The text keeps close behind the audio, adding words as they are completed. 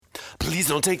Please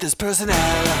don't take this person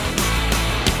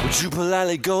out. Would you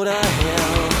politely go to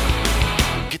hell?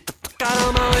 Get the fuck out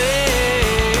of my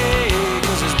way,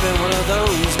 'cause it's been one of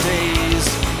those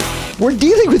days. We're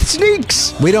dealing with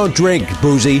sneaks. We don't drink,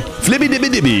 Boozy. Flibby dibby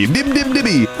dibby, dim dim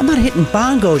dibby. I'm not hitting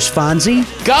bongos, Fonzie.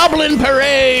 Goblin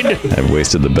parade! I've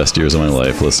wasted the best years of my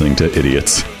life listening to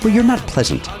idiots. Well, you're not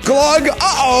pleasant. Glug!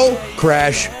 Uh-oh!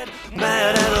 Crash.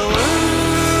 Mad at the world.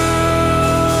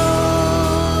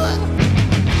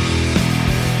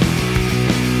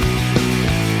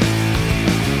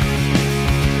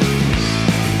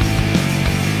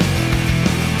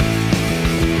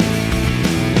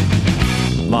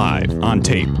 Live on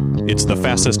tape. It's the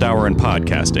fastest hour in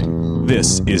podcasting.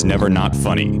 This is Never Not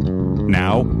Funny.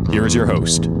 Now, here's your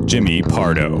host, Jimmy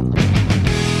Pardo.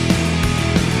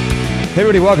 Hey,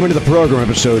 everybody, welcome into the program,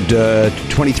 episode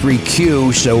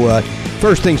 23Q. So,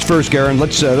 first things first, Garen,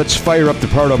 let's fire up the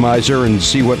Pardomizer and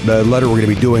see what letter we're going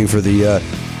to be doing for the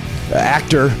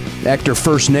actor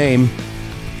first name.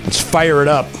 Let's fire it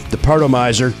up, the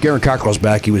Pardomizer. Garen Cockrell's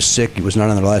back. He was sick. He was not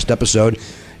on the last episode.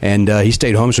 And he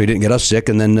stayed home so he didn't get us sick.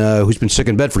 And then who's been sick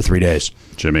in bed for 3 days?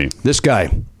 Jimmy. This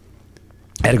guy.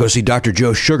 Had to go see Dr.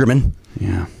 Joe Sugarman.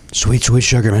 Yeah. Sweet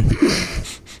Sugarman.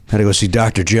 Had to go see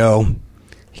Dr. Joe.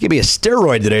 He gave me a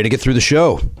steroid today to get through the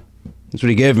show. That's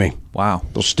what he gave me. Wow. A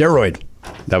little steroid.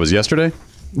 That was yesterday?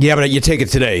 Yeah, but you take it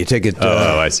today. You take it.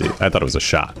 Oh, I see. I thought it was a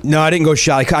shot. No, I didn't go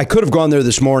shot. I could have gone there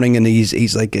this morning, and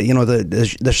he's like,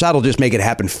 the shot will just make it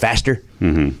happen faster.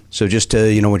 Mm-hmm. So just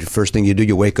when the first thing you do,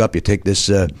 you wake up, you take this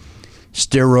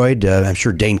steroid. I'm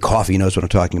sure Dane Coffey knows what I'm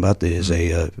talking about. He is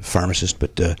a pharmacist,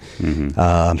 but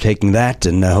I'm taking that,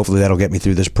 and hopefully that'll get me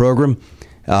through this program.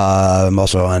 I'm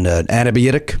also on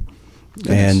antibiotic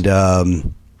and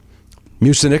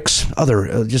Mucinex,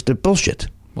 other just bullshit.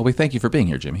 Well, we thank you for being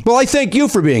here, Jimmy. Well, I thank you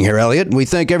for being here, Elliot. And we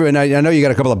thank everyone. I know you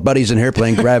got a couple of buddies in here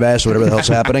playing grab ass or whatever the hell's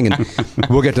happening, and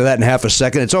we'll get to that in half a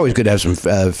second. It's always good to have some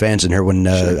fans in here when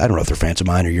I don't know if they're fans of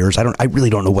mine or yours. I really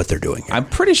don't know what they're doing here. I'm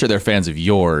pretty sure they're fans of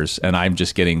yours, and I'm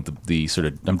just getting the sort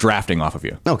of I'm drafting off of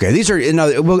you. Okay, these are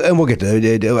we'll get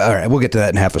to all right. We'll get to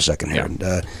that in half a second here.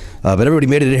 Yeah. But everybody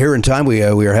made it here in time. We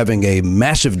are having a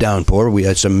massive downpour. We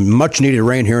had some much needed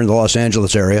rain here in the Los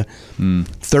Angeles area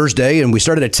Thursday, and we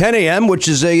started at 10 a.m., which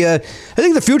is I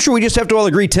think the future we just have to all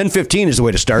agree 10:15 is the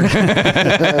way to start,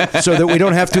 so that we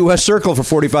don't have to circle for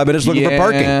 45 minutes looking for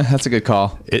parking. Yeah, that's a good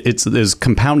call. There's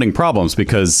compounding problems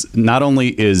because not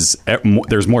only is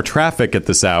there's more traffic at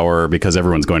this hour because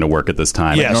everyone's going to work at this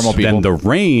time. Yes. Normal people.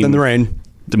 Then the rain.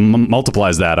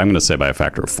 Multiplies that, I'm going to say, by a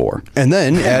factor of 4. And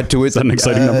then add to it... Is that an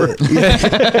exciting number? Yeah,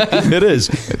 it is.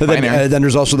 Then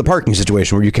there's also the parking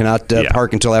situation where you cannot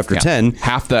park until after 10.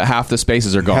 Half the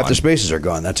spaces are gone. Half the spaces are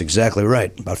gone. That's exactly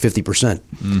right. About 50%.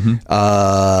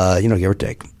 Mm-hmm. Give or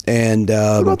take. And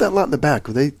what about that lot in the back?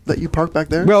 Would they let you park back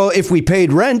there? Well, if we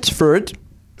paid rent for it,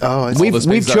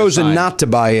 we've chosen not to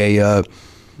buy a...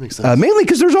 mainly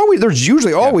because there's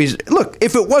usually always look,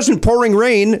 if it wasn't pouring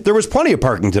rain, there was plenty of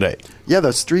parking today. Yeah,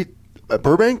 the street at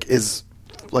Burbank is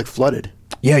like flooded.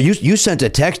 Yeah, you sent a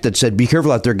text that said, "Be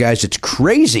careful out there, guys. It's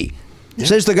crazy." Yeah.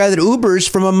 Says the guy that Ubers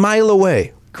from a mile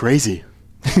away. Crazy.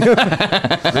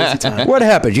 Crazy time. What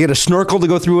happened? You had a snorkel to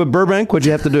go through a Burbank? What'd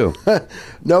you have to do?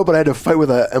 No, but I had to fight with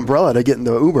an umbrella to get in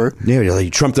the Uber. Yeah, you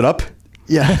trumped it up.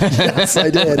 Yeah, yes, I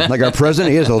did. Like our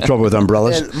president, he has a little trouble with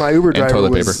umbrellas. And my Uber driver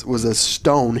was a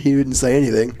stone. He didn't say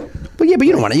anything. But you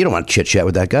don't want to chit chat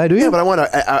with that guy, do you? Yeah, but I want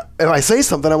to. If I say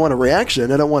something, I want a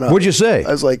reaction. I don't want to. What'd you say?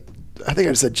 I was like, I think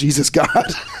I just said Jesus God.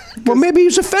 Well, maybe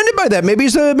he's offended by that. Maybe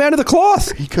he's a man of the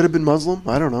cloth. He could have been Muslim.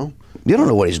 I don't know. You don't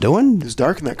know what he's doing. It was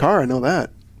dark in that car. I know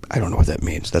that. I don't know what that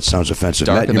means. That sounds offensive.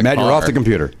 Matt, you're off the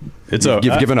computer.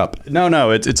 You've given up.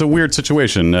 No. It's a weird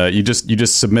situation. You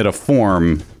just submit a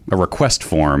form, a request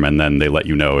form, and then they let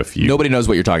you know if you. Nobody knows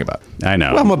what you're talking about. I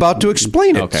know. Well, I'm about to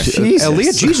explain it. Okay.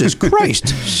 Elliot, Jesus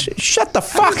Christ! Shut the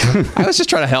fuck. I was just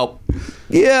trying to help.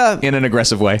 Yeah. In an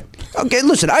aggressive way. Okay,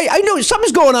 listen. I know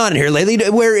something's going on in here lately.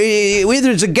 Where whether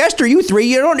it's a guest or you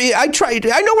three, I know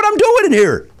what I'm doing in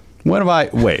here. What have I?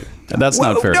 Wait. That's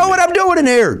not fair. Know what I'm doing in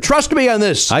here. Trust me on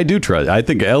this. I do trust. I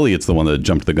think Elliot's the one that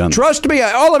jumped the gun. Trust me,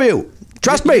 all of you.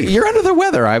 Trust me. You're under the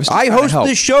weather. I hosted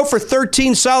this show for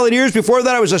 13 solid years. Before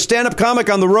that, I was a stand-up comic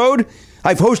on the road.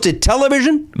 I've hosted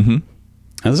television.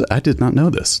 Mm-hmm. I did not know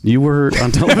this. You were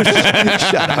on television.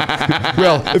 Shut up.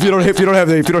 Well, if you don't have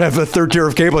the third tier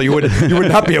of cable, you would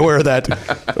not be aware of that.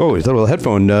 Oh, it's a little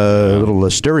headphone,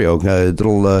 little stereo,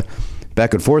 little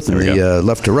back and forth in the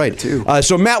left to right.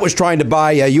 So Matt was trying to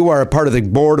buy. You are a part of the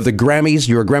board of the Grammys.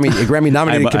 You're a Grammy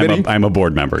nominating committee. I'm a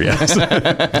board member. Yes,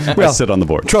 well, I sit on the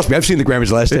board. Trust me, I've seen the Grammys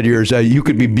the last 10 years. You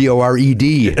could be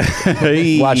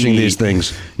BORED watching these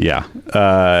things. Yeah.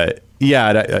 I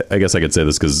guess I could say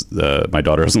this because my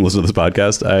daughter doesn't listen to this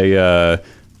podcast.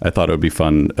 I thought it would be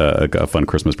fun, a fun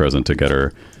Christmas present to get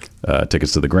her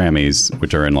tickets to the Grammys,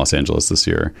 which are in Los Angeles this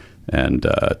year. And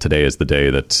today is the day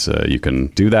that you can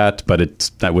do that.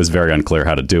 But that was very unclear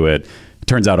how to do it. It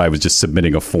turns out I was just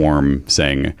submitting a form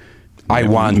saying,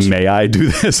 may I do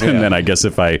this? And then I guess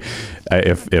if I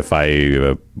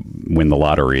win the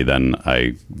lottery, then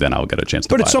I'll get a chance to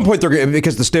But buy at some them. point,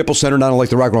 because the Staples Center, not unlike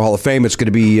the Rock and Roll Hall of Fame, it's going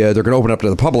to be they're going to open up to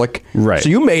the public. Right. So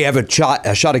you may have a shot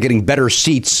at getting better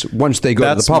seats once they go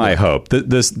to the public. That's my hope.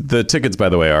 The tickets, by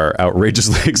the way, are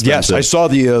outrageously expensive. Yes, I saw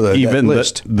the even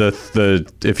list. The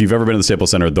if you've ever been to the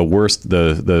Staples Center,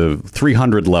 the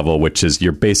 300 level, which is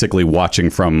you're basically watching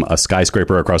from a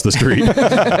skyscraper across the street,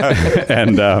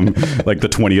 and like the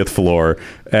 20th floor,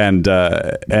 and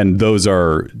those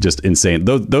are just insane.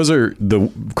 Those are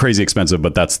the crazy expensive,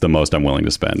 but that's the most I'm willing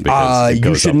to spend. Because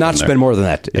you should not spend more than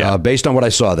that, based on what I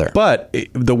saw there. But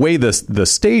the way the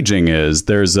staging is,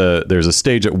 there's a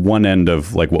stage at one end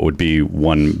of like what would be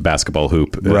one basketball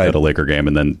hoop at a Laker game,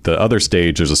 and then the other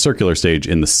stage, there's a circular stage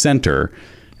in the center.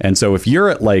 And so if you're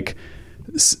at like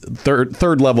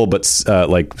third level, but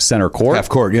like center court, half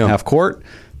court.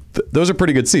 Those are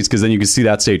pretty good seats because then you can see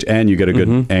that stage and you get a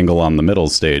good angle on the middle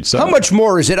stage. So how much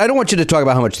more is it? I don't want you to talk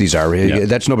about how much these are. Yeah.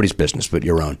 That's nobody's business but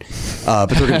your own.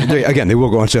 But again, they will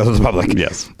go on sale to the public.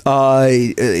 Yes.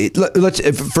 Let's,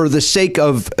 for the sake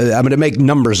of, I'm going to make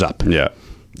numbers up. Yeah.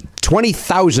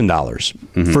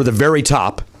 $20,000 for the very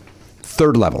top,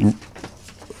 third level.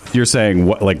 You're saying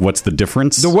what? Like, what's the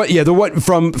difference? The what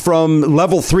from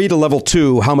level 3 to level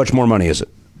 2? How much more money is it?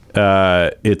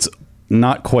 It's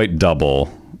not quite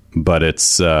double. But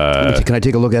it's. Can I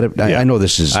take a look at it? I know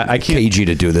this is cagey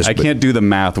to do this. I can't do the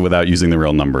math without using the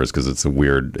real numbers because it's a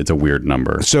weird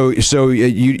number. So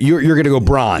you're going to go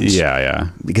bronze. Yeah.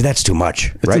 Because that's too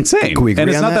much. It's right? insane. Can we agree and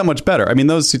it's on not that much better. I mean,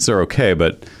 those seats are okay,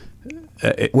 but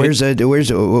where's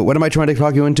what am I trying to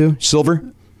talk you into? Silver?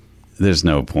 There's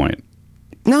no point.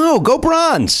 No, go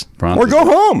bronze or go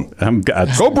home.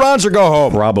 Go bronze or go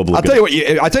home. Probably. I'll tell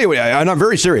you what. And I'm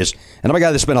very serious. And I'm a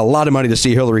guy that spent a lot of money to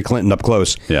see Hillary Clinton up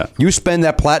close. Yeah. You spend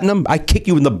that platinum, I kick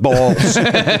you in the balls.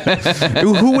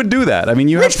 Who would do that? I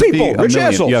mean, rich people, rich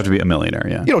assholes. You have to be a millionaire.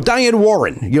 Yeah. Diane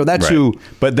Warren. That's right. who.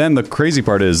 But then the crazy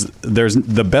part is,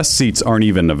 the best seats aren't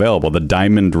even available. The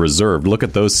Diamond Reserved. Look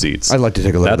at those seats. I'd like to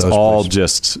take a look at those. That's all please.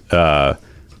 Just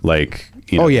like.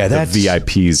 That's the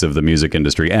VIPs of the music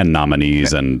industry and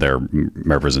nominees and their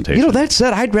representation. That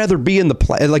said, I'd rather be in the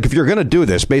like if you're going to do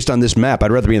this based on this map,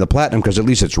 I'd rather be in the platinum because at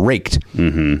least it's raked.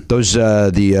 Mm-hmm. Those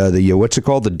the what's it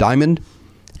called, the diamond.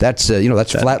 That's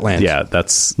that's flatland. Yeah,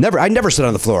 that's never. I never sit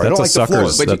on the floor. I don't like the floor.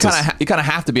 But you kind of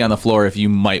have to be on the floor if you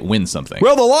might win something.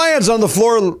 Well, the Lions on the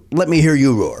floor. Let me hear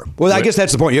you roar. Well, I guess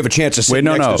that's the point. You have a chance to sit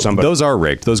next to somebody. Those are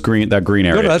raked. That green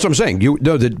area. No, that's what I'm saying.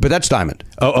 But that's diamond.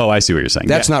 Oh, I see what you're saying.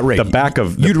 That's not raked. The back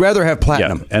of you'd rather have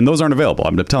platinum, and those aren't available.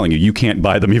 I'm telling you, you can't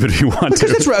buy them even if you want to.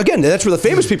 That's where the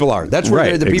famous people are. That's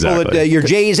where the people at your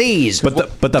Jay-Z's.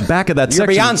 But the back of that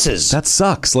section, Beyonce's. That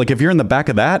sucks. Like if you're in the back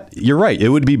of that, you're right. It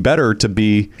would be better to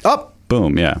be up.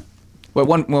 Boom, yeah. Well,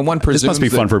 one presumes this must be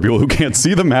fun for people who can't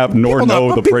see the map nor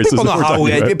know the prices.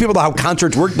 People know how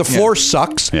concerts work. The floor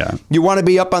sucks. Yeah. You want to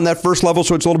be up on that first level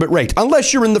so it's a little bit raked.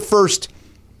 Unless you're in the first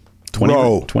 20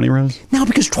 rows? No,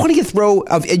 because 20th row,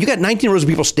 you got 19 rows of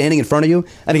people standing in front of you.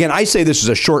 And again, I say this is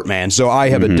a short man, so I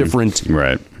have a different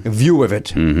view of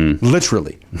it,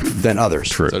 literally, than others.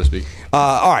 True. So to speak.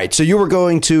 All right, so you were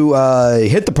going to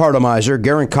hit the Pardomizer,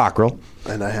 Garen Cockrell.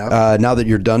 And I have. Now that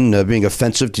you're done being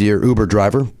offensive to your Uber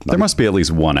driver. There must be at least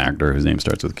one actor whose name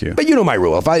starts with Q. But you know my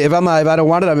rule. If I don't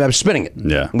want it, I'm spinning it.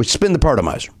 Yeah. We spin the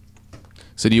Pardomizer.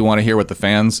 So do you want to hear what the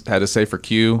fans had to say for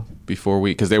Q before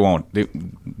because they won't be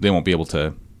able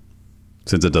to,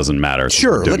 since it doesn't matter.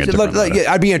 Sure,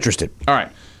 I'd be interested. All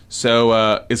right.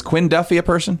 So is Quinn Duffy a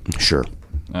person? Sure.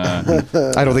 I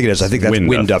don't think it is. I think that's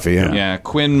Win Duffy. Yeah.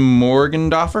 Quinn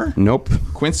Morgendorfer? Nope.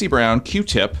 Quincy Brown,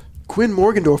 Q-Tip. Quinn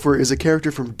Morgendorfer is a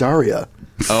character from Daria.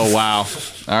 Oh wow!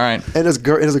 All right. And as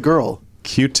a girl.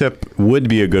 Q-Tip would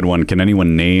be a good one. Can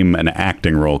anyone name an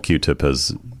acting role Q-Tip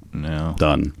has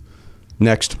done?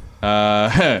 Next.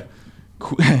 Quigo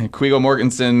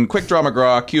Mortensen, Quick Draw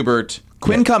McGraw, Qbert,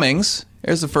 Quinn Cummings.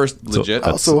 There's the first legit.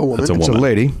 Also a woman. That's a woman. It's a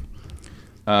lady.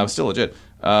 Still legit.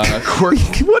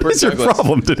 What is your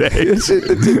problem today?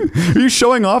 Are you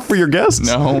showing off for your guests?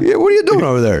 No. Yeah, what are you doing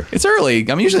over there? It's early.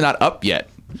 I'm usually not up yet.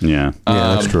 Yeah.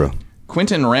 Yeah, that's true.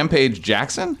 Quentin Rampage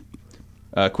Jackson,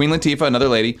 Queen Latifah, another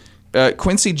lady,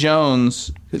 Quincy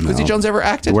Jones. Has Quincy Jones ever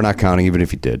acted? We're not counting, even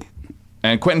if he did.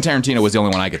 And Quentin Tarantino was the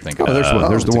only one I could think of. Oh, there's one.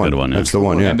 There's the that's a one. good one, yeah. That's the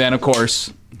one. Yeah. And then, of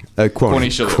course, Quoni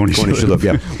Shalhoub.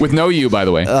 Yeah. with no U, by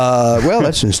the way. Well,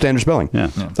 that's standard spelling.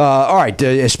 Yeah. All right.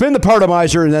 Spin the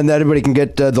partomizer, and then everybody can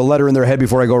get the letter in their head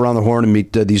before I go around the horn and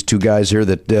meet these two guys here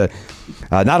that,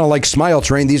 not unlike Smile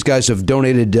Train, these guys have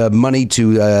donated money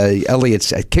to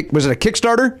Elliot's. Was it a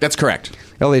Kickstarter? That's correct.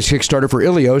 Elliot's Kickstarter for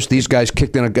Ilios. These guys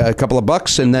kicked in a couple of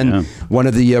bucks, and then one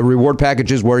of the reward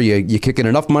packages where you kick in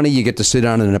enough money, you get to sit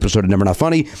on an episode of Never Not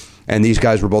Funny. And these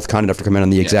guys were both kind enough to come in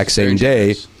on the exact same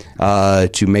day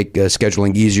to make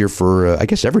scheduling easier for, I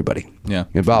guess, everybody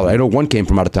involved. I know one came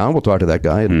from out of town. We'll talk to that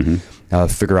guy and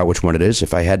figure out which one it is.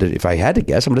 If I had to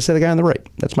guess, I'm going to say the guy on the right.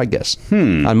 That's my guess.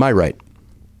 On my right.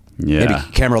 Yeah. Maybe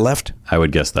camera left. I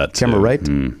would guess that too. Camera right.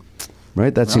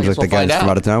 Right? That seems like the guy from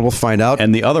out of town. We'll find out.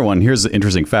 And the other one, here's the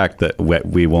interesting fact that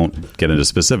we won't get into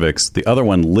specifics. The other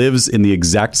one lives in the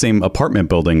exact same apartment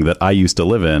building that I used to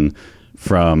live in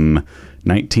from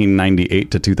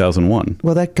 1998 to 2001.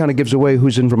 Well, that kind of gives away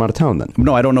who's in from out of town then.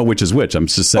 No, I don't know which is which. I'm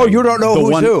just saying. Oh, you don't know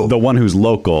who's who? The one who's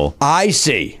local. I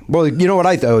see. Well, you know what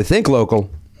I think local.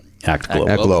 Act global.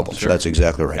 Act global. Sure. That's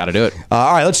exactly right. Got to do it.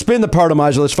 All right, let's spin the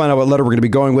partomizer. Let's find out what letter we're going to be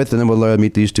going with, and then we'll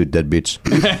meet these two deadbeats.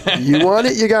 You want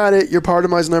it, you got it. Your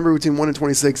partomized number between 1 and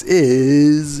 26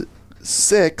 is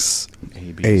 6.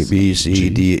 A, B,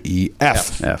 C, D, E,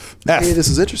 F. F. Hey, this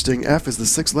is interesting. F is the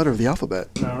 6th letter of the alphabet.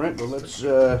 All right, well, let's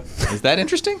Is that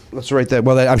interesting? write that.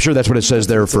 Well, I'm sure that's what it says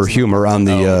there for humor on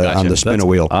the gotcha. on the spin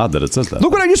wheel. Odd that it says that.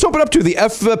 Look what I just opened up to, the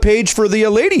F page for the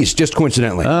ladies, just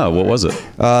coincidentally. Oh, what was it?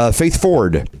 Faith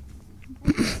Ford.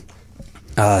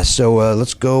 So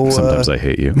let's go. Sometimes I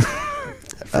hate you.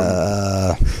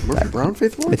 Murphy Brown,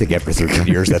 Faith I Ford? think after 13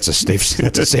 years, that's a safe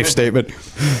statement.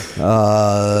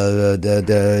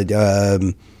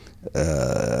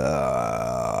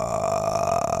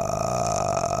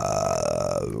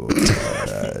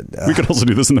 We could also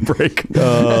do this in the break.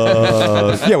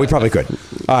 Yeah, we probably could.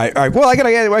 All right. Well, I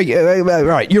gotta. All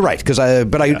right, you're right. I'm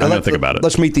gonna think about it.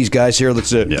 Let's meet these guys here.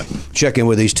 Let's check in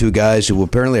with these two guys who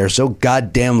apparently are so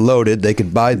goddamn loaded they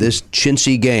could buy this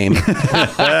chintzy game.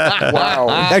 Wow.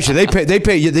 Actually, they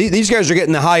pay. These guys are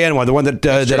getting the high end one, the one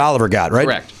that Oliver got, right?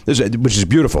 Correct. Which is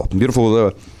beautiful,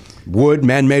 wood,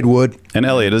 man-made wood. And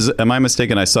Elliot, am I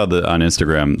mistaken? I saw on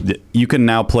Instagram, you can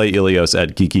now play Ilios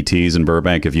at Geeky Teas in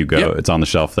Burbank if you go. Yep. It's on the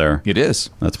shelf there. It is.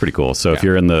 That's pretty cool. So if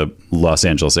you're in the Los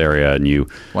Angeles area and you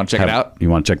Want to check it out? You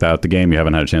want to check out the game, you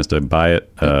haven't had a chance to buy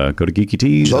it, go to Geeky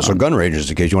Teas. There's also gun ranges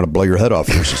in case you want to blow your head off.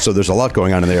 So there's a lot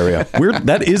going on in the area.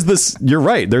 That is this. You're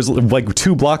right. There's like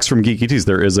 2 blocks from Geeky Teas.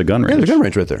 There is a gun range. There's a gun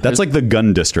range right there. That's like the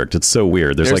gun district. It's so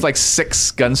weird. There's like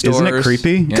 6 gun stores. Isn't it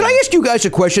creepy? Yeah. Can I ask you guys a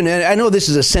question? And I know this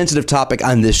is a sensitive topic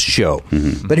on this show,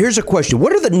 but here's a question.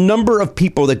 What are the number of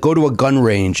people that go to a gun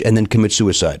range and then commit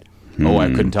suicide? Oh, I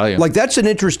couldn't tell you. Like, that's an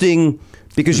interesting...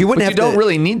 Because you wouldn't But have you don't to...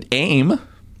 really need aim.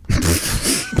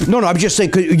 No, I'm just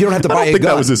saying 'cause you don't have to buy I don't a think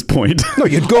gun. that was his point. No,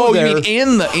 you'd go there. You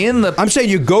mean in the... I'm saying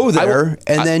you go there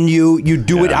and then you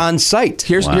do it on site.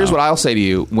 Here's what I'll say to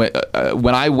you.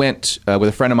 When I went with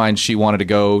a friend of mine, she wanted to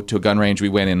go to a gun range. We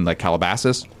went in like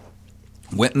Calabasas.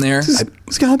 Went in there.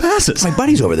 It's Calabasas. My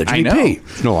buddy's over there, JP. I know.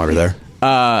 He's no longer there.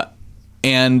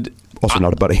 And Also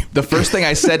not a buddy. the first thing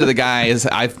I said to the guy is,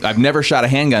 I've never shot a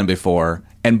handgun before.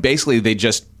 And basically, they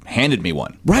just handed me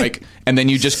one. Right. And then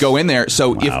you just go in there.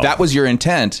 So if that was your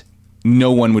intent,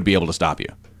 no one would be able to stop you.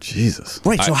 Jesus.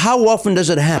 Right, so how often does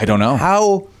it happen? I don't know.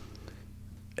 How...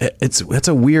 That's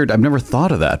a weird... I've never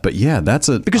thought of that. But yeah, that's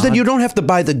a... Because then you don't have to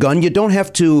buy the gun. You don't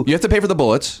have to... You have to pay for the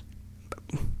bullets.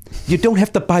 You don't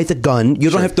have to buy the gun.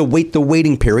 You don't have to wait the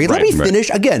waiting period. Let me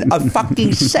finish again a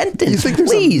fucking sentence. You think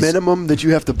there's please. a minimum that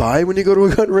you have to buy when you go to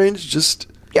a gun range? Just...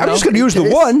 Yeah, I'm just going to use the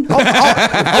one.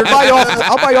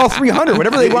 I'll buy all 300,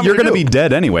 whatever they want. You're going to be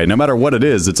dead anyway, no matter what it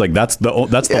is. It's like that's the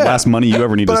last money you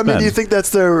ever need to But I spend. mean, do you think that's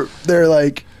their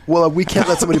like? Well, we can't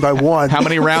let somebody buy one. How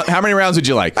many rounds would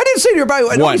you like? I didn't say you're buying.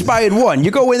 Nobody's buying one.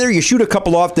 You go in there, you shoot a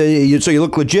couple off, so you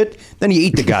look legit. Then you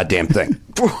eat the goddamn thing.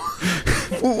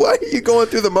 Why are you going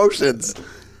through the motions?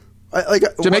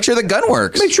 To make sure the gun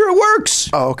works. Make sure it works.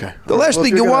 Oh, okay. The last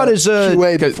thing you want is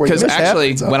because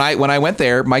actually, when I went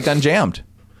there, my gun jammed,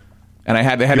 and I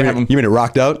had to have him. You mean it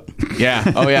rocked out? Yeah.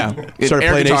 Oh yeah. Started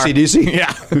playing guitar. AC/DC?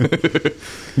 Yeah.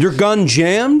 Your gun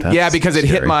jammed? Yeah, because it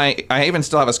hit scary. my. I even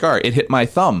still have a scar. It hit my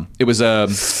thumb. It was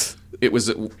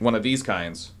one of these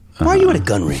kinds. Why are you at a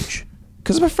gun range?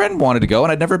 Because my friend wanted to go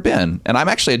and I'd never been, and I'm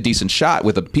actually a decent shot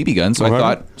with a BB gun.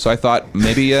 So I thought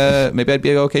maybe I'd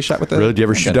be an okay shot with that. Really? Did you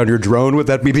ever shoot down your drone with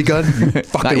that BB gun? You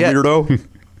fucking Not yet. weirdo.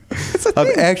 of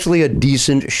actually a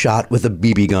decent shot with a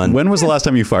BB gun. When was the last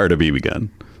time you fired a BB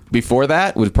gun? Before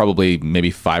that was probably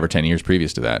maybe 5 or 10 years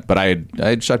previous to that. But I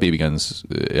had shot BB guns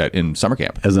in summer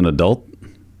camp. As an adult?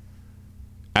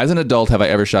 As an adult, have I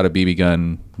ever shot a BB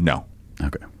gun? No.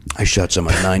 Okay. I shot some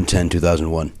on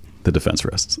 9/10/2001. The defense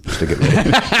rests. To get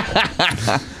ready.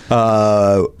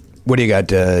 What do you got,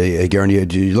 Garen?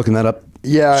 You looking that up?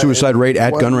 Yeah. Suicide rate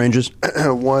at gun ranges?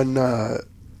 One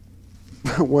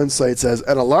site says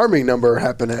an alarming number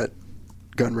happen at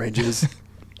gun ranges.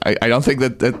 I don't think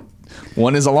that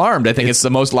one is alarmed. I think it's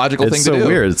the most logical thing to do. It's so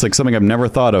weird. It's like something I've never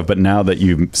thought of, but now that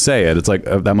you say it, it's like,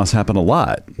 that must happen a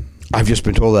lot. I've just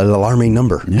been told that an alarming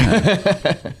number.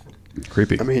 Yeah.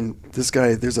 Creepy. I mean, this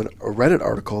guy, there's a Reddit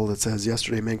article that says,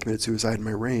 yesterday a man committed suicide in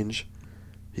my range.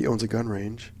 He owns a gun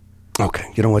range. Okay.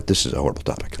 You know what? This is a horrible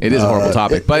topic. It is a horrible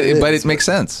topic, but it it makes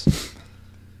sense.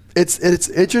 It's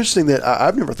interesting that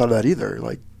I've never thought of that either.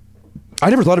 Like, I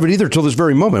never thought of it either until this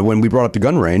very moment when we brought up the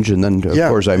gun range, and then, of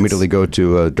course, I immediately go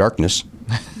to darkness.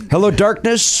 Hello,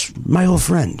 darkness, my old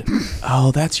friend.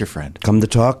 Oh, that's your friend. Come to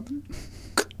talk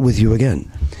with you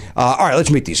again. All right, let's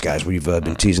meet these guys. We've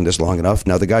been teasing this long enough.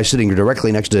 Now, the guy sitting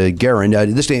directly next to Garen,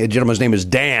 this gentleman's name is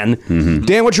Dan. Mm-hmm.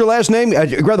 Dan, what's your last name?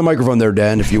 Grab the microphone there,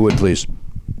 Dan, if you would, please.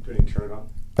 Do I need to turn it on?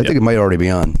 I think it might already be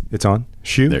on. It's on?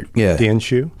 Shu? There. Yeah. Dan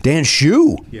Shu? Dan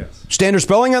Shu? Yes. Standard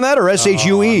spelling on that, or I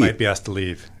S-H-U-E? might be asked to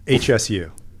leave.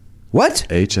 HSU. What?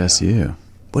 HSU.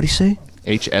 What'd he say?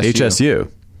 HSU.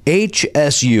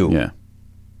 HSU. Yeah.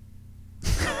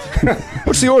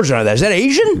 What's the origin of that? Is that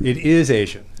Asian? It is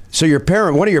Asian. So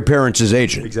one of your parents is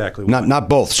Asian. Exactly. Not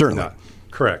both, certainly. No.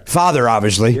 Correct. Father,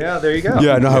 obviously. Yeah, there you go.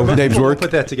 Yeah, I know how names We'll work.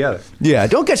 put that together. Yeah,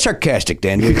 don't get sarcastic,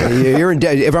 Dan. You're in.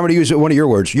 If I'm going to use one of your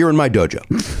words, you're in my dojo.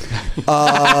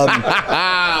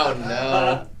 Oh,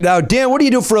 no. Now, Dan, what do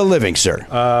you do for a living, sir?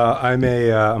 I'm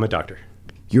a doctor.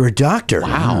 You're a doctor.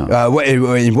 Wow.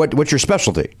 What's your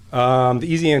specialty? The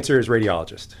easy answer is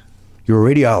radiologist. You're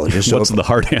a radiologist. What's the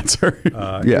hard answer?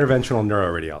 Interventional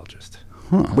neuroradiologist.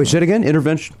 Wait, say it again.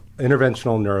 Intervention.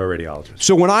 Interventional neuroradiologist.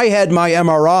 So when I had my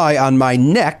MRI on my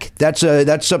neck, that's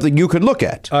something you could look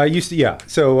at. I used to, yeah.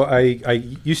 So I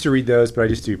used to read those, but I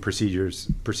just do procedures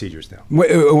now.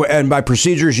 And by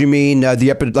procedures, you mean the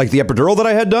epidural that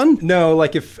I had done? No,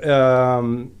 like if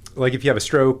you have a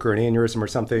stroke or an aneurysm or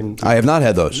something. I have not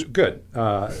had those. Good,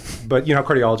 but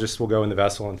cardiologists will go in the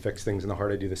vessel and fix things in the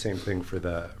heart. I do the same thing for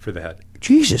the head.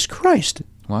 Jesus Christ.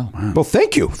 Wow. Well,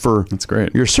 thank you for That's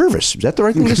great. your service. Is that the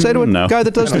right thing to say to a No. guy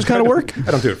that does this kind of work?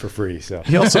 I don't do it for free, so.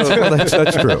 He also,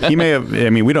 that's true. he may have, I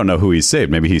mean, we don't know who he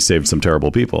saved. Maybe he saved some terrible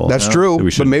people. That's true.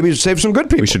 We should, but maybe save some good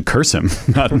people. we should curse him,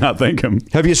 not thank him.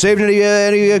 Have you saved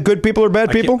any good people or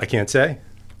bad people? I can't say.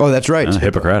 Oh, that's right.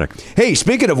 Hippocratic. Hey,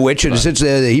 speaking of which, and since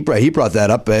he brought that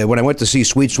up, when I went to see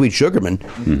Sweet Sugarman,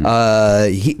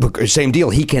 same deal.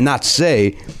 He cannot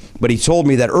say, but he told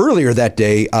me that earlier that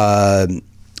day,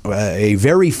 a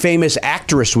very famous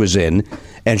actress was in,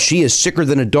 and she is sicker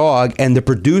than a dog, and the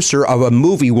producer of a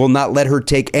movie will not let her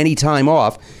take any time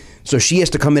off, so she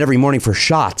has to come in every morning for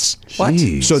shots. What?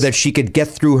 So that she could get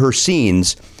through her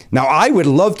scenes. Now, I would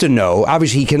love to know,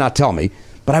 obviously he cannot tell me,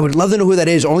 but I would love to know who that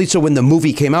is, only so when the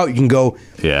movie came out, you can go,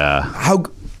 Yeah. how...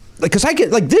 Because I get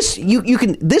like this, you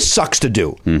can. This sucks to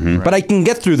do, but I can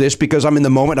get through this because I'm in the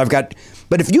moment.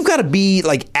 But if you've got to be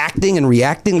like acting and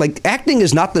reacting, like acting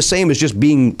is not the same as just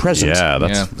being present. Yeah,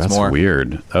 it's that's more.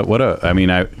 weird.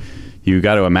 You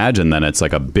got to imagine then it's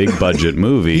like a big budget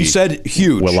movie. He said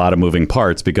huge with a lot of moving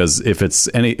parts, because if it's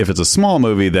a small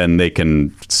movie, then they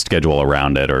can schedule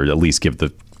around it, or at least give the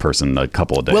person a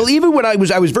couple of days. Well, even when I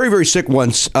was very, very sick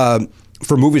once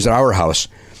for movies at our house,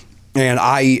 and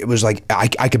I was like,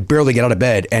 I could barely get out of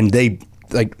bed, and they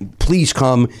like, please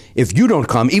come. If you don't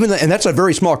come, and that's a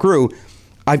very small crew,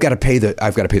 I've got to pay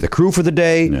the crew for the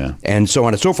day, and so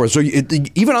on and so forth. So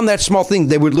even on that small thing,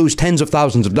 they would lose tens of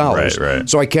thousands of dollars. Right.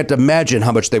 So I can't imagine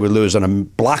how much they would lose on a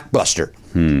blockbuster.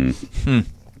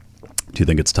 Do you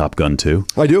think it's Top Gun 2?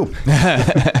 I do.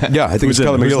 Yeah, I think Who's it's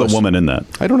Kelly the McGillis. woman in that?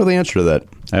 I don't know the answer to that.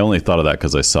 I only thought of that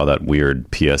because I saw that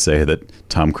weird PSA that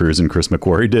Tom Cruise and Chris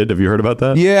McQuarrie did. Have you heard about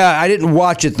that? Yeah, I didn't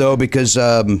watch it though because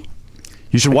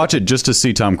you should watch it just to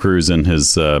see Tom Cruise in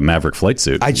his Maverick flight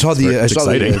suit. I saw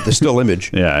the still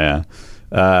image. Yeah.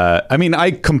 I mean,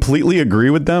 I completely agree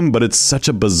with them, but it's such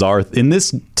a bizarre in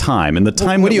this time, in the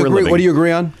time that we're living. What do you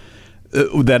agree on?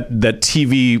 That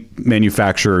TV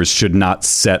manufacturers should not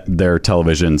set their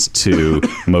televisions to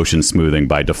motion smoothing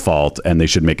by default, and they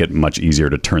should make it much easier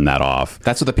to turn that off.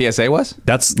 That's what the PSA was?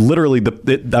 That's literally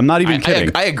I'm not even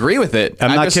kidding. I agree with it.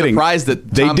 I'm not just kidding. Surprised that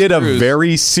they Tom did Cruise... a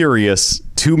very serious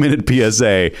 2-minute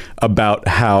PSA about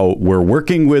how we're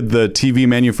working with the TV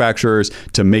manufacturers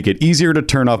to make it easier to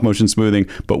turn off motion smoothing,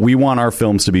 but we want our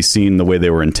films to be seen the way they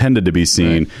were intended to be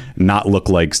seen, not look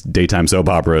like daytime soap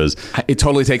operas. It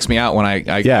totally takes me out when I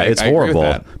it's I horrible.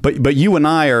 agree with that. But you and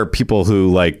I are people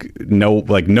who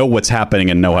know what's happening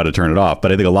and know how to turn it off.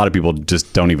 But I think a lot of people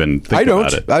just don't even think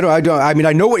about it. I don't. I mean,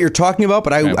 I know what you're talking about,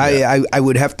 but I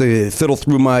would have to fiddle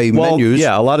through my menus.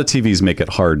 Yeah, a lot of TVs make it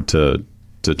hard to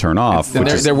turn off.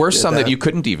 There were some that you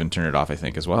couldn't even turn it off, I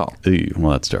think, as well.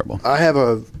 Well, that's terrible. I have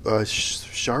a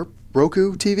Sharp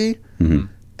Roku TV, Mm-hmm.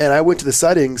 and I went to the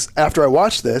settings after I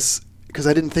watched this because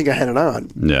I didn't think I had it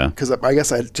on. Yeah. Because I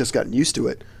guess I had just gotten used to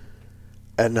it.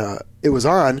 And it was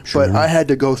on, but I had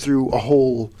to go through a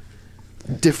whole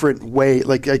different way.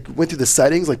 Like, I went through the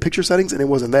settings, like picture settings, and it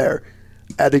wasn't there.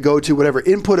 I had to go to whatever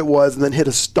input it was and then hit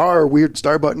a weird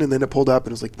star button, and then it pulled up,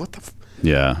 and it was like, what the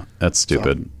Yeah, that's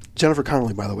stupid. Jennifer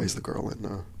Connelly, by the way, is the girl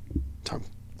in Tom.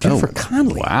 Jennifer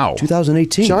Connelly. Wow.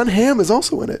 2018. John Hamm is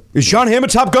also in it. Is John Hamm a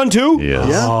Top Gun too? Yeah.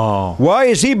 Yeah. Why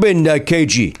has he been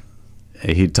KG?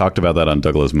 He talked about that on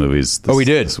Douglas Movies. He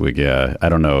did this week. Yeah, I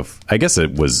don't know if I guess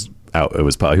it was out. It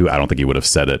was probably. I don't think he would have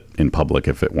said it in public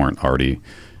if it weren't already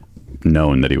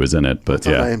known that he was in it. But It's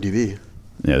on IMDb.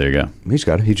 Yeah, there you go. He's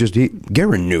got it.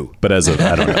 Garen knew. But as of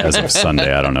as of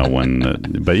Sunday, I don't know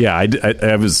when. But yeah,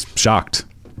 I was shocked.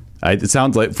 It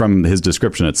sounds like from his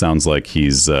description, it sounds like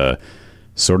he's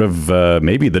sort of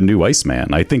maybe the new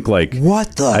Iceman. I think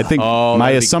What the? I think my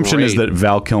assumption is that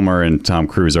Val Kilmer and Tom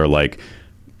Cruise are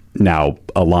now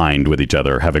aligned with each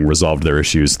other, having resolved their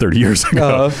issues 30 years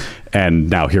ago, and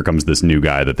now here comes this new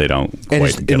guy that they don't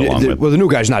quite get along with. Well, the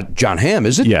new guy's not John Hamm,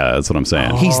 is it? Yeah, that's what I'm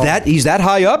saying. He's that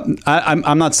high up.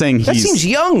 I'm not saying That seems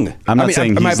young. I'm not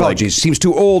saying my he's apologies. Seems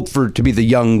too old to be the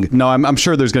young. No, I'm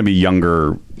sure there's going to be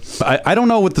younger. I don't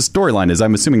know what the storyline is.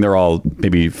 I'm assuming they're all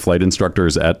maybe flight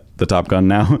instructors at the Top Gun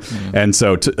now, and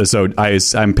so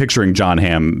I'm picturing John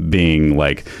Hamm being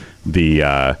like the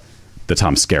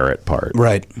Tom Skerritt part,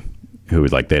 Right. Who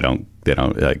they don't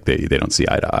see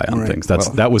eye to eye on things.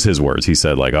 That was his words. He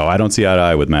said I don't see eye to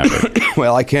eye with Maverick.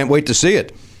 Well, I can't wait to see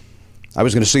it. I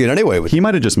was going to see it anyway. He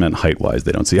might have just meant height wise.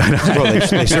 They don't see eye to eye. Well,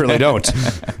 they certainly don't.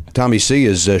 Tommy C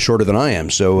is shorter than I am,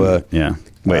 so yeah.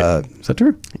 Wait, is that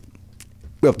true?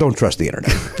 Well, don't trust the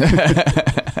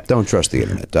internet. Don't trust the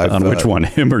internet. On which one,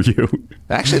 him or you?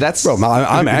 Actually, that's... Well,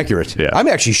 I'm accurate. Yeah. I'm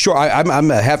actually short.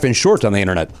 I'm a half inch short on the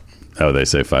internet. Oh, they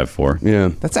say 5'4".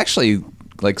 Yeah. That's actually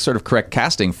sort of correct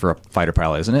casting for a fighter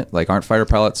pilot, isn't it? Aren't fighter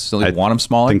pilots still want them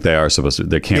smaller? I think they are supposed to.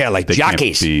 They can't. Yeah, like they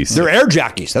jockeys. Can't be, They're air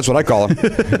jockeys. That's what I call them.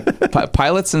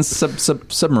 Pilots and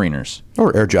submariners.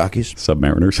 Or air jockeys.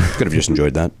 Submariners. Could have just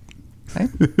enjoyed that. Hey?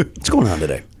 What's going on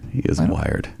today? He is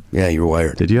wired. Yeah, you were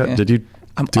wired. Did you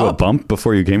do a bump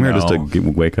before you came here just to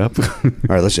wake up? All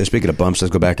right, speaking of bumps,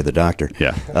 let's go back to the doctor.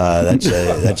 Yeah.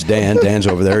 That's Dan. Dan's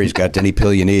over there. He's got any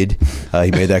pill you need. He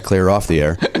made that clear off the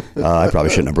air. I probably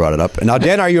shouldn't have brought it up. Now,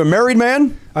 Dan, are you a married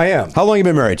man? I am. How long have you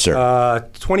been married, sir?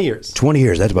 20 years. 20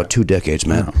 years. That's about 2 decades,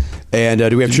 man. Wow. And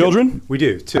do we have children? We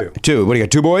do, 2. 2. What do you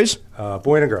got, 2 boys?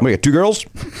 Boy and a girl. What do you got, 2 girls?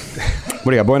 What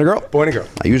do you got, boy and a girl? Boy and a girl.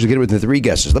 I usually get it within 3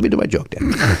 guesses. Let me do my joke,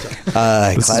 Dan.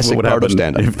 Classic part of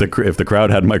stand-up. If the crowd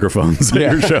had microphones at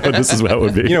your show, this is what it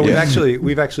would be.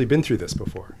 We've actually been through this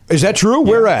before. Is that true?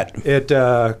 Where at?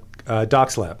 At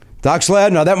Doc's Lab. Doc's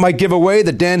Lab. Now, that might give away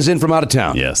that Dan's in from out of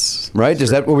town. Yes. Right? Is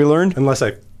that what we learned? Unless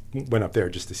I went up there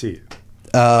just to see you.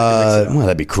 Well,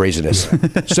 that'd be craziness.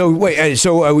 So wait,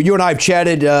 so you and I have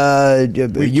chatted.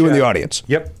 You and the audience.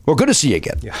 Yep. Well, good to see you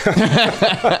again.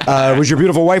 Yeah. Was your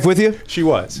beautiful wife with you? She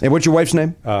was. And what's your wife's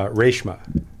name? Reshma.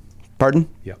 Pardon?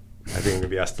 Yep. I think I'm going to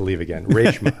be asked to leave again.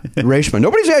 Reshma. Reshma.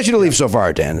 Nobody's asked you to leave so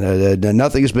far, Dan.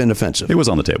 Nothing has been offensive. It was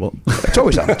on the table. It's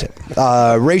always on the table.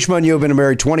 Reshma and you have been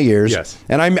married 20 years. Yes.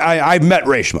 And I've met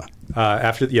Reshma.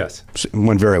 Yes.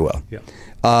 Went very well. Yeah.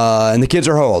 And the kids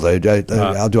are how old?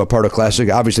 I'll do a Pardo classic.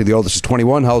 Obviously, the oldest is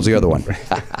 21. How old's the other one?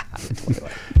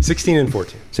 16 and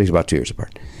 14. So he's about 2 years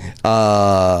apart.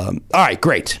 All right,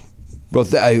 great. Well,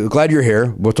 I'm glad you're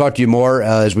here. We'll talk to you more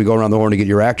as we go around the horn to get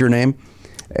your actor name.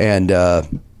 And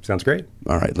sounds great.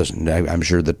 All right, listen, I'm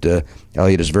sure that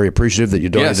Elliot is very appreciative that you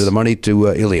donated the money to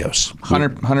Ilios.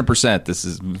 100%. This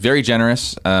is very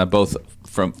generous. Both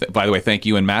from, by the way, thank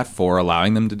you and Matt for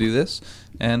allowing them to do this,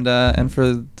 and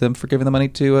for them for giving the money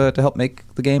to help make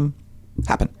the game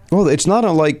happen. Well, it's not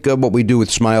unlike what we do with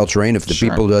Smile Train. If the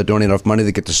people donate enough money,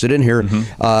 they get to sit in here.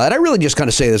 Mm-hmm. And I really just kind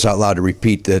of say this out loud to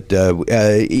repeat that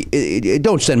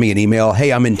don't send me an email.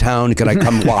 Hey, I'm in town. Can I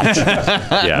come watch?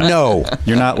 Yeah. No.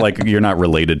 You're not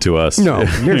related to us. No.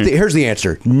 Here's the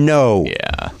answer. No.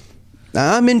 Yeah.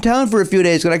 I'm in town for a few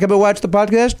days. Can I come and watch the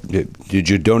podcast? Did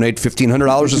you donate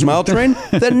 $1,500 to Smile Train?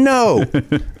 Then no.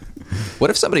 What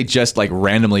if somebody just like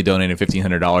randomly donated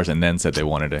 $1,500 and then said they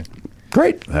wanted it?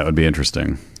 Great. That would be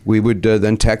interesting. We would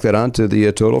then tack that on to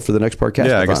the total for the next podcast.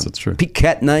 Yeah, I guess that's true.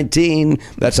 PCAT 19.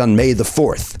 That's on May the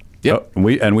 4th. Yep.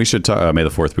 We should talk. May the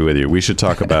 4th be with you. We should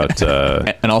talk about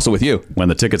and also with you when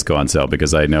the tickets go on sale,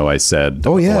 because I know I said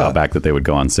a while back that they would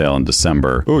go on sale in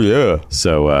December. Oh yeah.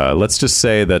 So let's just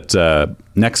say that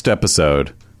next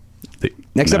episode.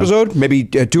 Episode? Maybe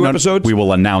 2 episodes? We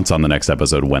will announce on the next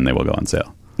episode when they will go on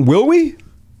sale. Will we?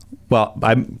 Well,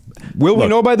 we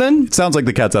know by then? It sounds like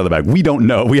the cat's out of the bag. We don't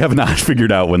know. We have not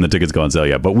figured out when the tickets go on sale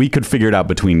yet, but we could figure it out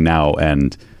between now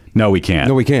and. No, we can't.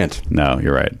 No, we can't. No,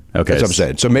 you're right. Okay, that's what I'm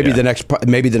saying. So maybe the next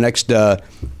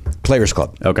Players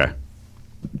Club. Okay.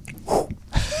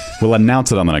 We'll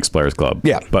announce it on the next Players Club.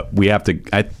 Yeah, but we have to.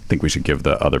 I think we should give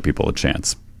the other people a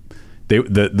chance.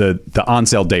 The on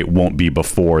sale date won't be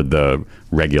before the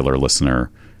regular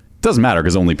listener. It doesn't matter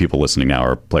because only people listening now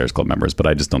are Players Club members. But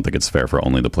I just don't think it's fair for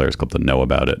only the Players Club to know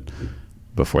about it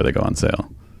before they go on sale.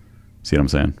 See what I'm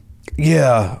saying?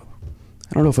 Yeah,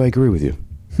 I don't know if I agree with you.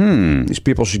 These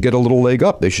people should get a little leg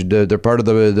up. They should. They're part of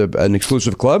an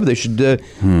exclusive club. They should.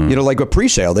 Like a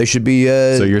pre-sale. They should be.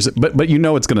 So you're, but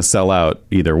it's going to sell out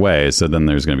either way. So then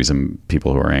there's going to be some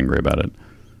people who are angry about it.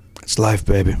 It's life,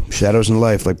 baby. Shadows in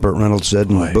life, like Burt Reynolds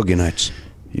said in Boogie Nights.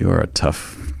 You are a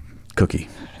tough cookie.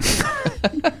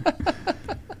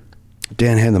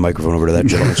 Dan, hand the microphone over to that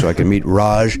gentleman so I can meet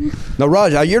Raj. No,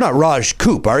 Raj, you're not Raj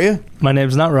Coop, are you? My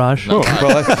name's not Raj. Oh,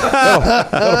 well,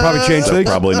 that'll probably change things.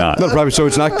 Probably not. So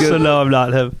it's not good. So no, I'm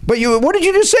not him. But what did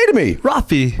you just say to me?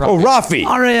 Rafi. Oh, Rafi.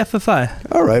 R-A-F-F-I.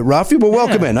 All right, Rafi. Well,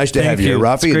 welcome in. Nice to have you here,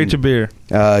 Rafi. It's great to be here.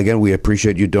 Again, we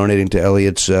appreciate you donating to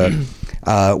Elliot's. What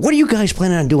are you guys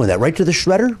planning on doing? That right to the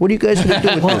shredder? What are you guys going to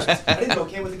do with this? I didn't know it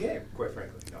came with the game, quite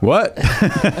frankly. What?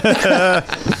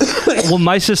 Well,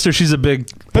 my sister, she's a big.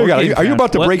 Are you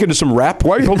about to break into some rap?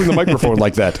 Why are you holding the microphone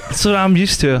like that? That's what I'm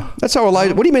used to. That's how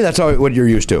Elijah. What do you mean? That's what you're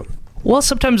used to? Well,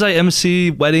 sometimes I MC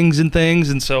weddings and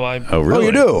things, and so I. Oh, really? Oh,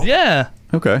 you do? Yeah.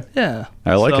 Okay. Yeah.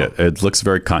 I like it. It looks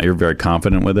you're very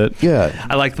confident with it. Yeah.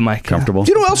 I like the mic. Comfortable.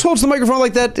 Do you know who else holds the microphone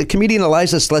like that? Comedian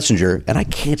Eliza Schlesinger, and I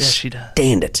can't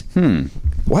stand it.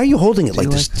 Why are you holding it like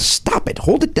this? Stop it.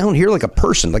 Hold it down here like a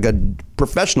person, like a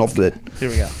professional. Here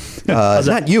we go.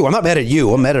 Not you. I'm not mad at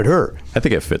you. I'm mad at her. I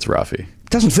think it fits Rafi. It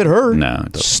doesn't fit her. No.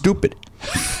 It doesn't. Stupid.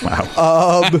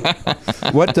 Wow.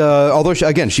 Although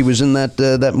she was in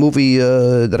that movie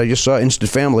that I just saw,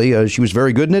 Instant Family. She was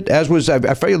very good in it. As was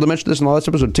I failed to mention this in the last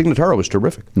episode. Tig Notaro was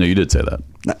terrific. No, you did say that.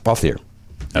 Off the air.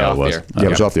 Oh, it was. Yeah, it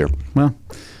was off the air. Well.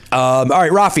 All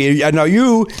right, Rafi. Now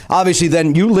you obviously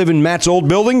then you live in Matt's old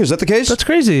building. Is that the case? That's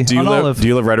crazy. Do you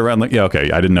live right around? Yeah. Okay.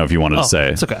 I didn't know if you wanted to say.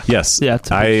 It's okay. Yes. Yeah.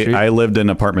 I lived in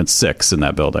apartment 6 in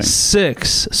that building.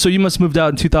 6. So you must have moved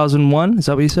out in 2001. Is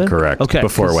that what you said? Correct. Okay.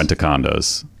 Before it went to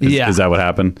condos. Yeah. Is that what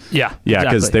happened? Yeah. Yeah.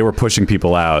 Because they were pushing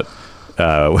people out.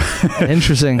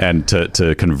 Interesting. And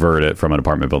to convert it from an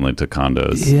apartment building to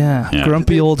condos. Yeah.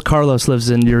 Grumpy old Carlos lives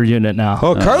in your unit now.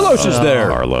 Oh, Carlos is there.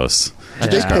 Carlos.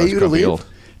 Did they pay you to leave?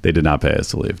 They did not pay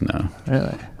us to leave. No.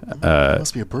 Really? It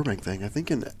must be a Burbank thing. I think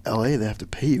in L.A. they have to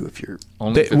pay you if you're.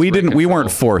 We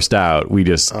weren't forced out. We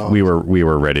just we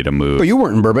were ready to move. But you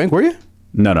weren't in Burbank, were you?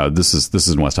 No. This is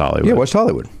in West Hollywood. Yeah, West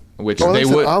Hollywood. Which they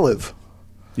would Olive.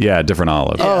 Yeah, different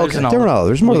olive. Oh, okay. Different olive.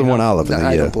 There's more than one olive.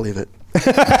 I don't believe it. He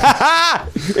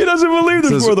doesn't believe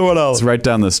there's more than one olive. It's right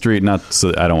down the street. Not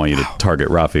so I don't want you to target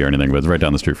Rafi or anything, but it's right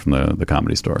down the street from the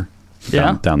Comedy Store.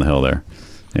 Down the hill there.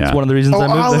 Yeah. It's one of the reasons I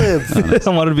moved Olive. there.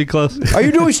 I wanted to be close. Are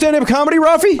you doing stand-up comedy,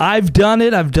 Rafi? I've done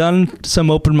it. I've done some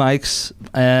open mics,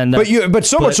 and but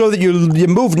so much so that you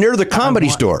moved near the Comedy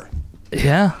Store.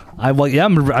 Yeah, I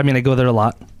go there a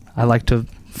lot. I like to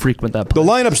frequent that place.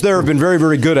 The lineups there have been very,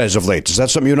 very good as of late. Is that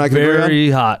something you and I can agree on? Very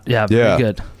hot. Yeah, very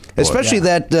good. Especially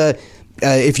that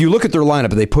if you look at their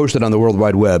lineup, they post it on the World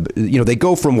Wide Web. They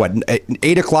go from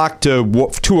 8 o'clock to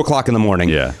 2 o'clock in the morning.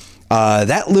 Yeah,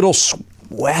 that little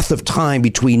swath of time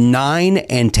between 9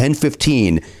 and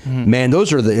 10:15, man,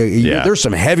 those are there's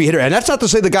some heavy hitter, and that's not to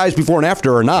say the guys before and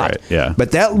after are not. Right, yeah.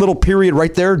 But that little period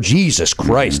right there, Jesus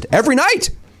Christ, every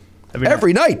night.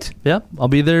 Every night. Yeah, I'll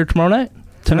be there tomorrow night.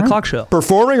 10 o'clock show.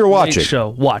 Performing or watching? Late show.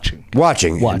 Watching.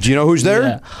 Do you know who's there?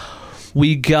 Yeah.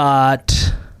 We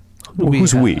got.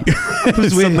 Who's we?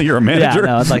 Who's we? Suddenly you're a manager.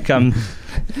 Yeah, no, it's like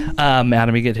mad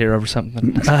at me get here over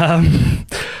something.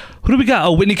 Who do we got?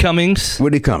 Oh, Whitney Cummings.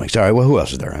 Whitney Cummings. All right. Well, who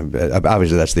else is there?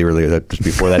 Obviously, that's the earlier. Just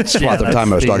before that swath of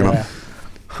time I was talking about.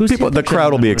 The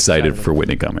crowd will be excited for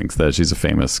Whitney Cummings. That she's a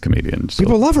famous comedian.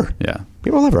 People love her. Yeah.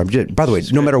 People love her. By the way,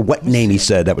 no matter what name he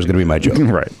said, that was going to be my joke.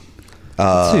 Right.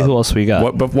 Let's see who else we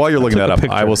got. But while you're looking took that a up,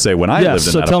 picture. I will say when I lived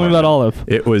in so that tell me about apartment, Olive.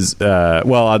 It was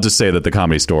well, I'll just say that the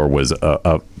Comedy Store was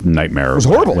a nightmare. It was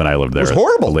horrible. when I lived there. It was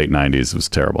horrible. The late '90s was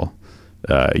terrible.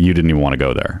 You didn't even want to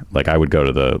go there. Like I would go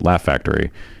to the Laugh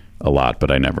Factory a lot, but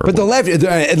I never. But the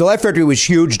Laugh Factory was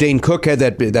huge. Dane Cook had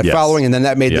that Yes. following, and then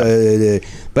that made Yeah.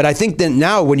 But I think that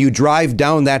now when you drive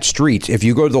down that street, if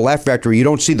you go to the Laugh Factory, you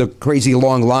don't see the crazy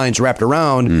long lines wrapped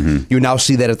around. You now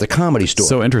see that at the Comedy Store.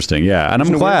 So interesting, yeah, and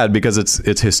I'm glad because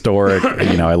it's historic.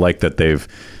 I like that they've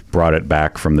brought it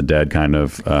back from the dead, kind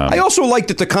of. I also liked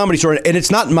that the Comedy Store, and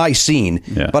it's not my scene,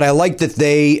 Yeah. but I like that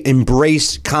they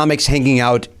embrace comics hanging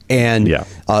out and Yeah.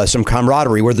 some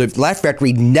camaraderie, where the Laugh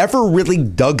Factory never really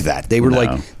dug that. They were No.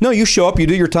 like, no, you show up, you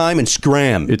do your time, and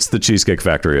scram. It's the Cheesecake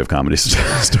Factory of comedy.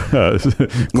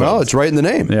 Well, it's right in the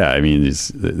name. Yeah, I mean,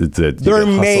 They're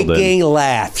making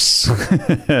laughs.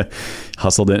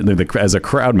 hustled in. As a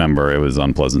crowd member, it was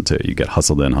unpleasant too. You get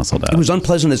hustled in, hustled out. It was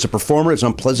unpleasant as a performer. It's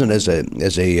unpleasant as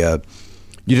a.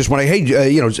 You just want to,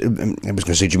 hey, I was going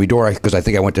to say Jimmy Dore because I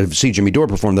think I went to see Jimmy Dore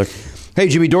perform there. Hey,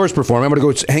 Jimmy Dore's performing. I'm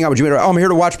going to go hang out with Jimmy Dore. Oh, I'm here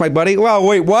to watch my buddy. Well,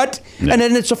 wait, what? Yeah. And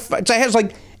then it's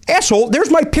like, asshole, there's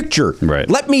my picture. Right.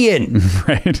 Let me in.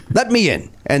 Right. Let me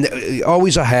in. And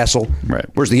always a hassle. Right.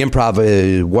 Whereas the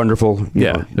Improv, wonderful.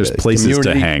 Yeah, there's places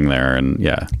community. to hang there, and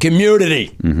yeah.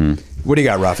 Community. Mm-hmm. What do you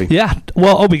got, Rafi? Yeah.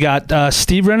 Well, we got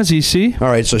Steve Renazzisi, All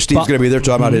right, so Steve's going to be there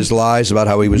talking about his lies about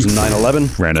how he was in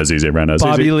 9/11. Ran as easy.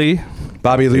 Bobby Lee,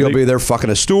 Bobby Lee will be there fucking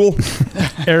a stool.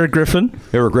 Eric Griffin,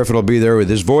 Eric Griffin will be there with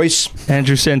his voice.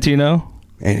 Andrew Santino.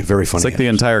 And very funny. It's like the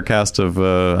entire cast of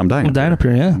I'm Dying. I'm dying up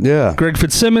here, yeah. Yeah. Greg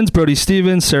Fitzsimmons, Brody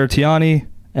Stevens, Sarah Tiani,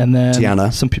 and then Tiana.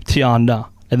 Tiana,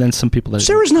 and then some people that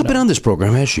Sarah's not been on this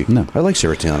program, has she? No. I like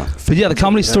Sarah Tiana. But yeah, the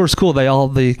Comedy Store is cool.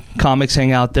 The comics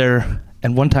hang out there,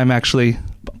 and one time actually,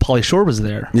 Pauly Shore was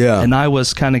there. Yeah. And I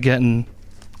was kind of getting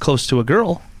close to a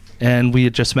girl, and we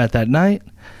had just met that night,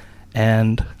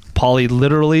 and Pauly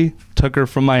literally took her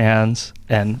from my hands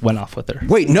and went off with her.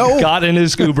 Wait, no. Got in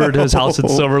his Uber to his house in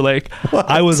Silver Lake. We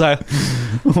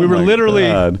were my literally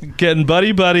God. getting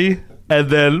buddy, and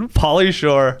then Pauly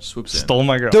Shore stole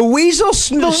my girl. The weasel,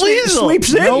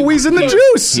 sweeps in. No, he's in the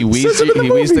juice. He wheezed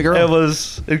the girl. It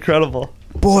was incredible.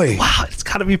 Boy, Wow, it's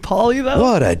got to be Pauly though.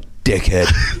 what a dickhead.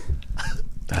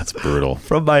 That's brutal.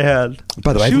 From my hand.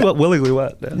 By the way, she I've willingly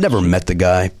went. Yeah. Never met the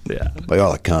guy. Yeah. By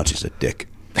all accounts, he's a dick.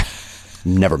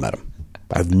 Never met him.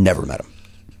 I've never met him.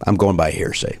 I'm going by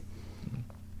hearsay.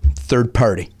 Third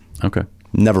party. Okay.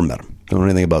 Never met him. Don't know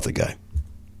anything about the guy.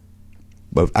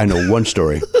 But I know one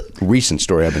story, recent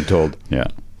story I've been told. Yeah.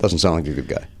 Doesn't sound like a good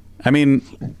guy. I mean,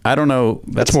 I don't know.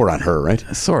 That's more on her, right?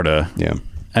 Sorta. Yeah.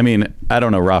 I mean, I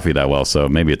don't know Rafi that well, so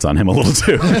maybe it's on him a little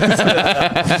too.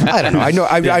 I don't know. I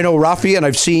know Rafi, and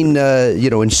I've seen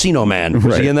Encino Man. Was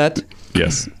Right. he in that?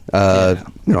 Yes. I'm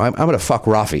going to fuck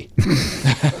Rafi.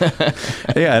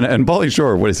 Yeah, and Pauly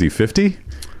Shore, what is he, 50?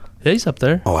 Yeah, he's up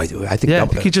there. Oh, I do. I think. Yeah, I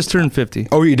double think he just turned 50.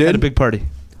 Oh, you did? At a big party.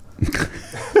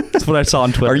 That's what I saw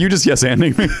on Twitter. Are you just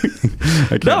yes-anding me?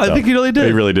 No, I think he really did.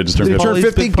 He really did just turn Did he 50. turn Pauly's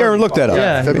 50? big party. Karen, look that up.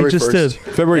 Yeah, February he just 1st. did.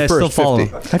 February Yeah, I still 1st, follow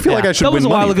 50. him. I feel like I should That was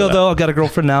win a while money for ago, that. though. I got a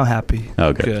girlfriend now. Happy.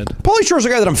 Okay. Good. Pauly Shore's a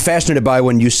guy that I'm fascinated by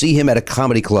when you see him at a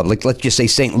comedy club, like let's just say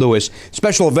St. Louis,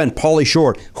 special event, Pauly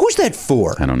Shore. Who's that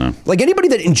for? I don't know. Like anybody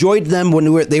that enjoyed them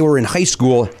when they were in high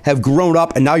school have grown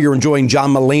up, and now you're enjoying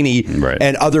John Mulaney Right.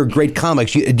 and other great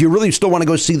comics. Do you really still want to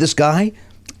go see this guy?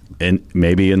 And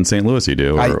maybe in St. Louis you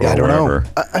do, or, I or don't know. wherever.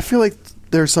 I feel like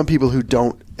there are some people who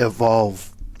don't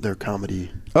evolve their comedy.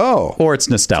 Oh. Or it's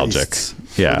nostalgic. tastes.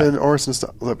 Yeah. Or it's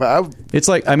nostalgic. But It's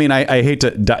like, I mean, I hate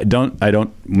to, I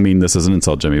don't mean this as an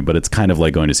insult, Jimmy, but it's kind of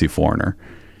like going to see Foreigner.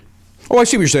 Oh, I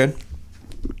see what you're saying.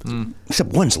 Except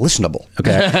one's listenable.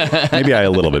 Okay. Maybe I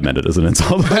a little bit meant it as an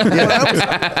insult.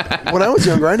 when I was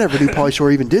younger, I never knew Pauly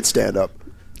Shore even did stand up.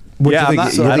 Yeah, think- I'm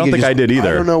not- you I don't think think he I just- did either.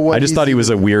 I don't know what I just he's- thought he was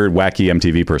a weird, wacky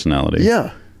MTV personality.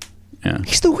 Yeah. Yeah.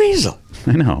 He's the weasel.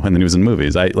 I know. And then he was in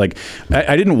movies. I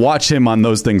didn't watch him on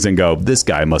those things and go, this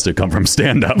guy must have come from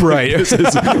stand-up. Right. this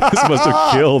must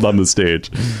have killed on the stage.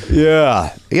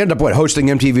 Yeah. He ended up hosting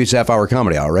MTV's half-hour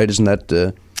comedy hour, right? Isn't that?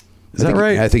 Is that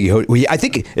right? I think I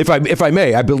think if I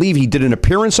may, I believe he did an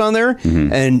appearance on there,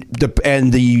 and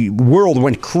the world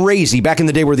went crazy back in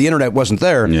the day where the internet wasn't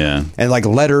there. Yeah. And like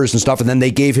letters and stuff, and then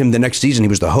they gave him the next season. He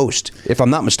was the host, if I'm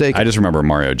not mistaken. I just remember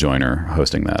Mario Joyner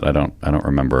hosting that. I don't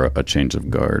remember a change of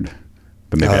guard.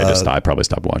 But maybe I probably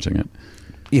stopped watching it.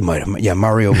 You might have, yeah,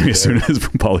 Mario. As soon as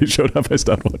Pauly showed up, I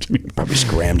stopped watching it. Probably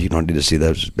scrammed. You don't need to see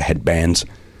those headbands.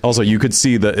 Also, you could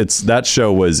see that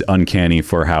show was uncanny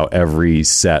for how every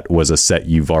set was a set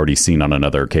you've already seen on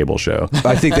another cable show.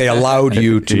 I think they allowed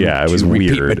you to it was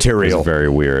repeat weird. material. It was very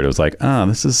weird. It was like,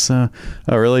 this is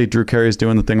really Drew Carey's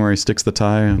doing the thing where he sticks the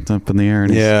tie up in the air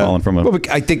and he's falling from a. Well,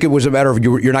 I think it was a matter of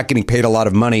you're not getting paid a lot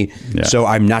of money, so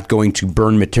I'm not going to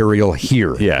burn material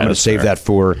here. Yeah, I'm going to save that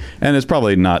for. And it's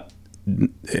probably not.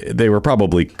 They were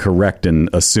probably correct in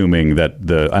assuming that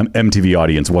the MTV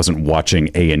audience wasn't watching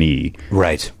A&E.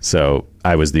 Right. So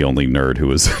I was the only nerd who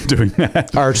was doing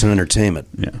that. Arts and entertainment.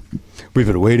 Yeah. We've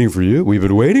been waiting for you. We've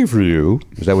been waiting for you.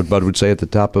 Is that what Bud would say at the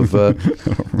top of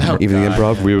even the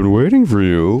improv? We've been waiting for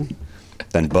you.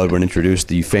 Then Bud would introduce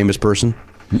the famous person.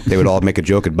 They would all make a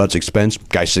joke at Bud's expense.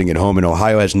 Guy sitting at home in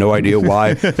Ohio has no idea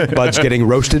why Bud's getting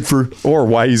roasted or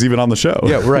why he's even on the show.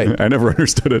 Yeah, right. I never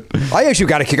understood it. I actually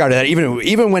got a kick out of that.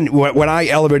 Even when I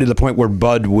elevated to the point where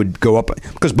Bud would go up,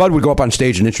 because Bud would go up on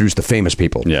stage and introduce the famous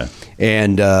people. Yeah,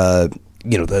 and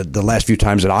the last few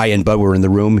times that I and Bud were in the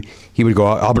room, he would go,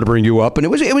 "I'm going to bring you up," and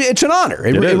it's an honor.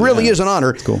 It really is an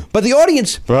honor. It's cool. But the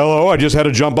audience, hello, I just had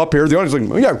to jump up here. The audience is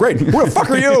like, yeah, great. Who the fuck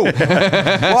are you?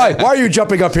 Why are you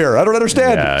jumping up here? I don't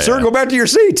understand. Sir, go back to your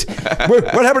seat.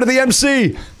 What happened to the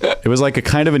MC? It was like a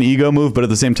kind of an ego move, but at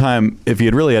the same time, if he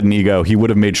had really had an ego, he would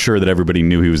have made sure that everybody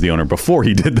knew he was the owner before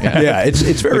he did that. Yeah, it's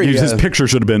very. Like his picture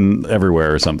should have been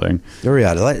everywhere or something. Very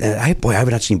odd. I have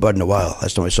not seen Bud in a while.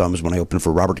 Last time I saw him was when I opened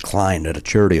for Robert Klein at a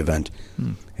charity event.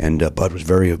 And Bud was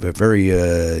very,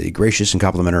 very gracious and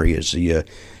complimentary, as he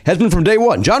has been from day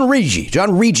one. John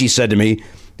Rigi said to me,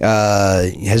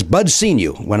 has Bud seen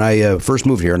you when I first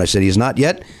moved here? And I said, he has not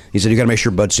yet. He said, you got to make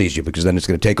sure Bud sees you because then it's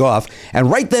going to take off. And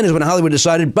right then is when Hollywood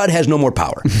decided Bud has no more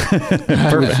power.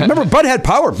 Perfect. Remember, Bud had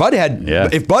power.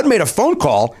 If Bud made a phone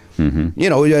call,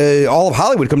 all of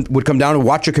Hollywood would come down and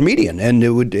watch a comedian, and it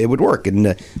would work. And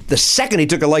the second he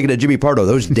took a liking to Jimmy Pardo,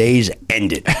 those days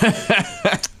ended.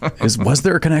 Was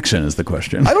there a connection? Is the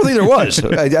question? I don't think there was.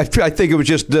 I think it was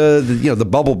just the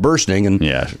bubble bursting, and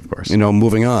of course,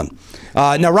 moving on.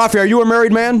 Now, Rafi, are you a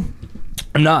married man?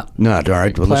 I'm not. Not all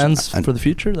right. Well, plans for the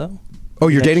future, though. Oh,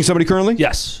 you're dating somebody currently?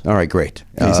 Yes. All right, great.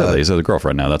 He said he's with a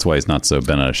girlfriend now. That's why he's not so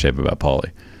bent out of shape about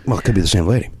Pauly. Well, it could be the same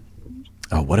lady.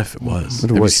 Oh, what if it was?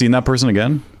 Have you seen that person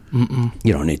again? Mm-mm.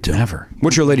 You don't need to. Never.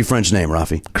 What's your lady friend's name,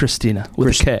 Rafi? Christina with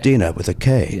a K. Christina with a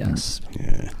K. Yes.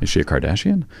 Yeah. Is she a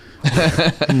Kardashian?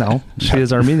 No, she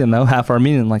is Armenian though, half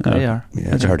Armenian like they are.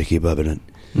 Yeah, it's hard to keep up in it.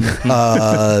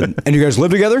 And you guys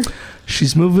live together?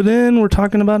 She's moving in. We're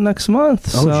talking about next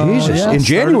month. Oh, Jesus. Yeah, in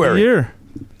January?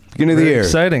 Beginning of the year.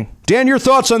 Exciting. Dan, your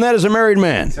thoughts on that as a married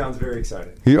man? Sounds very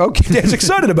exciting. Okay, Dan's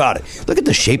excited about it. Look at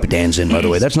the shape Dan's in, by the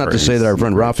way. That's not to say that our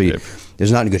friend Rafi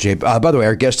is not in good shape. By the way,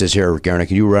 our guest is here, Garner.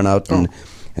 Can you run out and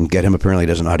get him? Apparently he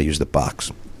doesn't know how to use the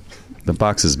box. The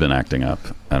box has been acting up.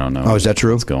 I don't know. Oh, is that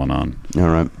true? What's going on? All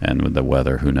right. And with the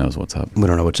weather, who knows what's up? We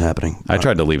don't know what's happening. I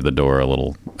tried to leave the door a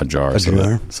little ajar so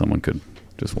that someone could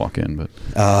just walk in. But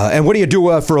and what do you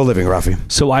do for a living, Rafi?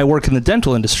 So I work in the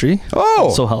dental industry. Oh.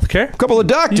 Also healthcare. A couple of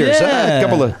doctors.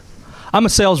 Yeah. I'm a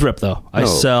sales rep, though. I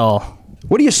sell.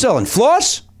 What are you selling?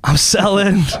 Floss? I'm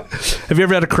selling. Have you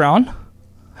ever had a crown?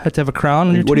 Had to have a crown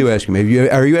on your What are you asking me?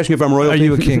 Are you asking if I'm royalty? Are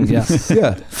you a king? Yes.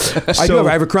 Yeah. I do.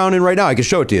 I have a crown in right now. I can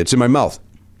show it to you. It's in my mouth.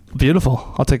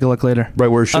 Beautiful. I'll take a look later. Right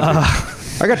where it should be.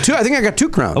 I got two. I think I got 2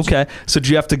 crowns. Okay. So do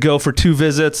you have to go for 2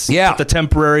 visits? Yeah. Get the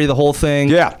temporary, the whole thing?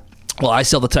 Yeah. Well, I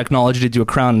sell the technology to do a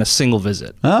crown in a single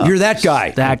visit. Oh. You're that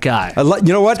guy. That guy.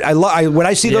 You know what? When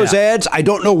I see those ads, I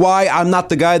don't know why I'm not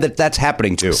the guy that's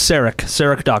happening to.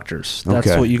 CEREC doctors. That's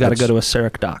what you got to go to a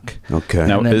CEREC doc. Okay.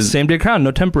 Now, and then same day crown,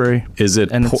 no temporary. Is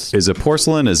it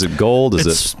porcelain? Is it gold? Is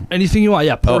it anything you want?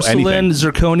 Yeah, porcelain,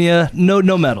 zirconia,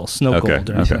 no metals, no gold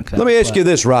or anything like that. Let me ask you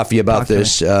this, Rafi, about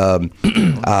this.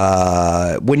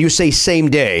 When you say same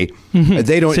day,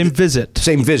 they don't same visit.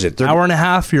 Same visit. Hour and a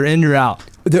half. You're in. You're out.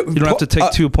 You don't have to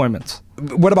take 2 appointments.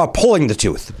 What about pulling the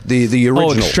tooth? The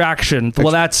original. Oh, extraction.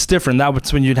 Well, that's different.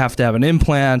 That's when you'd have to have an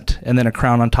implant and then a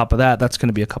crown on top of that. That's going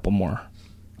to be a couple more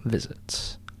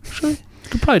visits. Actually, you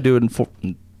could probably do it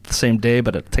in the same day,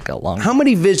 but it'd take a long. How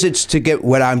many visits to get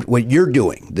what you're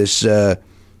doing? This 1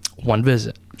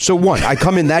 visit. So 1. I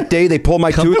come in that day. They pull my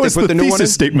tooth. That was they put the new one in.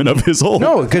 Statement of his whole.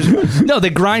 No, because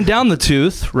they grind down the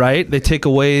tooth. Right. They take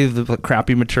away the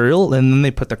crappy material and then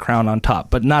they put the crown on top,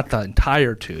 but not the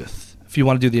entire tooth. If you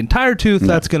want to do the entire tooth,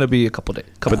 that's going to be a couple days.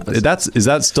 Is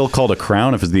that still called a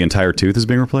crown if the entire tooth is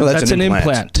being replaced? Well, that's an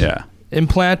implant. Yeah.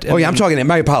 Implant. Oh yeah, I'm talking.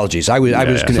 My apologies. I was.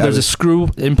 So there's a screw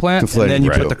implant, and then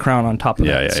you put the crown on top of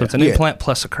that. So it's an implant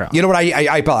plus a crown. You know what?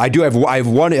 I do have. I have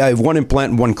one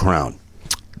implant and 1 crown.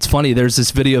 It's funny. There's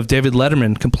this video of David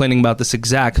Letterman complaining about this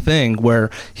exact thing where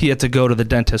he had to go to the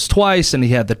dentist twice and he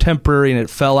had the temporary and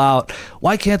it fell out.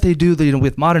 Why can't they do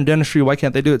with modern dentistry? Why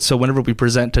can't they do it? So whenever we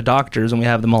present to doctors and we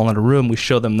have them all in a room, we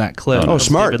show them that clip. Oh, of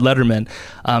smart. David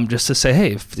Letterman, just to say,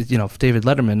 hey, if David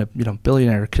Letterman,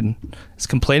 billionaire, is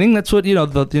complaining, that's what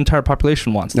the entire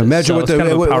population wants. Now imagine So it's kind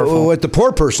of a what the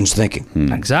poor person's thinking.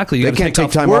 Exactly. You They gotta can't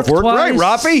take time off work. Right,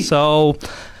 Rafi? So,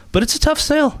 but it's a tough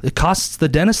sale. It costs the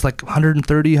dentist like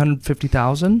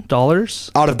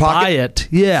 $150,000 Out of to pocket? buy it.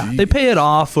 Yeah, they pay it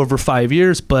off over 5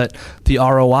 years, but the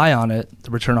ROI on it,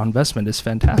 the return on investment, is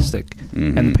fantastic,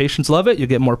 and the patients love it. You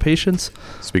get more patients.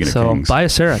 Speaking of so kings. buy a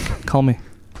CEREC. Call me.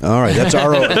 All right, that's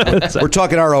ROI. We're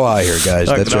talking ROI here, guys.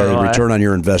 Talking That's ROI. return on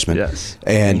your investment. Yes.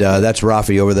 And that's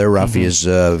Rafi over there. Rafi is,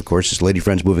 of course, his lady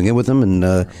friend's moving in with him. And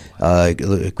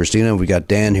Christina, we got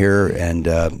Dan here. And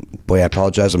boy, I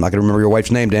apologize. I'm not going to remember your wife's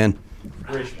name, Dan.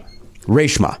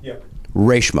 Reshma. Yep.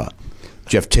 Reshma.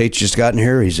 Geoff Tate's just gotten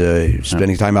here. He's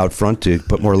spending time out front to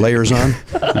put more layers on.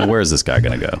 Now, where is this guy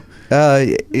going to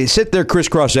go? Sit there,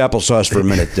 crisscross applesauce for a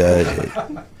minute.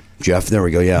 Geoff, there we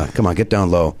go. Yeah, come on, get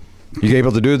down low. You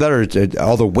able to do that, or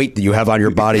all the weight that you have on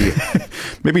your body?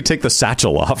 Maybe take the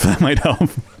satchel off. That might help.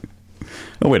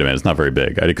 Oh, wait a minute. It's not very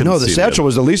big. I couldn't No, the see satchel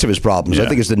was the least of his problems. Yeah. I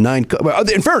think it's the 9.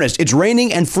 In fairness, it's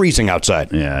raining and freezing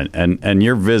outside. Yeah, and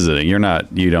you're visiting. You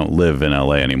don't live in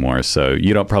LA anymore, so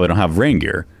you probably don't have rain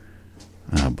gear.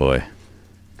 Oh boy.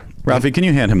 Rafi, can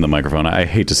you hand him the microphone? I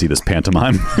hate to see this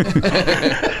pantomime.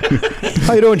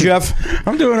 How you doing, Geoff?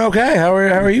 I'm doing okay. How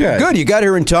are you guys? Good. You got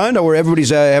here in time. Where everybody's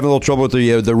having a little trouble with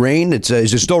the rain. It's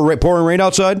is it still pouring rain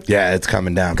outside? Yeah, it's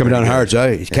coming down. Coming down pretty hard.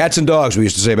 good. Cats and dogs, we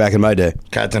used to say back in my day.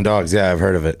 Cats and dogs. Yeah, I've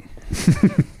heard of it.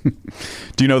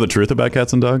 Do you know the truth about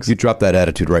cats and dogs? You drop that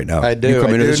attitude right now. I do, You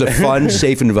come I into do. this is a fun,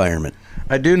 safe environment.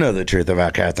 I do know the truth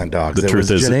about cats and dogs. The it truth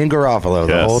was is- Janine Garofalo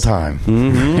the Yes. whole time.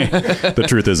 The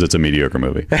truth is, it's a mediocre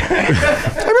movie.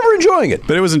 I remember enjoying it.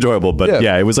 But it was enjoyable. But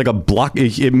yeah, it was like a block.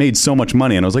 It made so much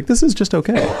money, and I was like, this is just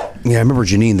okay. Yeah, I remember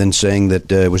Janine then saying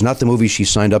that it was not the movie she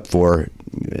signed up for.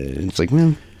 It's like,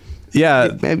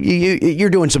 Yeah. you're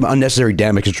doing some unnecessary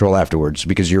damage control afterwards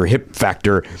because your hip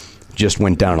factor just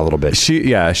went down a little bit.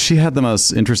 She had the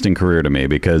most interesting career to me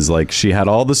because like she had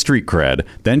all the street cred,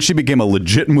 then she became a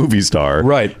legit movie star,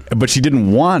 Right. But she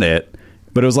didn't want it.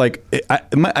 But it was like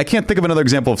I can't think of another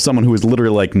example of someone who was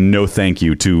literally like no thank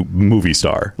you to movie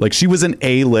star. Like she was an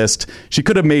A-list. She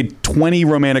could have made 20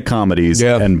 romantic comedies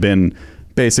and been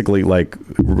basically like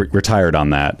retired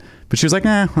on that. But she was like,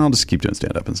 I'll just keep doing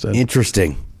stand up instead.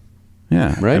 Interesting.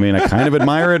 Yeah, Right? I mean, I kind of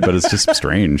admire it, but it's just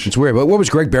strange. It's weird. But what was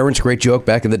Greg Barron's great joke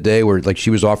back in the day where like she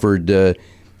was offered $1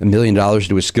 million to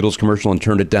do a Skittles commercial and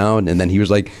turned it down, and then he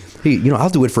was like, hey, I'll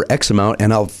do it for X amount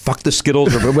and I'll fuck the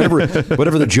Skittles or whatever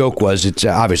the joke was. It's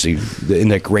obviously in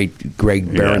that great Greg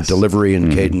Barron delivery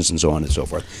and cadence and so on and so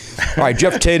forth. All right,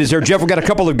 Geoff Tate is there. Geoff, we got a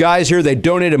couple of guys here. They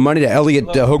donated money to Elliot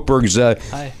Hochberg's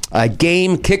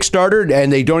game Kickstarter,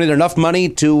 and they donated enough money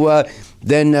to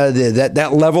then that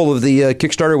level of the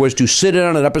Kickstarter was to sit in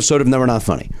on an episode of Never Not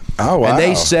Funny. Oh, wow. And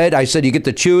they said, I said, you get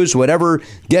to choose whatever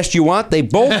guest you want. They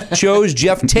both chose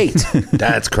Geoff Tate.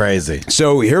 That's crazy.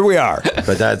 So here we are.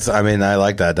 But I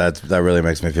like that. That really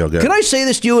makes me feel good. Can I say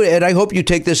this to you, and I hope you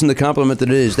take this in the compliment that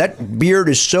it is? That beard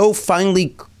is so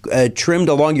finely trimmed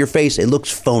along your face, it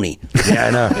looks phony. Yeah,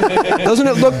 I know. Doesn't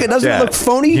it look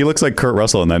phony? He looks like Kurt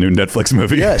Russell in that new Netflix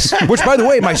movie. Yes. Which, by the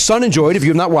way, my son enjoyed. If you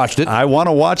have not watched it, I want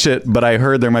to watch it, but I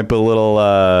heard there might be a little,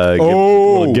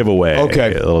 little giveaway.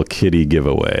 Okay. A little kiddie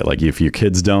giveaway. Like if your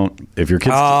kids you know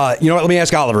what? Let me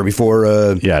ask Oliver before.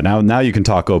 now you can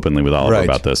talk openly with Oliver Right.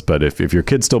 about this. But if your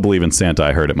kids still believe in Santa,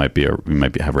 I heard it might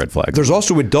have red flags. There's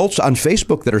also adults on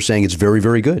Facebook that are saying it's very,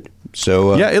 very good.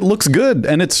 So yeah, it looks good,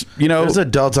 and it's There's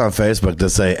adults on Facebook that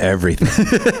say everything.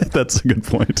 that's a good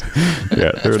point.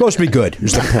 Yeah, it's supposed to be good.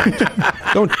 Is the point.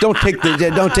 don't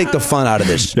take the fun out of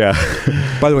this. Yeah.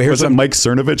 By the way, here's was it some. Mike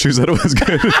Cernovich who said it was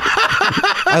good?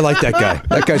 I like that guy.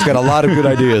 That guy's got a lot of good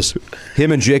ideas.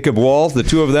 Him and Jacob Wall, the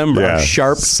two of them, are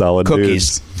sharp solid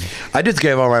cookies. dudes. I just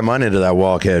gave all my money to that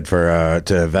Wall kid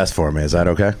to invest for me. Is that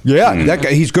okay? Yeah, that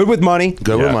guy. He's good with money.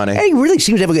 Good with money. Hey, he really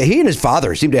seems to have he and his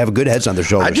father seem to have good heads on their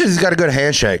shoulders. He's got a good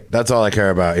handshake. That's all I care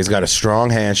about. He's got a strong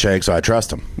handshake, so I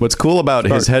trust him. What's cool about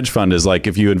his hedge fund is like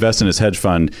if you invest in his hedge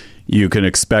fund, you can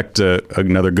expect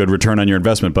another good return on your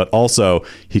investment, but also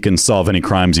he can solve any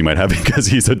crimes you might have because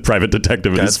he's a private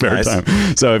detective in his spare time.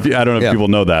 So I don't know if people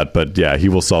know that, but yeah, he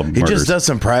will solve murders. He just does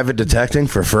some private detecting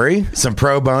for free, some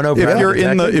pro bono. If you're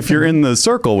in the if you're in the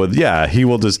circle with, he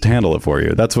will just handle it for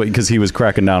you. That's what, because he was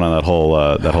cracking down on that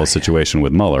whole situation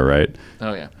with Mueller, right?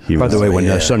 Oh yeah. By the way,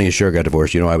 when Sonny and Cher got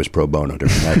divorced, I was pro bono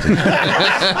during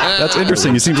that. That's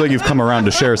interesting. It seems like you've come around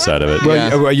to Cher's side of it.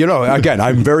 Well, again,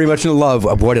 I'm very much in love.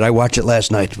 Boy, did I watch it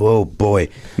last night. Oh, boy.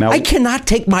 Now, I cannot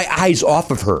take my eyes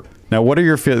off of her. Now, what are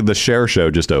your feelings? The Cher show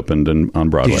just opened on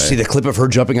Broadway. Did you see the clip of her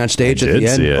jumping on stage at the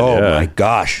end? See it, oh, my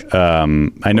gosh.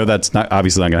 I know that's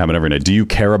obviously not going to happen every night. Do you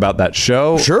care about that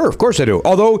show? Sure, of course I do.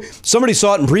 Although somebody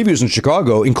saw it in previews in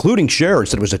Chicago, including Cher, and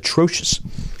said it was atrocious.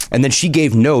 And then she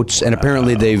gave notes, and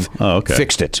apparently they've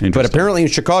fixed it. But apparently in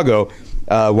Chicago,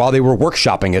 while they were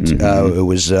workshopping it, it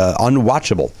was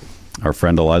unwatchable. Our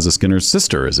friend Eliza Skinner's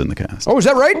sister is in the cast. Oh, is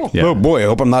that right? Yeah. Oh, boy, I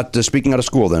hope I'm not speaking out of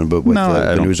school then, but with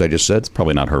the news I just said. It's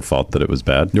probably not her fault that it was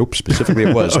bad. Nope, specifically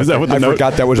it was. Is that what the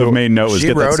forgot that was the main note was? She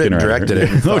get wrote that Skinner it and directed it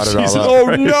and thought it all up.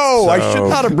 Oh, no, I should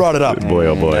not have brought it up. Boy,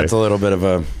 oh, boy. That's a little bit of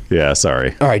a... Yeah,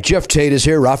 sorry. All right, Geoff Tate is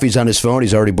here. Rafi's on his phone.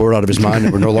 He's already bored out of his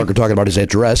mind. We're no longer talking about his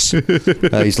address.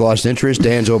 He's lost interest.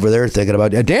 Dan's over there thinking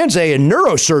about... Dan's a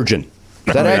neurosurgeon.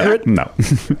 Is that accurate? No.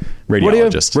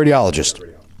 Radiologist. Radiologist.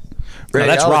 No,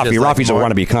 that's Rafi. Rafi's a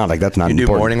wannabe comic. That's not you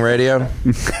important. Do morning radio?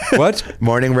 What?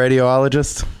 Morning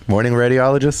radiologist? Morning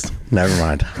radiologist? Never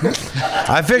mind.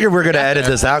 I figured we're going to edit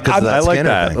this out because I like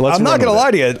that. I'm not going to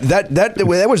lie to you.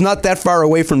 That was not that far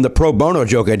away from the pro bono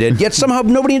joke I did. Yet somehow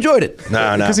nobody enjoyed it.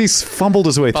 No. Because he's fumbled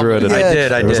his way through it. I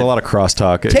did. There was a lot of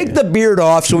crosstalk. Take the beard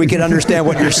off so we can understand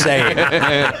what you're saying.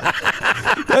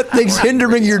 That thing's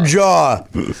hindering your jaw.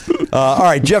 All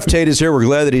right, Geoff Tate is here. We're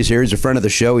glad that he's here. He's a friend of the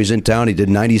show. He's in town. He did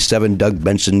 97 Doug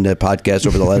Benson podcasts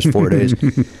over the last 4 days.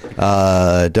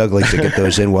 Doug likes to get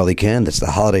those in while he can. That's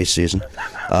the holiday season.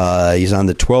 He's on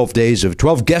the 12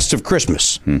 guests of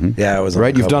Christmas. Mm-hmm. Yeah, it was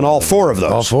right. You've done all 4 of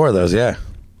those. All 4 of those, yeah.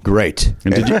 Great.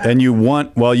 And you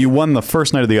won. Well, you won the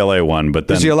first night of the LA one, but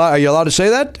then are you allowed to say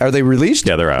that? Are they released?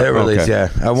 Yeah, they're out. They're released. Yeah,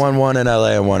 I won one in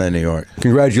LA and one in New York.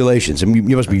 Congratulations! And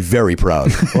you must be very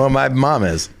proud. Well, my mom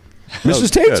is.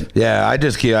 Mrs. Tate. Good. Yeah, I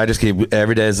just keep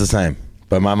every day is the same.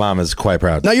 But my mom is quite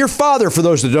proud. Now, your father, for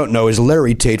those that don't know, is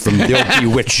Larry Tate from the O.P.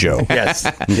 Witch Show. Yes.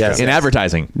 In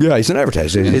advertising. Yeah, he's an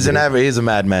advertiser. He's a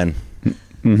madman.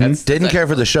 Mm-hmm. Didn't care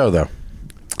for the show though.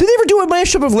 Did they ever do a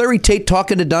mashup of Larry Tate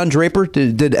talking to Don Draper?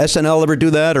 Did SNL ever do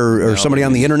that, or somebody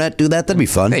on the internet do that? That'd be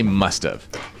fun. They must have.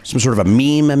 Some sort of a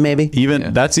meme, maybe.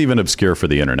 That's even obscure for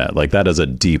the internet. Like that is a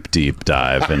deep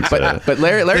dive into. But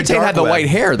Larry Tate had the white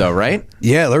hair, though, right?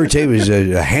 Yeah, Larry Tate was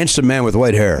a handsome man with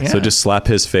white hair. Yeah. So just slap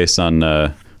his face on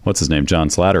what's his name, John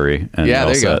Slattery, and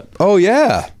there you go. Oh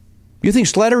yeah, you think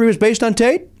Slattery was based on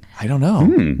Tate? I don't know.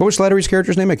 What was Slattery's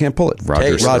character's name? I can't pull it.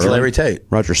 Larry Tate.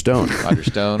 Roger Stone.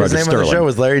 His name on the show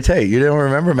was Larry Tate. You don't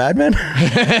remember Mad Men?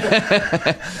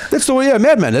 That's the one. Yeah,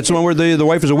 Mad Men. That's the one where the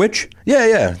wife is a witch.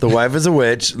 Yeah. The wife is a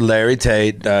witch. Larry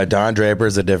Tate. Don Draper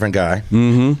is a different guy.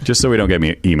 Mm-hmm. Just so we don't get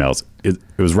me emails. It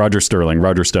was Roger Sterling.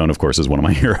 Roger Stone, of course, is one of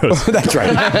my heroes. That's right.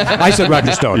 I said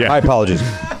Roger Stone. Yeah. I apologize.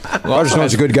 Roger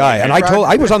Stone's a good guy, and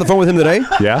I was on the phone with him today.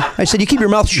 Yeah. I said, "You keep your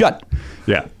mouth shut."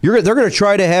 Yeah. They're going to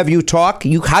try to have you talk.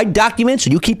 You hide documents,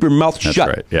 and you keep your mouth shut.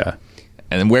 That's right. Yeah.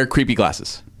 And then wear creepy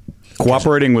glasses.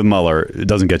 Cooperating with Mueller, it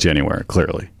doesn't get you anywhere.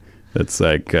 Clearly, it's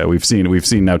like we've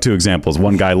seen now 2 examples.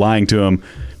 One guy lying to him,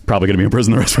 probably going to be in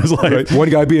prison the rest of his life. Right. One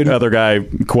guy being the other guy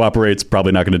cooperates,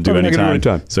 probably not going to do any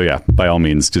time. So yeah, by all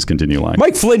means, just continue lying.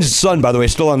 Mike Flynn's son, by the way,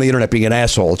 is still on the internet being an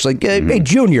asshole. It's like, hey,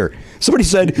 Junior. Somebody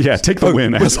said, "Yeah, take the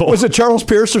win, asshole." Was it Charles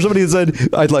Pierce or somebody that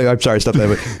said? I'm sorry, stop that.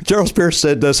 But Charles Pierce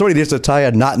said somebody needs to tie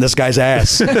a knot in this guy's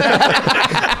ass.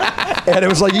 And it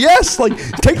was like, yes, like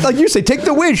you say, take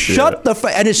the win. Shut the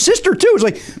and his sister too was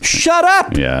like, shut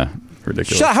up. Yeah,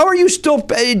 ridiculous. How are you still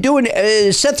doing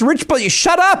Seth Rich? But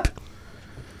shut up.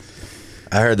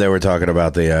 I heard they were talking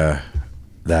about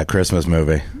that Christmas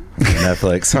movie on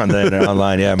Netflix on the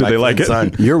online. Yeah, did they like it?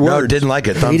 Son. Your word. No, didn't like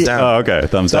it. Thumbs down. Oh, okay.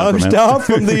 Thumbs down. Thumbs down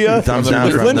from the thumbs down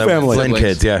the from Flynn the family. Flynn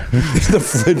kids. Yeah, the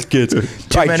Flynn kids.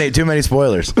 Too many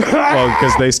spoilers. Well,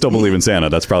 because they still believe in Santa.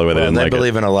 That's probably why they didn't like it. They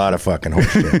believe in a lot of fucking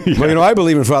horseshit. Yeah. Well, I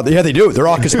believe in Father. Yeah, they do. They're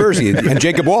all conspiracy. And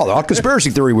Jacob Wall, they're all conspiracy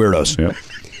theory weirdos. Yep.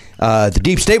 The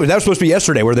deep state that was supposed to be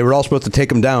yesterday, where they were all supposed to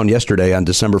take him down yesterday on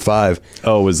December 5.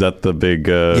 Oh, was that the big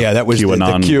yeah, that was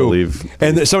QAnon, the Q. believe?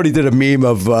 And somebody did a meme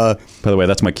of... by the way,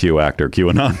 that's my Q actor,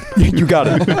 QAnon. You got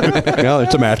it. Well,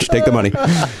 it's a match. Take the money.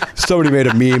 Somebody made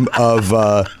a meme of...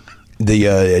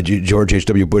 the George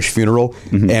H.W. Bush funeral,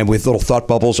 and with little thought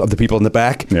bubbles of the people in the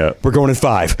back. Yeah. We're going in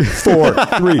 5, 4,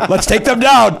 3. Let's take them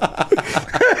down.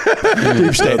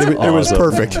 Deep State. It was awesome.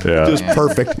 perfect. Yeah. Just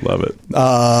perfect. Love it.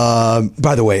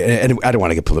 By the way, and I don't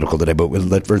want to get political today, but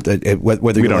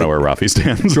whether We don't know where Rafi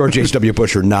stands. George H.W.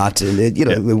 Bush or not,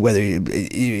 and whether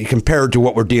you compare it to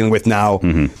what we're dealing with now.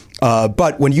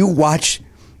 But when you watch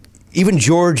even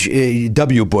George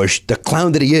W. Bush, the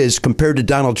clown that he is, compared to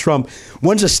Donald Trump,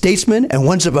 one's a statesman and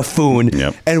one's a buffoon,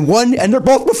 and they're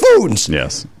both buffoons.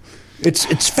 Yes.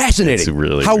 It's fascinating. It's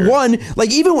really how weird. one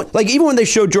even when they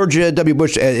showed George W.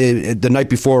 Bush the night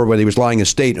before when he was lying in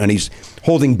state and he's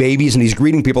holding babies and he's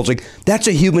greeting people, it's like that's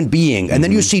a human being, and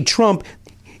then you see Trump,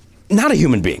 not a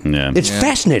human being. Yeah. It's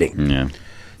fascinating. Yeah.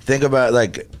 Think about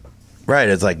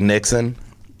it's like Nixon.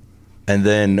 And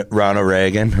then Ronald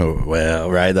Reagan,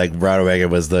 Ronald Reagan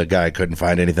was the guy who couldn't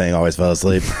find anything, always fell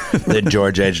asleep. Then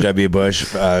George H.W.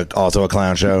 Bush, also a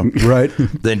clown show. Right.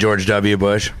 Then George W.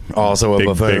 Bush, also a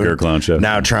buffoon. Bigger clown show.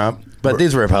 Now Trump. But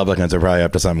these Republicans are probably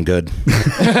up to something good.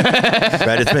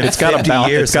 Right? It's been 50 years it's gotta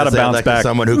since they bounce elected back.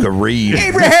 someone who could read.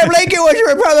 Abraham Lincoln was a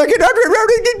Republican.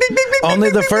 Only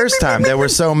the first time. They were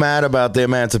so mad about the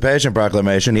Emancipation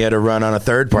Proclamation, he had to run on a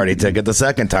third-party ticket the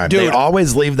second time. Dude, they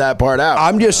always leave that part out.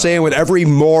 I'm just saying what every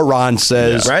moron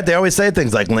says. Right? They always say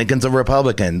things like Lincoln's a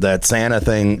Republican. That Santa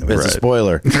thing is a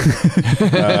spoiler.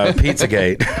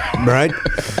 Pizzagate. Right?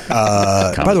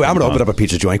 By the way, I'm going to open up a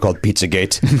pizza joint called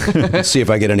Pizzagate. See if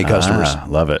I get any customers.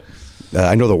 Love it.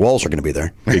 I know the walls are going to be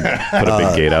there. Put a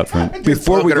big gate out front.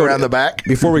 Before we go around the back.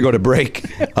 Before we go to break,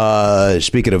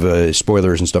 speaking of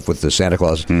spoilers and stuff with the Santa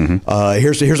Claus,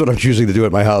 here's what I'm choosing to do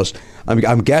at my house. I'm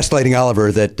gaslighting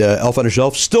Oliver that Elf on a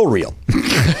Shelf still real.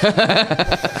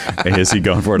 Is he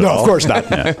going for it at all? No, of course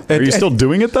not. Yeah. Are you still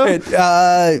doing it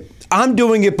though? I'm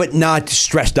doing it, but not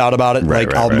stressed out about it.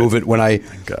 Right, I'll right. move it when I,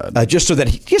 God. just so that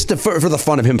for the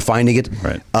fun of him finding it.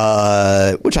 Right.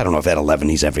 Which I don't know if at 11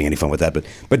 he's having any fun with that,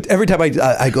 but every time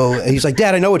I go, he's like,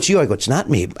 Dad, I know it's you. I go, it's not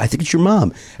me. I think it's your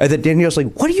mom. And then Danielle's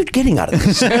like, what are you getting out of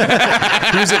this?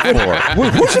 Who's it for?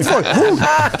 Who's it for?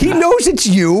 He knows it's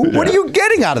you. What are you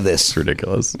getting out of this? It's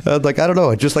ridiculous. Like, I don't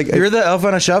know. Just like You're the Elf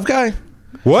on a Shelf guy?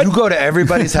 What? You go to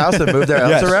everybody's house and move their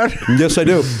elves around? Yes, I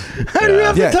do. How do you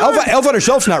have the time? Elf on a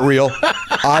Shelf's not real.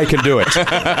 I can do it.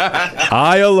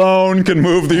 I alone can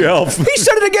move the elf. He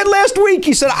said it again last week.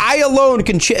 He said, I alone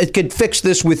can fix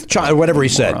this with whatever he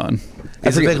said.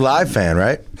 He's a big Live fan,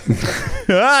 right?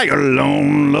 I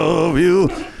alone love you.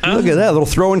 Look at that, a little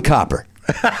throwing copper.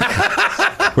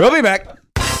 We'll be back.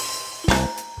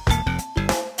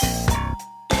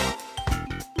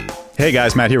 Hey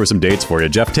guys, Matt here with some dates for you.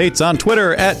 Geoff Tate's on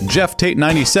Twitter at Geoff Tate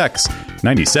 96.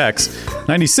 96?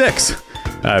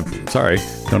 Sorry,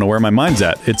 don't know where my mind's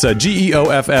at. It's a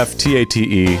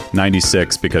GEOFFTATE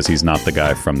 96 because he's not the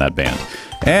guy from that band.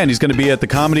 And he's going to be at the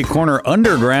Comedy Corner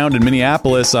Underground in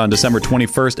Minneapolis on December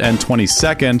 21st and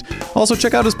 22nd. Also,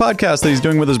 check out his podcast that he's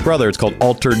doing with his brother. It's called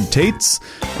Altered Tates,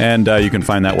 and you can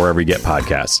find that wherever you get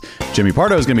podcasts. Jimmy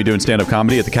Pardo is going to be doing stand-up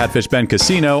comedy at the Catfish Bend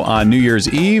Casino on New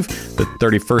Year's Eve, the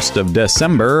 31st of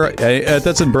December.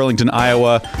 That's in Burlington,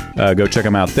 Iowa. Go check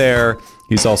him out there.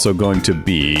 He's also going to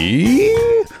be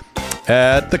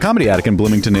at the Comedy Attic in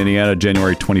Bloomington, Indiana,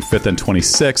 January 25th and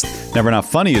 26th. Never Not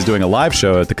Funny is doing a live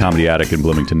show at the Comedy Attic in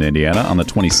Bloomington, Indiana on the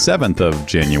 27th of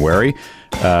January.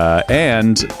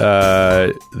 And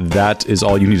that is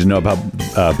all you need to know about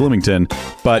Bloomington.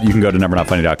 But you can go to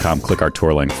nevernotfunny.com, click our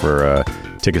tour link for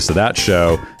tickets to that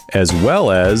show, as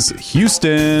well as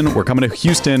Houston. We're coming to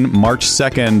Houston March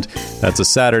 2nd. That's a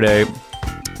Saturday.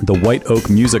 The White Oak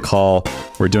Music Hall.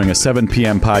 We're doing a 7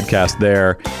 p.m. podcast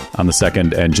there on the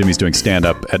 2nd, and Jimmy's doing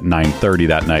stand-up at 9:30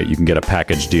 that night. You can get a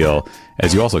package deal,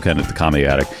 as you also can at the Comedy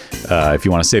Attic, if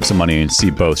you want to save some money and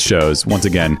see both shows. Once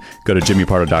again, go to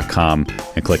jimmypardo.com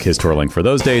and click his tour link for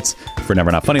those dates. For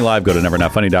Never Not Funny Live, go to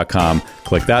nevernotfunny.com,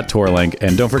 click that tour link,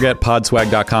 and don't forget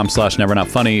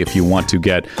podswag.com/nevernotfunny if you want to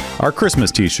get our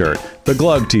Christmas t-shirt, the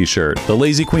Glug t-shirt, the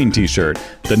Lazy Queen t-shirt,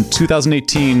 the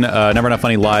 2018 Never Not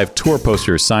Funny Live tour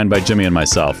posters signed by Jimmy and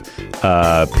myself,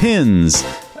 pins.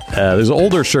 There's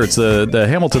older shirts. The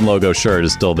Hamilton logo shirt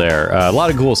is still there. A lot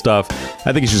of cool stuff.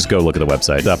 I think you should just go look at the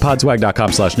website.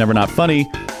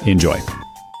 Podswag.com/nevernotfunny. Enjoy.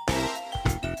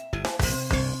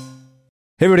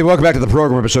 Hey everybody, welcome back to the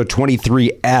program, episode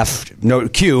 23F. No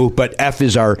Q, but F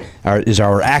is our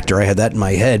actor. I had that in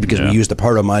my head because we used the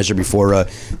Pardomizer before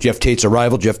Geoff Tate's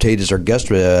arrival. Geoff Tate is our guest,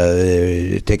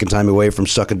 taking time away from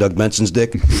sucking Doug Benson's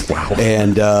dick. Wow!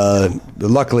 And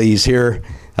luckily he's here.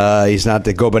 He's not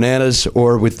to go bananas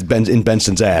or in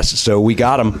Benson's ass. So we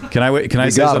got him. Can I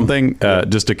say something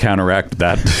just to counteract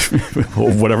that,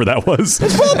 whatever that was?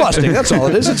 It's ball busting. That's all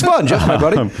it is. It's fun, Jeff, my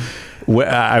buddy.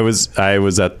 I was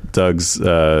at Doug's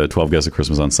 12 Guests of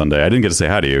Christmas on Sunday. I didn't get to say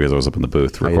hi to you because I was up in the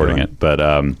booth recording it. But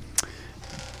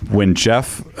when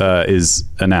Geoff is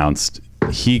announced,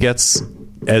 he gets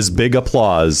as big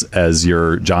applause as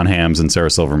your John Hamm's and Sarah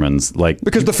Silverman's,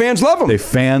 because the fans love him. The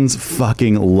fans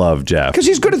fucking love Geoff Because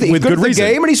he's good at the, with good the reason.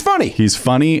 game, and he's funny. He's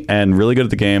funny and really good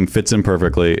at the game. Fits in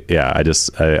perfectly. Yeah,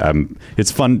 I'm.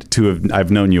 It's fun to have.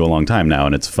 I've known you a long time now,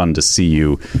 and it's fun to see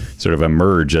you sort of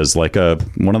emerge as like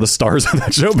one of the stars of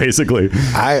that show. Basically,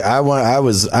 I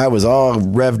was all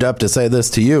revved up to say this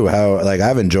to you. How like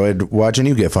I've enjoyed watching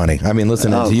you get funny. I mean,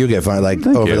 listening to you get funny. Like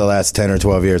over the last 10 or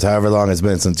 12 years, however long it's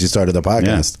been since you started the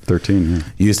podcast. 13. Yeah.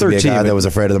 You used to be a guy that was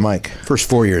afraid of the mic. First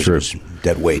 4 years was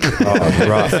dead weight. Oh,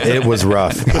 rough. It was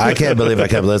rough. I can't believe I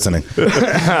kept listening.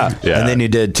 Yeah. And then you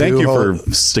did two. Thank you for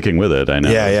sticking with it. I know.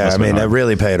 Yeah. I mean, it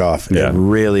really paid off. Yeah. It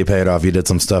really paid off. You did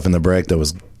some stuff in the break that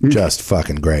was just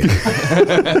fucking great.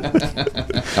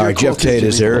 All right, Geoff Tate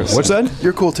is here. What's that?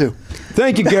 You're cool too.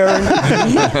 Thank you, Garen.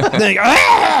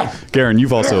 Garen,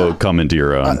 you've also come into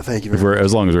your own. Thank you very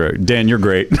As long as we're Dan, you're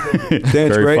great. Dan's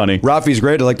Very great. funny. Rafi's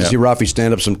great. I'd like to see Rafi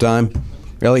stand up sometime.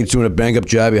 Elliot's doing a bang-up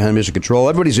job behind music control.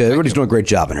 Everybody's doing a great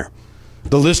job in here.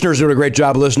 The listeners are doing a great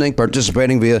job listening,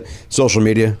 participating via social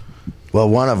media. Well,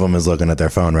 one of them is looking at their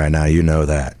phone right now. You know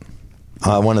that.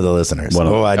 One of the listeners.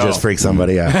 I just freaked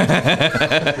somebody out.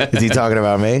 Is he talking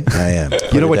about me? I am.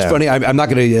 You know what's funny? I'm not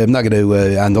going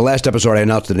to. On the last episode, I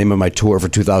announced the name of my tour for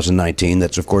 2019.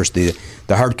 That's of course the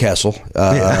Hardcastle.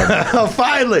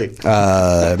 Finally.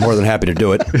 More than happy to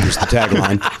do it. Is the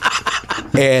tagline.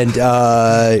 And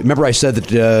remember, I said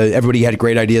that everybody had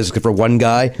great ideas except for one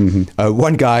guy.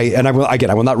 One guy, and I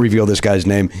will not reveal this guy's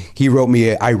name. He wrote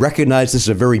me, I recognize this is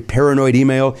a very paranoid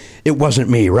email. It wasn't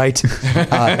me, right?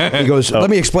 He goes, let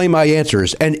me explain my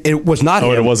answers, and it was not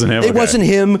him. It wasn't him. It wasn't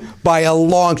him by a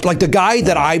long. Like the guy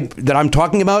that I'm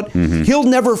talking about, he'll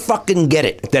never fucking get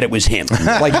it that it was him.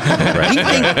 Like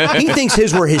he thinks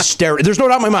his were hysterical. There's no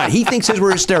doubt in my mind. He thinks his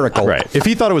were hysterical. Right. If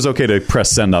he thought it was okay to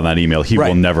press send on that email, he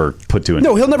will never put two and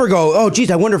No, he'll never go, oh,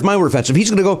 geez, I wonder if mine were offensive. He's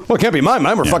going to go, well, it can't be mine.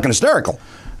 Mine were fucking hysterical.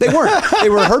 They weren't. They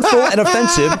were hurtful and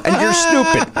offensive, and you're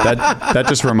stupid. That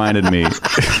just reminded me.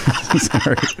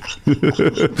 Sorry.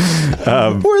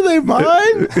 Were they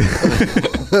mine?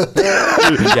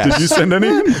 Did you send any?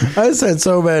 I sent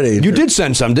so many. You did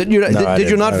send some, didn't you? No,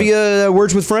 did you not via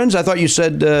Words with Friends? I thought you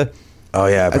said... Oh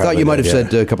yeah, I thought you might have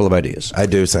said a couple of ideas. I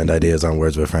do send ideas on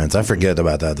Words with Friends. I forget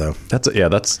about that though. That's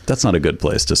not a good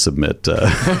place to submit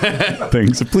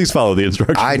things. Please follow the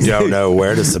instructions. I don't know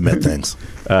where to submit things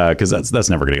because that's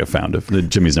never going to get found.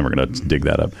 Jimmy's never going to dig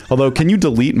that up. Although, can you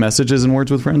delete messages in Words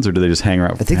with Friends, or do they just hang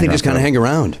around? I think they just kind of hang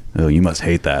around. Oh, you must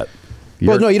hate that.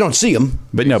 Well, no, you don't see them.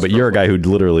 But you're a guy who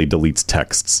literally deletes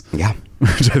texts. Yeah.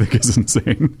 Which I think is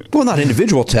insane. Well, not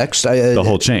individual texts. The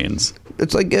whole chains.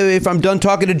 It's like if I'm done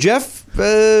talking to Geoff,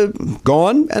 go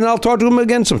on, and I'll talk to him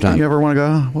again sometime. You ever want to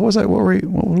go, what was that? What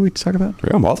were we talking about?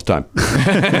 Yeah, all the time.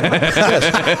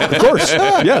 Yes, of course.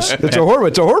 Yes, it's a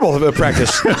horrible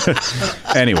practice.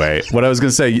 Anyway, what I was going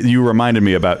to say, you reminded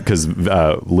me about, because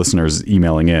listeners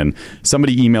emailing in,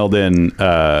 somebody emailed in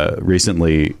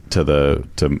recently to the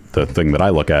thing that I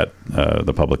look at,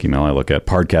 the public email I look at,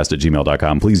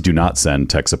 podcast@gmail.com. Please do not send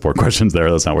tech support questions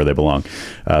there. That's not where they belong.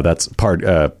 That's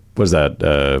what is that?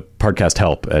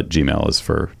 Podcasthelp@gmail is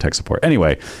for tech support.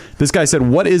 Anyway, this guy said,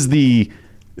 what is the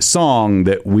song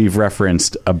that we've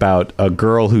referenced about a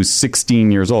girl who's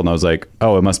 16 years old? And I was like,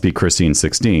 oh, it must be Christine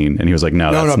 16. And he was like,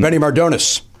 no, Benny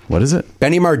Mardones. What is it?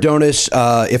 Benny Mardones,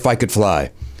 If I Could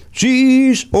Fly.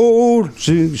 She's old,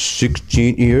 she's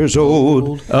 16 years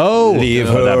old. Oh, leave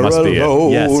her that must be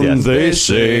alone, it. Yes. They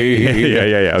say.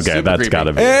 Yeah. Okay, Super that's creepy. got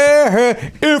to be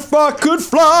it. If I could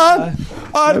fly,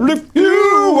 I'd lift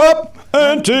you up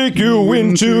and take you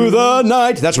into the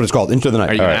night. That's what it's called, Into the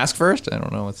Night. Are you going to ask first? I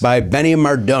don't know. By Benny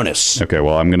Mardones. Okay,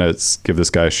 well, I'm going to give this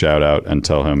guy a shout out and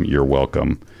tell him you're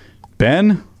welcome.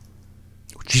 Ben?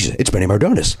 Jesus, it's Benny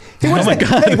Mardones. Oh my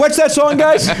God. Hey, what's that song,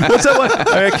 guys? What's that one?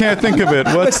 I can't think of it.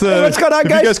 What's going on,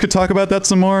 guys? If you guys could talk about that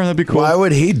some more, that'd be cool. Why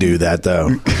would he do that though?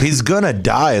 He's gonna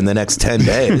die in the next 10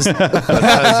 days because he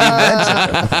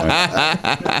mentioned it.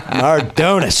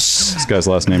 Mardones. This guy's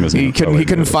last name is... He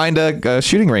couldn't find a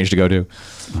shooting range to go to.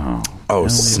 Oh,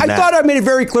 snap. I thought I made it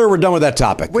very clear we're done with that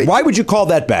topic. Wait. Why would you call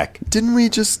that back? Didn't we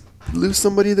just lose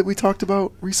somebody that we talked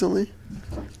about recently?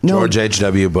 No, George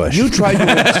H.W. Bush. you tried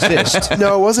to insist.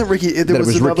 No, it wasn't Ricky. There That was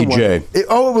it was another Ricky one. J. It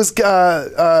was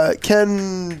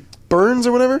Ken Burns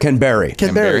or whatever. Ken Berry.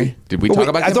 Ken Berry. Did we But talk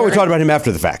about I Ken thought we Berry? talked about him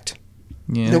after the fact.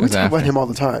 Yeah, No, it we was talk after. about him all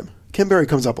the time. Kimberly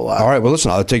comes up a lot. All right, well,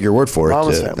 listen, I'll take your word for it.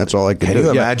 Mama's family. That's all I can Can do. you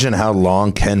Yeah. imagine how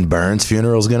long Ken Burns'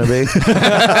 funeral is going to be?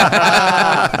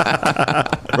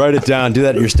 Write it down. Do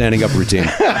that in your standing up routine.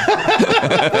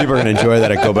 People are going to enjoy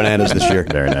that at Go Bananas this year.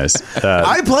 Very nice.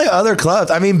 I play other clubs.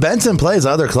 I mean, Benson plays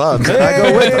other clubs. I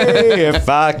go with him. Hey, if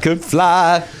I could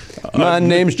fly. My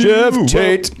name's Geoff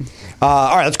Tate.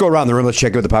 All right, let's go around the room. Let's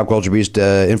check out the Pop Culture Beast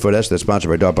info desk that's sponsored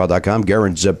by dogpile.com.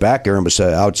 Garen's back. Garen was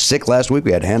out sick last week.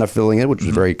 We had Hannah filling in, which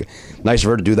was very nice of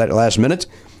her to do that at last minute.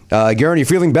 Garen, you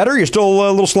feeling better? You're still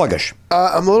a little sluggish.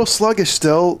 I'm a little sluggish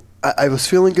still. I was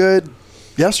feeling good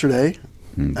yesterday.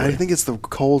 I think it's the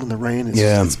cold and the rain.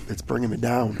 It's bringing me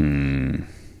down.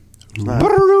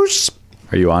 Bruce.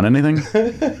 Are you on anything?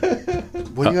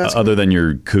 What do you guys? Other than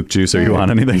your kook juice, are you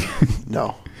on anything?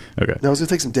 No. Okay. No, I was going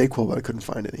to take some Dayquil, but I couldn't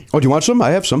find any. Oh, do you want some?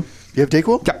 I have some. You have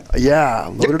Dayquil? Yeah. Yeah,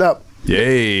 load it up.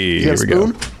 Yay. You got a Here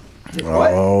we spoon? go.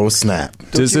 Oh, snap.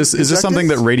 Is this something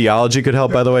that radiology could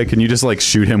help, by the way? Can you just like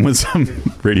shoot him with some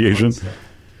radiation?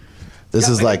 This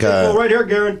is like right here,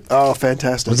 Garen. Oh,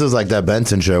 fantastic. This is like that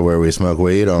Benson show where we smoke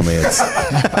weed, only it's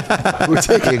We're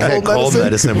taking cold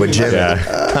medicine with Jimmy.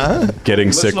 Yeah.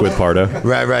 Getting sick with Pardo.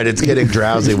 Right. It's getting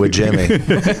drowsy with Jimmy.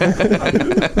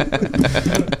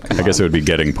 I guess it would be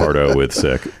getting Pardo with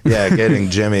sick. Yeah, getting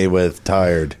Jimmy with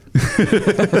tired.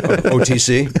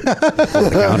 OTC.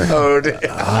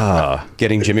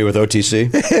 Getting Jimmy with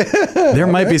OTC. There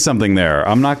might be something there.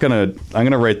 I'm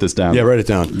gonna write this down. Yeah, write it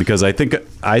down. Because I think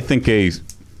I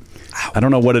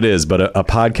don't know what it is, but a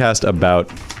podcast about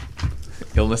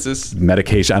Illnesses?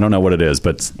 medication. I don't know what it is,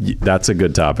 but that's a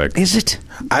good topic. Is it?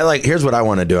 Here's what I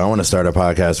want to do. I want to start a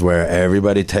podcast where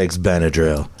everybody takes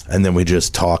Benadryl and then we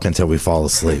just talk until we fall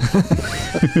asleep.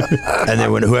 And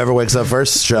then when whoever wakes up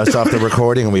first shuts off the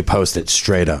recording and we post it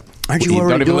straight up. Aren't you Don't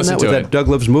already even doing listen that to with it. that Doug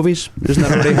Loves Movies? Isn't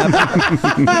that already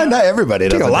happening? Not everybody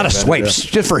does. Take a lot of swipes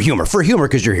just for humor. For humor,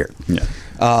 because you're here. Yeah.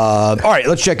 All right,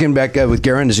 let's check in back with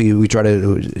Garen as we try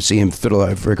to see him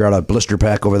figure out a blister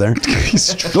pack over there.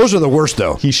 Those are the worst,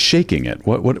 though. He's shaking it.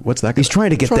 What's that? He's trying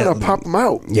to get Trying that. to pop them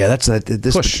out. Yeah, that's that.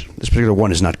 This particular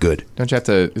one is not good. Don't you have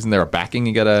to? Isn't there a backing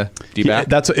you gotta deback? Yeah,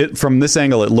 that's it. From this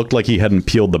angle, it looked like he hadn't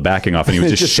peeled the backing off, and he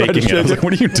was just shaking it. I was like,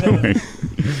 "What are you doing?"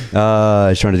 He's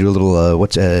trying to do a little.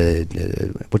 What's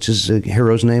his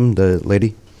hero's name? The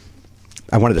lady.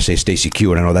 I wanted to say Stacey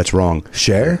Q, and I know that's wrong.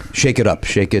 Shake it up,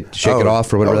 shake it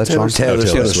off, or whatever that song. Taylor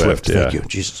Swift. yeah. Thank you,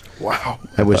 Jesus. Wow.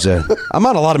 That was. I'm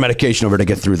on a lot of medication over to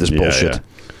get through this bullshit. yeah.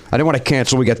 I didn't want to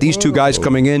cancel. We got these two guys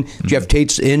coming in. Geoff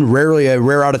Tate's in,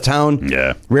 rare out of town.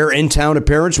 Yeah. Rare in town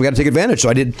appearance. We got to take advantage.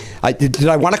 So did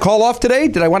I want to call off today?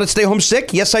 Did I want to stay home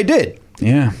sick? Yes, I did.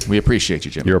 Yeah, We appreciate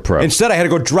you, Jim. you're a pro. Instead, I had to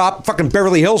go drop fucking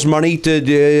Beverly Hills money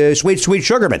to Sweet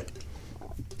Sugarman.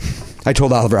 I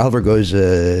told Oliver. Oliver goes,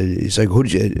 he's like,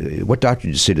 what doctor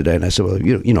did you see today? And I said, well,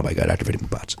 you know my guy, Dr. Vinny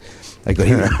Butts. I go,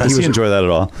 Does he enjoy that at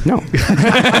all? No.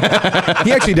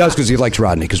 He actually does because he likes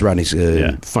Rodney, because Rodney's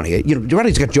funny.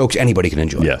 Rodney's got jokes anybody can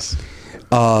enjoy. Yes.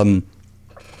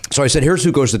 So I said, here's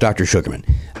who goes to Dr. Sugarman.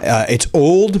 It's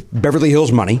old Beverly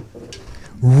Hills money,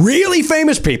 really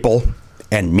famous people,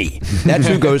 and me. That's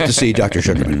who goes to see Dr.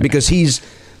 Sugarman because he's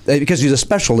a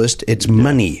specialist. It's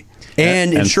money.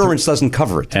 And insurance doesn't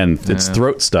cover it. And it's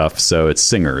throat stuff, so it's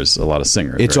singers, a lot of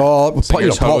singers. It's right? all,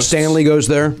 Singers, Paul hosts. Stanley goes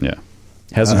there. Yeah.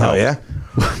 Hasn't helped. yeah?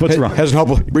 What's wrong? Hasn't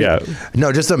helped. Yeah.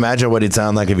 No, just imagine what he'd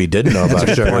sound like if he didn't know about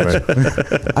Sugarman.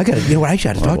 I got to, I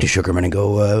got to talk to Sugarman and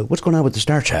go, what's going on with the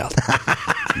Star Child?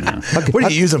 What are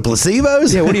you using,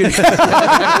 placebos? Yeah, what do you...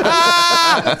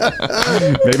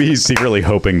 Maybe he's secretly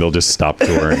hoping they'll just stop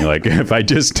touring. Like, if I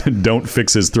just don't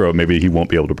fix his throat, maybe he won't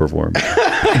be able to perform.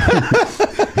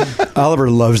 Oliver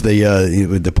loves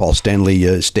the Paul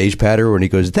Stanley stage patter when he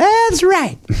goes, "That's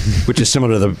right," which is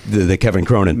similar to the Kevin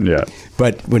Cronin. Yeah.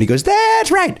 But when he goes,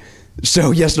 "That's right."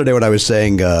 So yesterday, when I was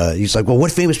saying, he's like, "Well,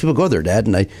 what famous people go there, Dad?"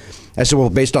 And I said, "Well,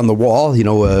 based on the wall,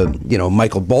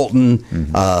 Michael Bolton.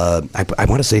 Mm-hmm. I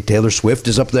want to say Taylor Swift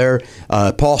is up there.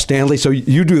 Paul Stanley. So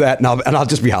you do that, and I'll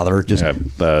just be Oliver. Just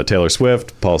Taylor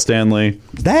Swift, Paul Stanley.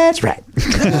 That's right.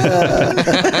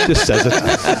 Just says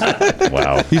it.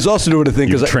 Wow. He's also doing a thing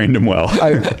You because trained him well.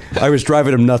 I was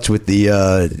driving him nuts with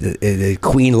the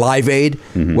Queen Live Aid,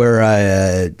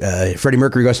 where Freddie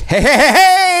Mercury goes,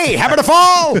 hey, Hammer to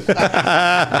Fall!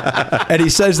 And he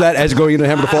says that as going into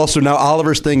Hammer to Fall. So now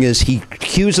Oliver's thing is he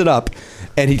cues it up,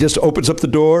 and he just opens up the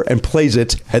door and plays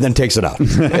it, and then takes it out.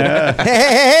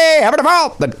 hey, Hammer to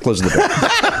Fall! Then closes the door.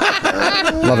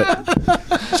 Love it.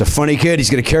 He's a funny kid. He's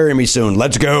going to carry me soon.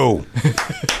 Let's go.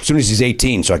 As soon as he's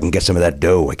 18, so I can get some of that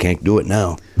dough. I can't do it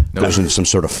now. Goes into some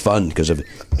sort of fund because of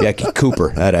Jackie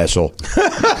Cooper, that asshole.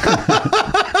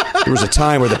 There was a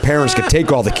time where the parents could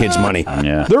take all the kids' money.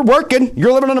 Yeah. They're working.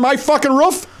 You're living under my fucking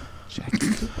roof.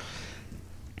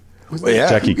 Well, yeah.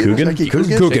 Jackie Coogan? Jackie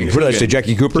Coogan? Coogan. What did I say?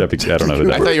 Jackie Cooper? I don't know who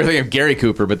I that thought you were thinking of Gary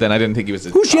Cooper, but then I didn't think he was.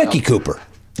 Who's Jackie Cooper?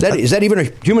 Is that even a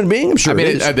human being? I'm sure I mean,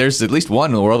 it is. there's at least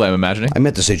one in the world. I'm imagining. I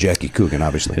meant to say Jackie Coogan,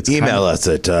 obviously. Email us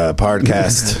at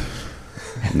podcast.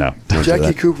 No.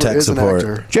 Jackie Cooper Tech is support. an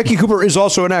actor. Jackie Cooper is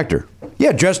also an actor.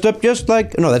 Yeah, dressed up just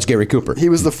like... No, that's Gary Cooper. He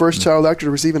was the first child actor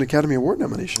to receive an Academy Award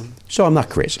nomination. So I'm not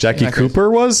crazy. Jackie Cooper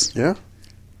was? Yeah.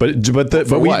 But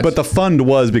the fund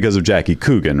was because of Jackie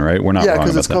Coogan, right? We're not Yeah, wrong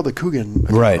because about it's called that. the Coogan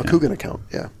account. Right. A Coogan account,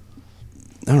 yeah.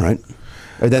 All right.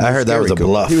 I heard that was a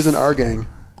bluff. He was in our gang.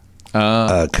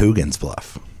 Coogan's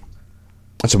Bluff.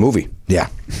 That's a movie. Yeah.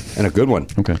 And a good one.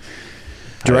 Okay.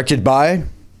 Directed by...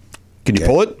 Can you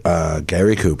pull it?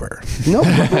 Gary Cooper. No.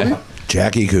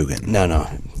 Jackie Coogan. No.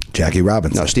 Jackie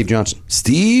Robinson. No, Steve Johnson.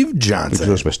 Steve It Johnson.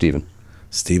 goes by Steven.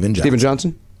 Steven Johnson. Steven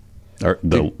Johnson? Or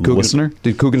the Coogan- listener?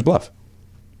 Did Coogan's Bluff.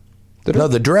 No,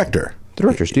 the director. The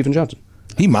director, Steven Johnson.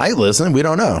 He might listen. We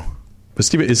don't know.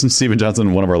 But isn't Steven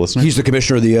Johnson one of our listeners? He's the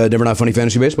commissioner of the Never Not Funny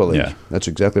Fantasy Baseball League. Yeah. That's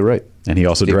exactly right. and he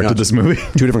also Steven directed this Johnson. movie?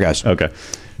 Two different guys. Okay.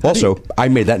 Also, I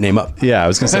made that name up. Yeah, I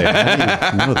was going to say,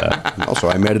 how do you know that? Also,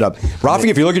 I made it up. Rafi,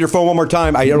 if you look at your phone one more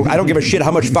time, I don't give a shit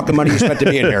how much fucking money you spent to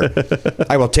be in here.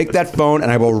 I will take that phone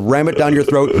and I will ram it down your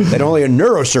throat that only a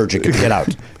neurosurgeon can get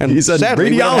out. And He's a sadly,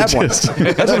 we don't have one.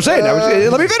 radiologist. That's what I'm saying.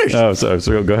 Let me finish. Oh,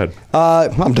 so go ahead.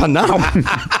 I'm done now.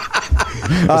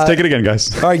 Let's take it again,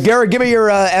 guys. All right, Garrett, give me your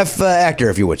F actor,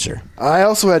 if you would, sir. I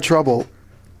also had trouble.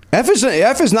 F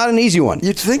is not an easy one.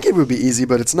 You'd think it would be easy,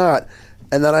 but it's not.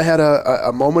 And then I had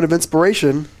a moment of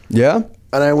inspiration, Yeah?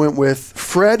 and I went with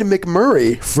Fred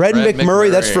McMurray. Fred Fred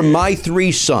McMurray, that's McMurray. from My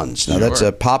Three Sons. Now, that's Sure.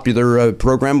 a popular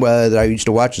program that I used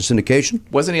to watch in syndication.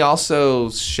 Wasn't he also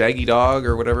Shaggy Dog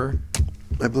or whatever?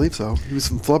 I believe so. He was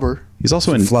from Flubber. He's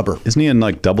also in Flubber. Isn't he in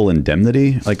like Double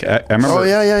Indemnity? Like I remember Oh,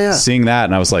 yeah. seeing that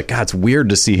and I was like, God, it's weird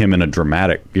to see him in a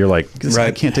dramatic. You're like, I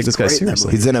can't take this guy great in that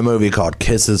seriously. He's in a movie called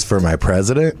Kisses for My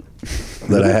President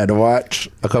that I had to watch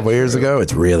a couple years ago.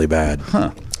 It's really bad.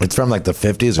 Huh. It's from like the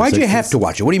 50s or Why'd 60s. you have to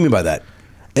watch it? What do you mean by that?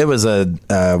 It was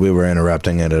we were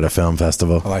interrupting it at a film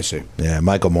festival. Oh, I see. Yeah,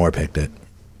 Michael Moore picked it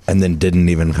and then didn't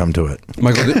even come to it.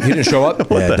 Michael, he didn't show up?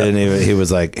 Yeah, didn't even. He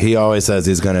was like, he always says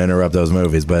he's going to interrupt those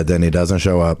movies, but then he doesn't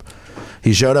show up.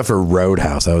 He showed up for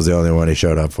Roadhouse. That was the only one he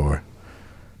showed up for.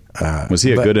 Was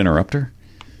he a good interrupter?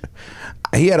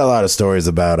 He had a lot of stories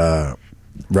about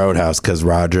Roadhouse because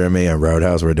Roger and me and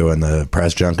Roadhouse were doing the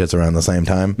press junkets around the same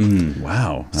time.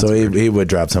 Wow. That's So weird. he would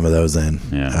drop some of those in.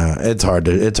 Yeah. It's hard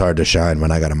to shine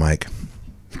when I got a mic.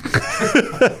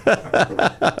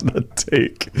 The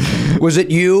take. Was it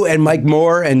you and Mike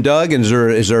Moore and Doug? And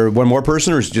is there one more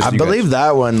person, or is it just I you believe guys?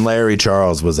 that one Larry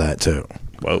Charles was at too.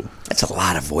 Whoa. That's a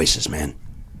lot of voices, man.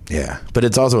 Yeah, but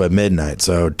it's also at midnight,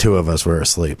 so two of us were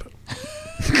asleep.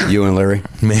 You and Larry?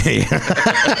 Me,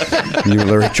 You and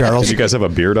Larry Charles? Did you guys have a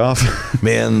beard off?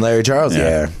 me and Larry Charles.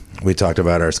 Yeah. We talked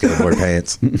about our skateboard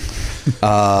pants.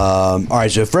 All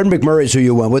right, so Fred McMurray is who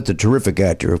you went with, the terrific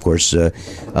actor, of course.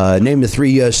 Name the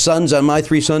three sons on My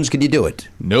Three Sons. Can you do it?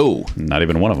 No. Not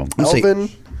even one of them. Let's see. Elvin,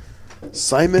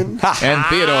 Simon, And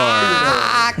Theodore.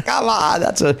 Ah, come on.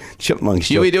 That's a chipmunk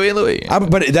show. Huey, Dewey, and Louie.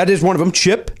 But that is one of them.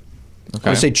 Chip. I Okay.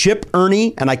 would say Chip,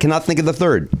 Ernie, and I cannot think of the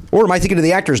third. Or am I thinking of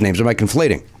the actors' names? Am I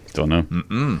conflating? Don't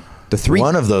know. The three.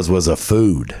 One of those was a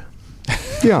food.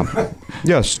 Yeah.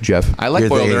 Yes, Jeff. I like You're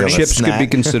boiled thinking of Ernie. a Chips could be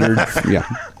snack. considered. Yeah.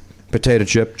 Potato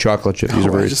chip, chocolate chip. These are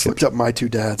I very just chips. looked up My Two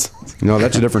Dads. No,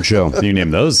 that's a different show. You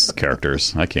name those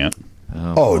characters. I can't.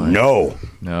 Oh, no.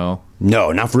 No.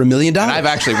 No, not for $1 million. And I've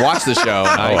actually watched the show. Oh,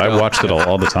 I watched it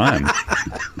all the time.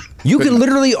 You can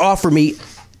literally offer me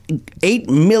 $8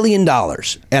 million,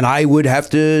 and I would have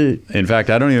to. In fact,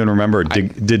 I don't even remember.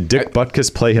 Did Dick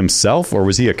Butkus play himself, or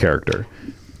was he a character?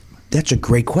 That's a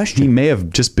great He question. may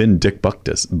have just been Dick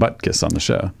Butkus on the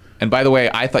show. And by the way,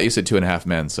 I thought you said 2.5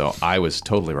 Men, so I was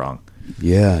totally wrong.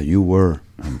 Yeah, you were.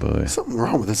 Oh boy. Something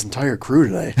wrong with this entire crew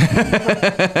today.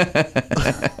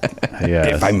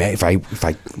 Yeah. If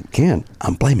I can,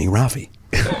 I'm blaming Rafi.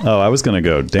 Oh, I was going to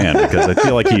go Dan because I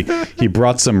feel like he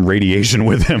brought some radiation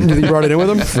with him. Did he brought it in with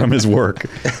him? From his work.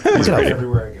 He's radi-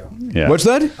 Everywhere I go. yeah. What's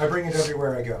that? I bring it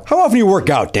everywhere I go. How often do you work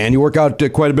out, Dan? You work out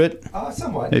quite a bit?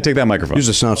 Somewhat. Hey, take that microphone. Use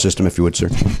the sound system, if you would, sir.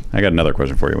 I got another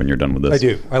question for you when you're done with this. I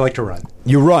do. I like to run.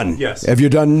 You run? Yes. Have you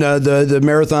done the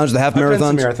marathons, the half I've marathons?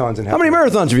 done some marathons and How many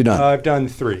marathons have you done? I've done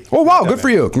 3. Oh, wow. Good for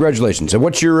you. Congratulations. And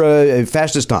what's your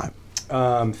fastest time?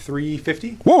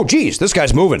 3:50. Whoa, geez. This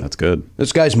guy's moving. That's good.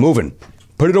 This guy's moving.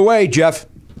 Put it away, Jeff.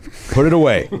 Put it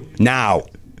away. Now.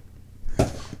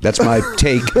 That's my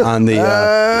take on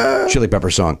the Chili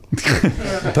Pepper song.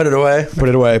 Put it away. Put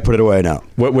it away. Put it away now.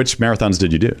 Which marathons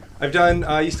did you do? I've done.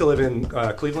 I used to live in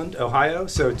Cleveland, Ohio,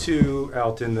 so 2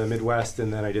 out in the Midwest,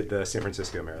 and then I did the San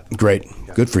Francisco Marathon. Great.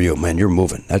 Good for you, man. You're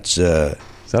moving. That's.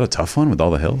 Is that a tough one with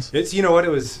all the hills? It's you know what it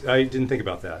was. I didn't think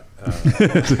about that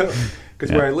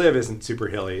because where I live isn't super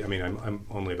hilly. I mean, I'm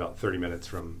only about 30 minutes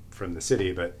from the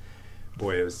city, but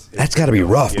boy, that's got to be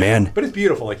rough, man. But it's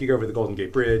beautiful. Like you go over the Golden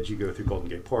Gate Bridge, you go through Golden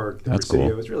Gate Park. That's cool.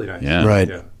 It was really nice. Yeah. Right.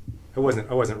 Yeah. I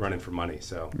wasn't running for money,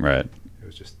 so Right. it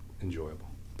was just enjoyable.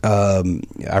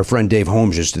 Our friend Dave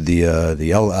Holmes just did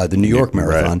the New York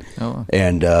Marathon, Right. Oh, wow.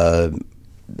 and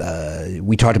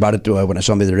we talked about it when I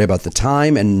saw him the other day about the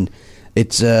time, and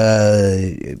it's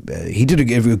he did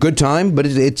a good time, but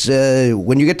it's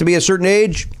when you get to be a certain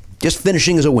age, just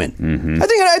finishing is a win. Mm-hmm. I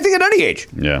think at any age,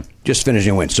 Yeah. just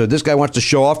finishing a win. So this guy wants to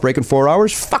show off breaking 4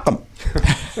 hours. Fuck him.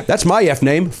 That's my F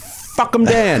name. Fuck him,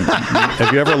 Dan.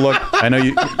 Have you ever looked? I know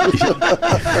you.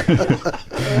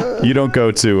 You don't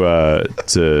go to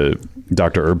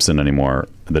Dr. Erbsen anymore,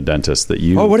 the dentist that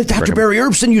you. Oh, what did Dr. Barry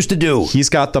Erbsen used to do? He's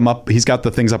got them up. He's got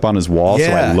the things up on his wall, so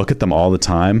Yeah. I look at them all the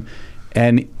time.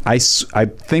 And I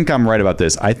think I'm right about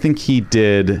this. I think he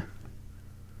did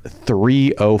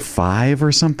 3:05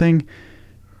 or something.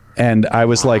 And I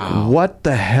was like, what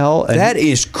the hell? And That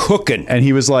is cooking. And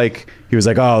he was like,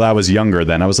 oh, that was younger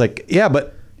then. I was like, yeah,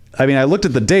 but I mean, I looked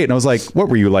at the date and I was like, what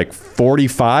were you, like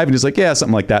 45? And he's like, yeah,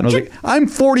 something like that. And I was like, I'm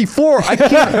 44.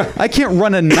 I can't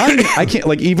run a 9. I can't,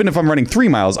 like, even if I'm running 3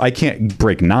 miles, I can't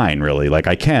break 9 really. Like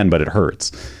I can, but it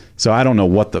hurts. So I don't know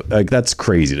what that's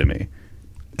crazy to me.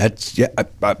 That's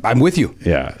I'm with you.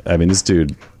 Yeah. I mean, this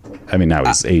dude, now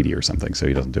he's 80 or something, so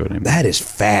he doesn't do it anymore. That is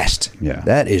fast. Yeah.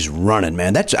 That is running,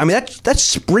 man. That's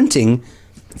sprinting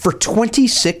for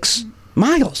 26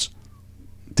 miles.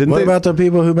 Didn't What they? about the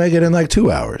people who make it in like 2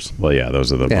 hours? Well, yeah,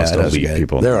 those are the Yeah, most those elite guys.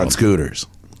 people. in the They're on world. scooters.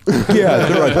 Yeah,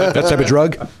 that type of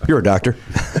drug. You're a doctor.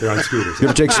 They're on scooters. You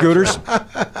ever take scooters?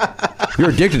 You're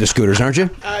addicted to scooters, aren't you?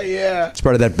 Yeah. It's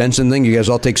part of that Benson thing. You guys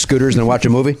all take scooters and then watch a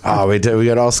movie. Oh, we did. We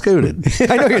got all scooted.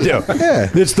 I know you do. Yeah.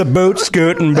 It's the boat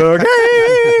scooting boogie.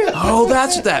 Oh,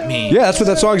 that's what that means. Yeah, that's what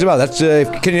that song's about. That's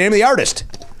can you name the artist?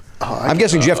 I'm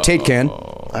guessing Geoff Tate can.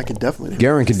 I can definitely.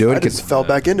 Garen can do it. I just fell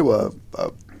back into a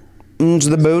It's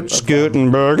the boat scooting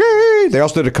boogie. They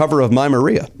also did a cover of My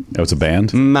Maria. Oh, it's a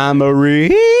band? My Maria.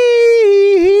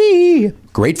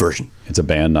 Great version. It's a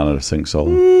band, not a sing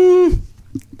solo.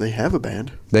 They have a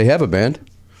band. They have a band.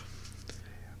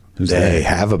 Who's They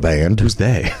have a band. Who's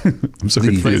they? I'm so It's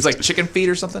confused. like chicken feet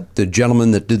or something. The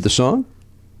gentleman that did the song?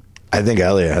 I think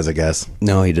Elliot has a guess.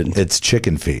 No, he didn't. It's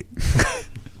Chicken Feet.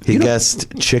 He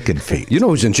guessed Chicken Feet. You know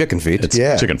who's in Chicken Feet? It's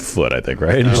yeah. Chicken Foot, I think,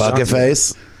 right? Bucket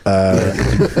Face.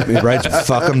 He writes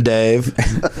Fuck 'em Dave.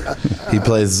 He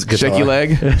plays guitar.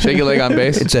 Shake your leg on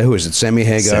bass. It's who is it? Sammy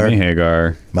Hagar, Sammy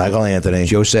Hagar. Michael Anthony.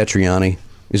 Joe Satriani.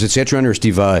 Is it Satriani or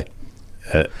Steve Vai?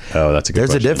 Oh, that's a good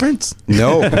There's a question. difference?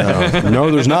 No, no,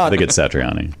 there's I not. think it's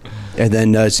Satriani. And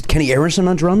then is it Kenny Aronson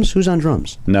on drums? Who's on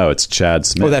drums? No, it's Chad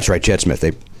Smith. Oh, that's right, Chad Smith.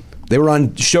 They were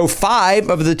on show 5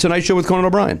 of the Tonight Show with Conan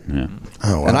O'Brien. Yeah.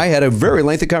 Oh, wow. And I had a very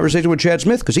lengthy conversation with Chad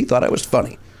Smith because he thought I was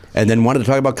funny, and then wanted to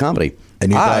talk about comedy.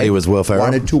 And you thought he was Will Ferrell?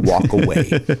 Wanted to walk away.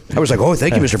 I was like, "Oh,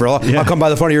 thank you, Mr. Ferrell. I'll come by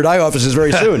the front of your die offices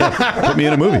very soon. Put me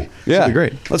in a movie. Yeah, It'd be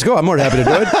great. Let's go. I'm more than happy to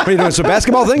do it. What are you doing? Some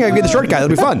basketball thing? I can be the short guy. That'll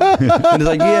be fun." And he's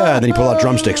like, "Yeah." And then he pulled out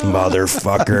drumsticks,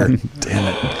 motherfucker.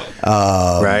 Damn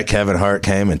it. Right, Kevin Hart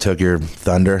came and took your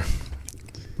thunder,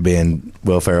 being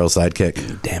Will Ferrell's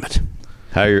sidekick. Damn it.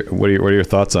 What are your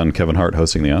thoughts on Kevin Hart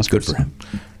hosting the Oscars? Good for him.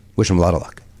 Wish him a lot of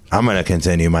luck. I'm going to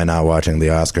continue my not watching the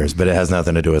Oscars, but it has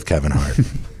nothing to do with Kevin Hart.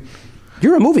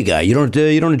 You're a movie guy. You don't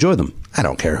enjoy them. I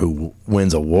don't care who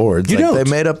wins awards. You don't. They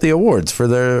made up the awards for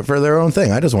their own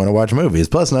thing. I just want to watch movies.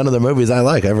 Plus, none of the movies I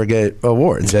like ever get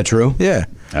awards. Is that true? Yeah.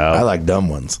 Oh. I like dumb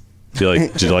ones.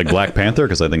 Did you like Black Panther?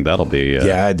 Because I think that'll be.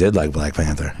 Yeah, I did like Black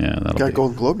Panther. Yeah, that'll Got be.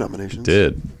 Golden Globe nominations.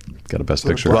 Did. Got a Best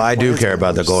Picture. Well, I do care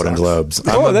about the Golden Globes.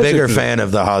 I'm a that's bigger interesting. fan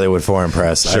of the Hollywood Foreign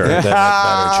Press. Sure. I think they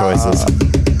have better choices.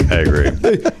 I agree.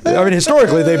 I mean,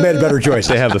 historically, they've made a better choice.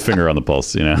 They have the finger on the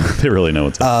pulse. They really know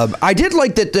what's up. I did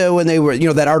like that when they were,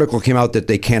 that article came out that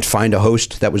they can't find a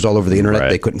host. That was all over the internet. Right.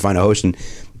 They couldn't find a host, and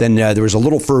then there was a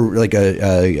little for like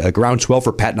a groundswell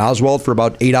for Patton Oswalt for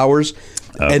about 8 hours,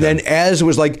 Okay. and then as it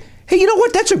was like, hey, you know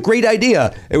what? That's a great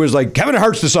idea. It was like Kevin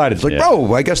Hart's decided. It's like, Yeah.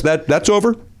 bro, I guess that's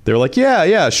over. They were like,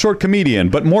 yeah, short comedian,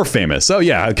 but more famous. Oh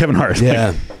yeah, Kevin Hart.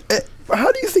 Yeah. How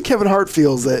do you think Kevin Hart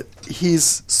feels that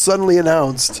he's suddenly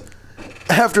announced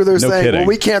after they're No saying, kidding. well,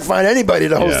 we can't find anybody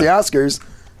to host Yeah. the Oscars?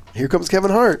 Here comes Kevin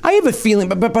Hart. I have a feeling,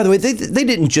 but by the way, they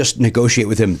didn't just negotiate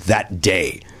with him that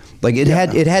day. Like it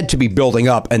had to be building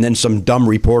up, and then some dumb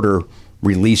reporter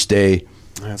released a.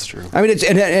 That's true. I mean, it's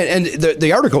and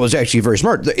the article is actually very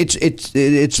smart. It's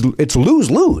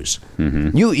lose-lose.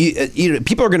 Mm-hmm. You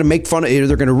people are going to make fun of you.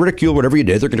 They're going to ridicule whatever you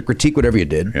did. They're going to critique whatever you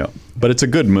did. Yeah, but it's a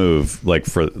good move. Like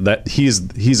for that, he's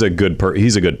a good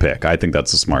pick. I think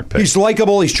that's a smart pick. He's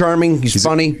likable. He's charming. He's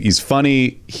funny. He's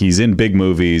funny. He's in big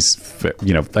movies.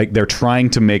 You know, like they're trying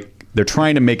to make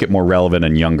it more relevant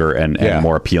and younger and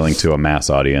more appealing to a mass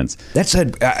audience. That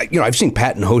said, I've seen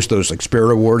Patton host those like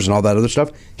Spirit Awards and all that other stuff.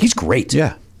 He's great.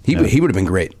 Yeah, he would have been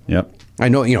great. Yep. I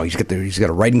know. He's got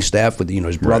a writing staff with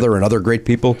his brother and other great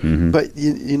people. Mm-hmm. But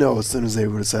as soon as they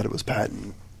would have said it was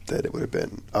Patton, that it would have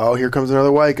been, oh, here comes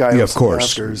another white guy. Yeah, of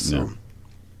course. Oscars, so.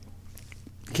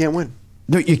 You can't win.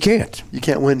 No, you can't. You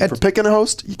can't win for picking a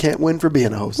host. You can't win for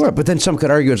being a host. Well, but then some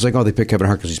could argue it's like, oh, they picked Kevin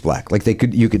Hart because he's black. Like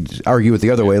you could argue it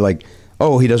the other way, like,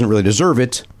 oh, he doesn't really deserve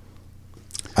it.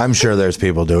 I'm sure there's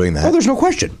people doing that. Oh, there's no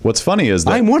question. What's funny is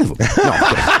that I'm one of them.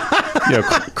 No,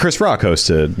 Chris Rock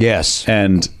hosted. Yes.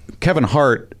 And Kevin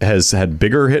Hart has had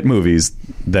bigger hit movies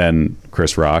than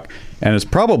Chris Rock. And it's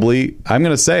probably, I'm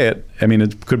going to say it, I mean,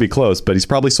 it could be close, but he's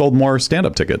probably sold more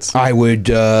stand-up tickets. I would.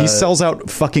 He sells out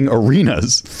fucking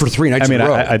arenas. For 3 nights in a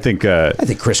row. I think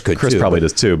Chris could Chris too. probably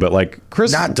does too, but like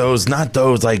Chris. Not those,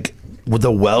 like with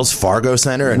the Wells Fargo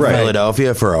Center in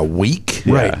Philadelphia for a week.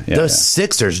 Right. The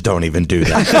Sixers don't even do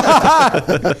that.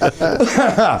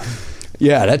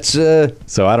 Yeah, that's.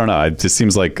 So I don't know. It just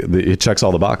seems like it checks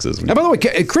all the boxes. And by the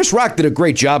way, Chris Rock did a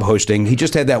great job hosting. He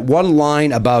just had that one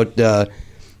line about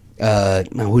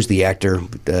who's the actor?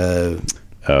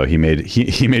 He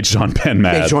made Sean Penn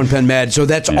mad. Made Sean Penn mad. So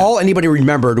that's all anybody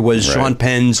remembered was Sean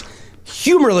Penn's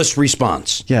humorless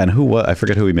response. Yeah, and I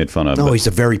forget who he made fun of. No, he's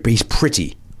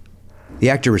pretty. The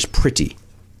actor is pretty.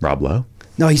 Rob Lowe?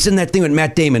 No, he's in that thing with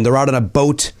Matt Damon. They're out on a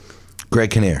boat.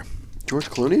 Greg Kinnear. George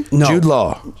Clooney? No. Jude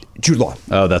Law.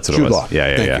 Oh, that's what it was. Law.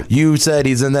 Yeah. You said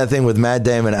he's in that thing with Matt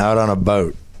Damon out on a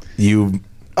boat. You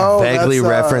vaguely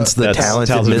referenced the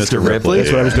talented Mr. Ripley.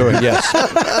 That's what I was doing, yes.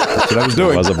 That's what I was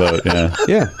doing. It was a boat, yeah.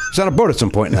 Yeah, he's on a boat at some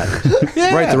point in that.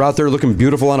 Right, they're out there looking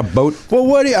beautiful on a boat. Well,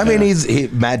 what do you, I mean,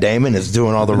 Matt Damon is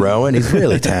doing all the rowing. He's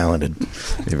really talented.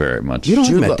 Very much. You don't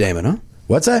like Matt Damon, huh?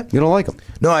 What's that? You don't like him?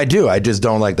 No, I do. I just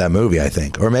don't like that movie, I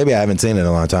think. Or maybe I haven't seen it in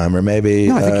a long time. Or maybe...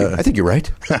 No, I think you're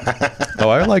right. Oh,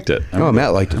 I liked it.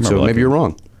 Matt liked it, so maybe you're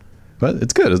wrong. But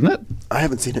it's good, isn't it? I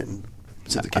haven't seen it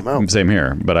since it came out. Same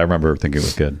here, but I remember thinking it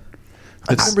was good.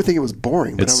 I remember thinking it was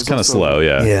boring. But It's kind of slow,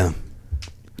 yeah. Yeah.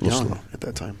 Young at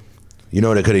that time. You know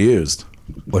what it could have used?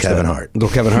 Kevin Hart. Little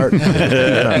Kevin Hart. He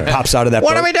pops out of that boat.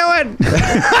 What are we doing?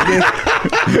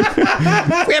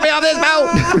 Get me off this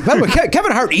boat. By the way,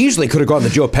 Kevin Hart easily could have gone the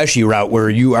Joe Pesci route where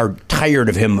you are tired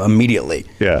of him immediately.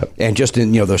 Yeah. And just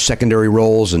in, those secondary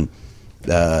roles and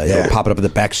popping up in the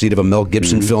backseat of a Mel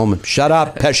Gibson film. Shut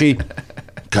up, Pesci.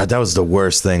 God, that was the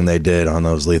worst thing they did on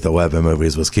those Lethal Weapon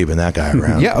movies was keeping that guy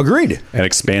around. Yeah, agreed. And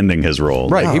expanding his role.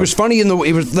 Right. He was funny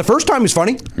the first time he was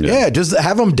funny. Yeah, just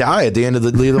have him die at the end of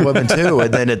the Lethal Weapon 2,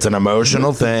 and then it's an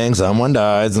emotional thing. Someone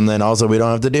dies, and then also we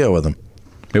don't have to deal with him.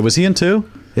 Wait, was he in 2?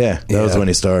 Yeah, that was when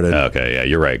he started. Okay, yeah,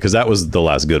 you're right. Because that was the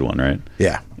last good one, right?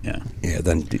 Yeah. Yeah. Yeah,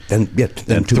 then And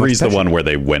 3's the one where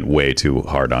they went way too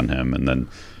hard on him, and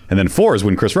then 4 is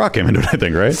when Chris Rock came into it, I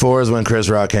think, right? 4 is when Chris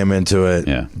Rock came into it.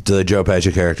 Yeah. The Joe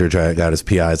Pesci character got his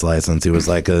PI's license. He was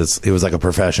like a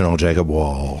professional Jacob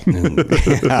Wall.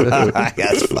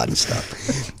 That's fun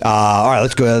stuff. All right,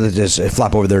 let's go. Just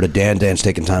flop over there to Dan. Dan's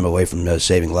taking time away from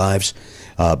saving lives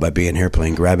by being here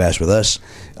playing grab ass with us.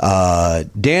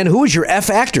 Dan, who is your F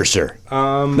actor, sir?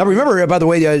 Now remember, by the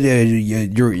way,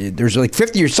 there's like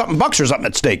 50 or something bucks or something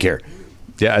at stake here.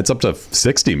 Yeah, it's up to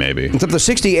 60 maybe. It's up to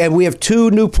 60, and we have two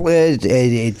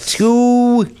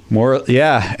more.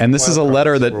 Yeah, and this is a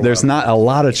letter that there's not a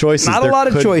lot of choices. Not a lot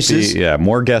of choices.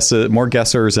 More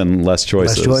guessers and less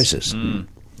choices.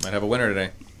 Might have a winner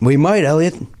today. We might,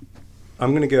 Elliot.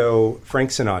 I'm going to go Frank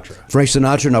Sinatra. Frank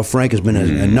Sinatra. Now, Frank has been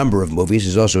in a number of movies.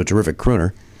 He's also a terrific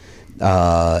crooner.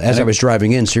 As I was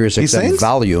driving in, Sirius XM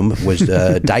Volume was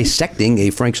dissecting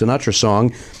a Frank Sinatra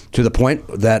song to the point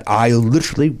that I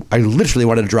literally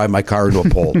wanted to drive my car into a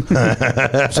pole.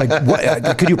 It's like,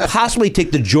 what, could you possibly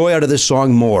take the joy out of this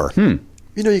song more? You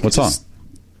can What song? just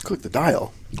click the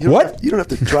dial. You don't have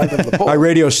to drive into the pole. My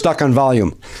radio's stuck on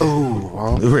volume. Oh,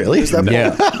 well, Really? there's that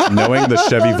pole. Knowing the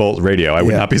Chevy Volt radio, I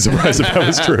would not be surprised if that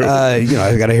was true. I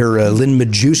got to hear Lynn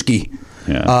Majewski.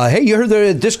 Yeah. Hey, you heard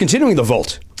they're discontinuing the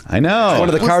Volt. I know. One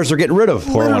of the cars they're getting rid of.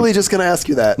 Literally just going to ask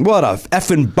you that. What a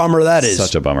effing bummer that is.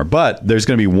 Such a bummer. But there's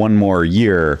going to be one more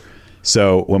year.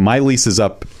 So when my lease is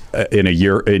up in a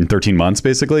year, in 13 months,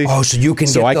 basically. Oh, so you can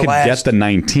So get I the could last... get the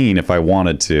 19 if I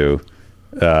wanted to,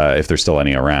 if there's still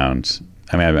any around.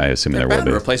 I mean, I assume there will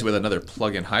Better be. replace it with another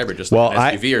plug-in hybrid, just Well,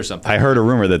 like an SUV or something. I heard a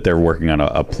rumor that they're working on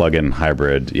a plug-in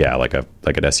hybrid, like an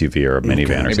SUV or a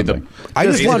minivan or Maybe something. I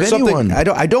just want something.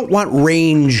 I don't want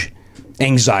range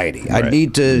anxiety. I Right.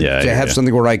 need to have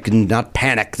something where I can not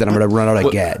panic that I'm going to run out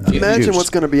of gas. Imagine what's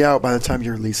going to be out by the time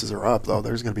your leases are up, though.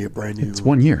 There's going to be a brand new. It's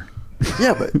 1 year.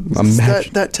 Yeah, but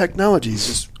that technology is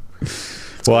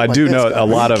just. Well, I do know a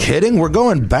lot of. Kidding? We're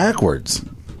going backwards.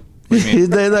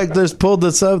 They just pulled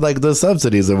the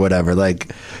subsidies or whatever.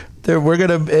 We're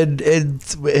gonna.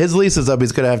 His lease is up.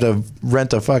 He's gonna have to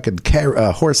rent a fucking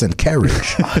horse and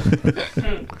carriage.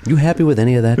 You happy with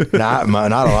any of that? Not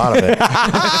a lot of it.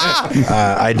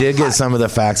 I did get some of the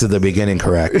facts at the beginning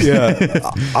correct.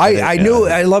 Yeah, I knew.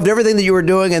 I loved everything that you were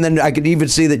doing, and then I could even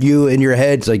see that you in your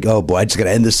head. It's like, oh boy, I just got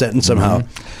to end this sentence somehow.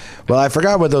 Well, I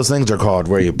forgot what those things are called,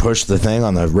 where you push the thing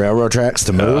on the railroad tracks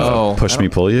to move. Push me,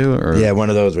 pull you? Or? Yeah, one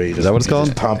of those where you just, Is that what it's called?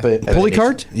 Just pump it. Pulley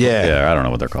cart? Yeah. Yeah, I don't know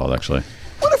what they're called, actually.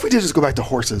 What if we did just go back to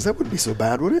horses? That wouldn't be so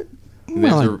bad, would it?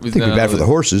 Well, I think it'd be bad for the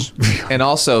horses. And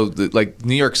also,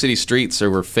 New York City streets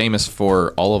were famous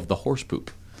for all of the horse poop.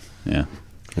 Yeah.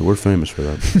 Yeah, we're famous for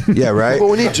that. Yeah, right? Well,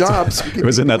 we need jobs. It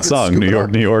was in that song, New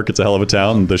York, New York, it's a hell of a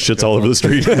town. The shit's all over the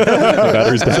street. The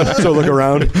battery's down. So look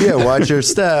around. Yeah, watch your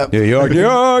step. New York, New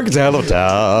York, it's a hell of a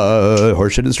town.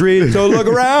 Horse shit in the street, so look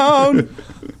around.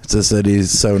 It's a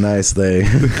city's so nice they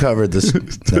covered this.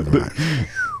 Never mind.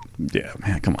 Yeah,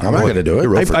 man, come on. I'm not going to do it.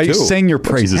 I sang your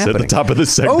praises at the top of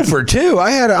this segment. 0 for 2.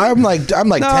 I'm like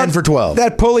 10 for 12.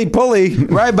 That pulley.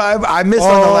 Right, but I missed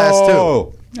on the last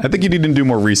two. I think you need to do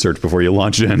more research before you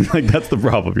launch in. That's the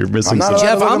problem. You're missing I'm not something.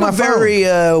 allowed Jeff, look at I'm my a very,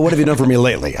 what have you done for me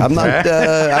lately? I'm not,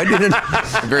 I didn't,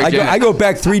 I go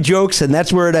back 3 jokes and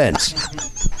that's where it ends.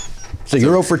 So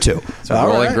you're 0 for 2. So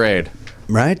rolling grade.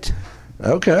 Right?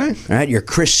 Okay. All right, you're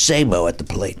Chris Sabo at the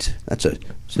plate. That's a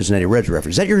Cincinnati Reds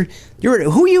reference. Is that you're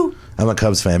who are you? I'm a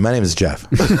Cubs fan. My name is Jeff.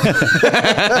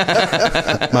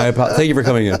 Thank you for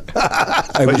coming in.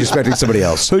 I was expecting somebody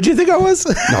else. Who'd you think I was?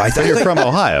 No, I thought You're from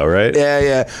Ohio, right?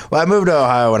 Yeah. Well, I moved to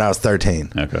Ohio when I was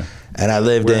 13. Okay. And I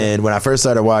lived when I first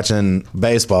started watching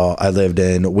baseball, I lived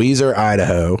in Weiser,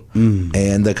 Idaho,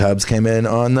 and the Cubs came in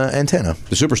on the antenna.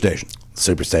 The Superstation.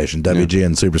 Superstation,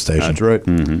 WGN Superstation. That's right.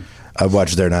 Mm-hmm. I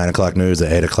watched their 9 o'clock news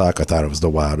at 8 o'clock. I thought it was the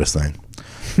wildest thing.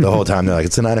 The whole time they're like,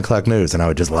 it's the 9 o'clock news. And I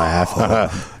would just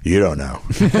laugh. You don't know.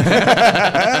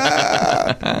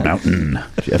 Mountain.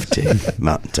 Geoff Tate,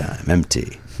 Mountain Time,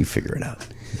 MT. You figure it out.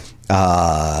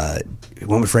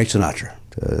 Went with Frank Sinatra.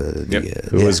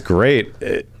 Who was great.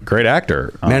 Great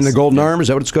actor. Man in the Golden Arm, is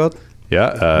that what it's called?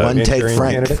 Yeah. One take Manchurian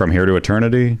Frank. Candidate? From Here to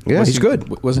Eternity. Yeah, he's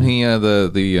good. Wasn't he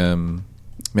the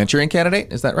Manchurian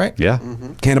Candidate? Is that right? Yeah.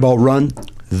 Cannonball Run.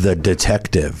 The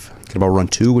Detective. Cannonball Run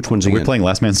 2. Which one's he We're in? playing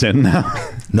Last Man Standing now.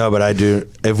 No, but I do.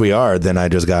 If we are, then I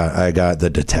got The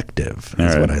Detective.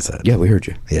 That's All right. what I said. Yeah, we heard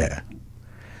you. Yeah.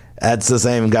 That's the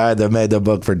same guy that made the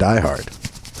book for Die Hard.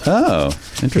 Oh,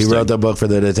 He interesting. wrote the book for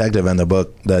The Detective and the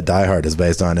book that Die Hard is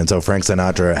based on. And so Frank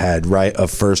Sinatra had right of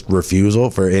first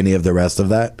refusal for any of the rest of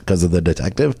that because of The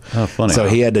Detective. Oh, funny. So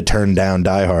he had to turn down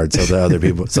Die Hard so the other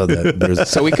people, so that there's.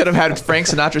 So we could have had Frank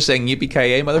Sinatra saying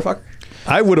 "Yippee-ki-yay, motherfucker."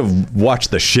 I would have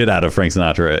watched the shit out of Frank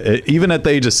Sinatra. Even at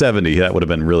the age of 70, that would have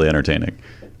been really entertaining.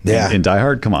 Yeah. In Die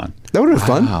Hard, come on. That would have been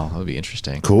fun. Wow, that would be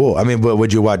interesting. Cool. I mean, but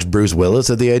would you watch Bruce Willis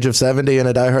at the age of 70 in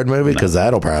a Die Hard movie? Because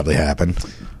that'll probably happen.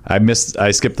 I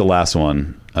skipped the last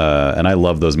one, and I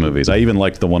love those movies. I even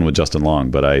liked the one with Justin Long,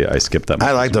 but I skipped that movie.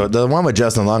 I like the one with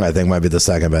Justin Long. I think might be the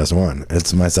second best one.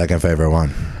 It's my second favorite one.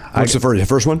 What's the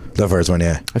first one? The first one,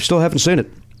 yeah. I still haven't seen it.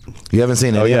 You haven't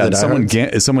seen it? Oh, yeah. The Die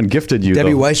Hards? Someone gifted you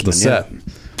Debbie the Weissman. set. Yeah.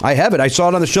 I have it. I saw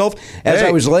it on the shelf as Hey.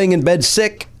 I was laying in bed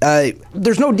sick.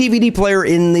 There's no DVD player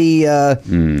in the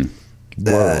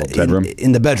bedroom?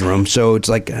 In the bedroom, so it's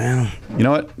like You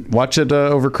know what? Watch it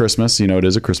over Christmas. You know it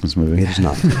is a Christmas movie. it is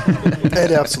not.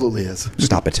 It absolutely is.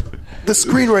 Stop it. The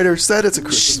screenwriter said it's a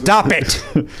Christmas Stop it.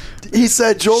 movie. He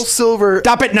said Joel Silver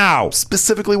Stop it now.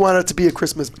 specifically wanted it to be a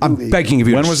Christmas movie. I'm begging of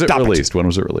you. When to was it stop released? When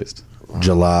was it released?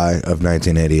 July of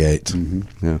 1988.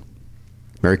 Yeah.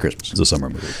 Merry Christmas. It's a summer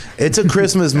movie. It's a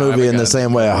Christmas movie in the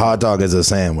same way a hot dog is a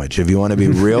sandwich. If you want to be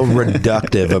real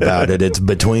reductive about it, it's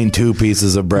between 2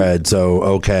 pieces of bread. So,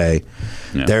 okay,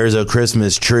 Yeah. there's a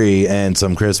Christmas tree and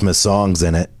some Christmas songs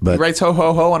in it. He But writes "ho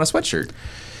ho ho" on a sweatshirt.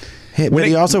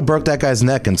 he also broke that guy's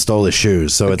neck and stole his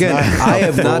shoes. So Again, it's not. I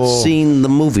have not full- seen the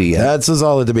movie yet. That's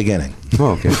all at the beginning.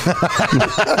 Oh, okay.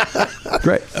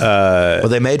 Great. Well,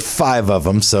 they made 5 of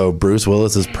them, so Bruce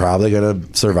Willis is probably going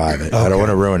to survive it. I don't want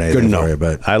to ruin anything for you,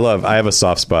 but I have a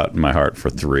soft spot in my heart for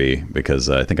 3 because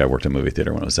I think I worked in a movie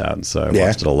theater when it was out, and so I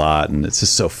watched it a lot, and it's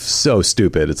just so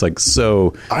stupid. It's like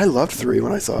so. I loved 3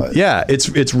 when I saw it. Yeah,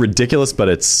 it's ridiculous, but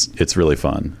it's really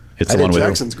fun. It's the one with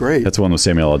Jackson's great. That's the one with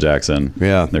Samuel L. Jackson.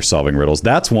 Yeah, they're solving riddles.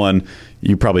 That's one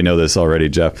you probably know this already,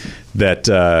 Jeff. That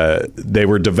they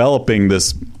were developing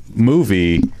this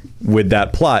movie with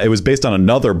that plot. It was based on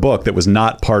another book that was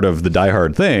not part of the Die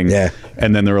Hard thing. Yeah,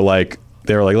 and then they were like,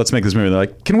 let's make this movie. And they're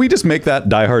like, can we just make that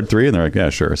Die Hard 3? And they're like, yeah,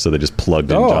 sure. So they just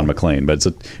plugged in John McClane, but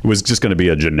it was just going to be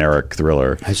a generic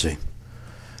thriller. I see.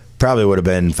 Probably would have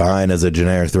been fine as a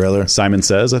generic thriller. Simon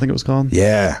Says, I think it was called.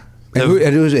 Yeah. And who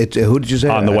did you say?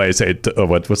 On the way,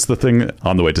 what's the thing?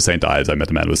 On the way to St. Ives, I met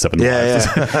a man with 7 wives.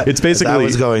 Yeah. It's basically. I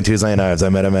was going to St. Ives. I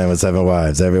met a man with 7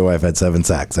 wives. Every wife had 7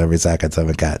 sacks. Every sack had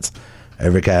 7 cats.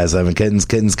 Every cat had 7 kittens.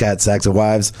 Kittens, cats, sacks of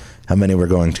wives. How many were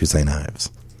going to St. Ives?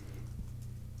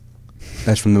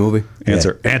 That's from the movie.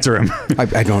 Answer him. I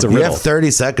don't. It's a You riddle. have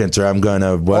 30 seconds, or I'm going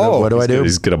to. What do I do?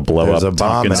 He's going to blow There's up a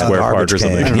bomb Tompkins in a Square Park garbage or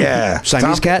something. can. Yeah,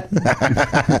 Siamese cat.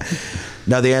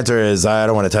 No, the answer is I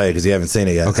don't want to tell you because you haven't seen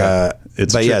it yet. Okay.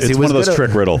 It's but yes, it's he one was of those good at-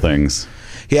 trick riddle things.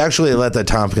 He actually let the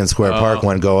Tompkins Square Park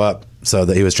one go up so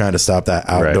that he was trying to stop that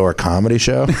outdoor comedy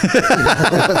show.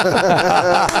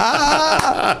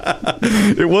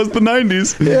 It was the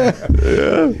 90s. Yeah.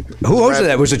 Who hosted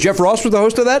that? Was it Jeff Ross was the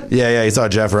host of that? Yeah. He saw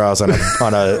Jeff Ross on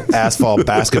a asphalt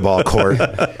basketball court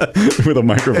With a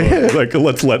microphone. Like,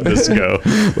 let's let this go.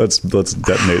 Let's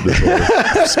detonate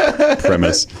this whole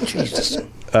premise. Jesus. Who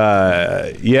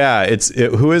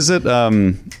is it?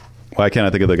 Why can't I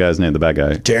think of the guy's name? The bad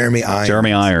guy. Jeremy Irons.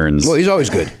 Jeremy Irons. Well, he's always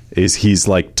good. He's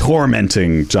like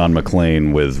tormenting John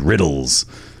McClane with riddles.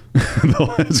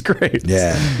 It's great.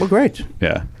 Yeah. Well, great.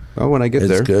 Yeah. Well, when I get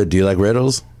It's there, good. Do you like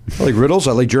riddles? I like riddles.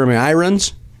 I like Jeremy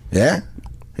Irons. Yeah.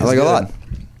 I like good. a lot.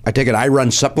 I take an Iron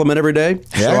supplement every day,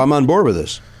 Yeah? so I'm on board with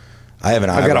this. I have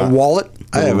an I've got a wallet.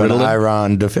 I have an Riddle it.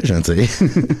 iron deficiency.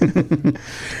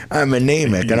 I'm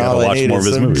anemic, and gotta all I watch need more is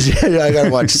of his some. movies. I gotta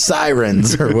watch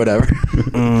Sirens or whatever.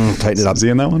 Tighten it up. Is he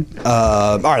in that one?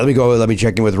 All right, let me go. Let me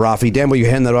check in with Rafi. Dan, will you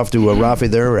hand that off to Rafi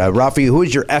there? Rafi, who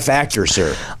is your F actor,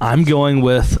 sir? I'm going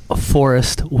with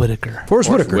Forrest Whitaker. Forrest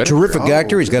Whitaker, terrific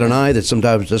actor. He's got an eye that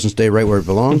sometimes doesn't stay right where it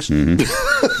belongs.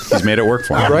 He's made it work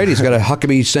for him. Right? He's got a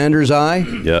Huckabee Sanders eye.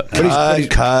 Yeah.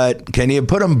 Cut. Can you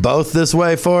put them both this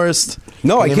way, Forrest?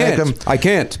 No, I Can you make can't. 'em- I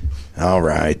can't. All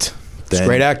right. He's a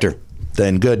great actor.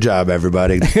 Then good job,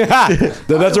 everybody.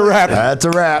 That's a wrap. That's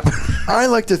a wrap. I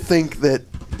like to think that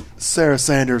Sarah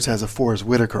Sanders has a Forrest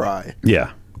Whitaker eye.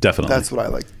 Yeah, definitely. That's what I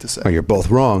like to say. Oh, you're both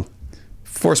wrong.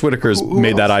 Forrest Whitaker's Who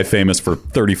made that else? eye famous for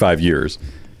 35 years.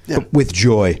 Yeah. With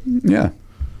joy. Yeah.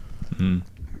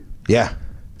 Yeah.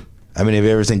 I mean, have you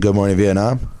ever seen Good Morning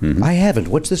Vietnam? I haven't.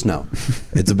 What's this now?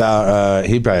 It's about,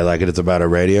 he'd probably like it. It's about a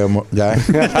radio guy.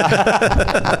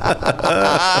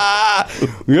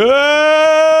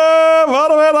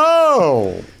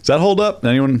 Does that hold up?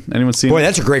 Anyone seen Boy, it?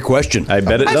 that's a great question. I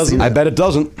bet it doesn't. I bet it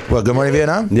doesn't. What, Good Morning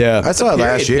Vietnam? Yeah. I saw it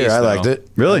last Period year. piece, I liked though. it.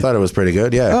 Really? I thought it was pretty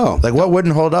good, yeah. Oh. Like, what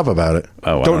wouldn't hold up about it?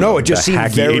 Oh, I Don't know. It just the seemed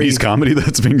hacky very- 80s comedy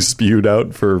that's being spewed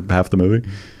out for half the movie.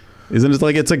 Isn't it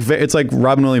like it's like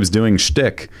Robin Williams doing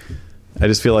shtick? I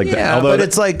just feel like Yeah, although But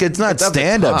it's like, it's not It's of the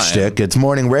stand-up time. shtick. It's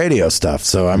morning radio stuff.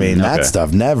 So, I mean, that okay.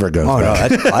 stuff never goes Oh, no, back.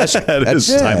 that's classic. That that's,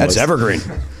 is timeless. that's evergreen.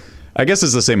 I guess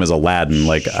it's the same as Aladdin.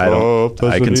 Like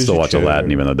I can still watch Aladdin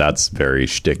even though that's very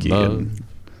shticky. And,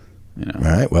 All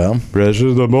right, well,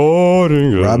 Precious the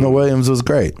morning. Robin Williams was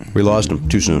great. We lost him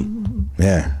too soon.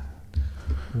 Yeah.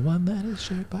 One that is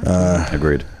shared by.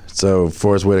 agreed. So,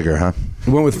 Forrest Whitaker, huh?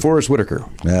 We went with Forrest Whitaker.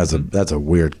 Yeah, that's a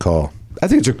weird call. I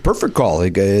think it's a perfect call.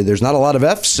 Like, there's not a lot of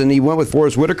Fs, and he went with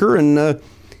Forrest Whitaker. And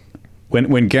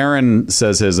When Garen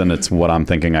says his and it's what I'm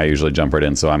thinking, I usually jump right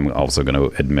in. So I'm also going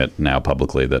to admit now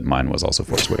publicly that mine was also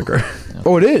Forrest Whitaker.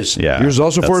 oh, it is. Yeah, yours is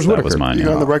also Forrest that Whitaker. was mine. You're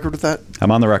Yeah. on the record with that?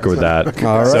 I'm on the record with that.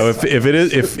 All right. So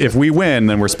if we win,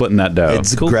 then we're splitting that dough.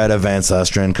 It's Greta Van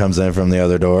Susteren comes in from the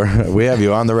other door. We have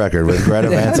you on the record with Greta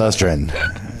Van Susteren.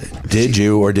 Did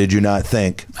you or did you not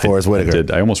think Forrest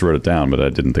Whitaker? I almost wrote it down, but I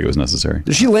didn't think it was necessary.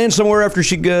 Did she land somewhere after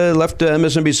she left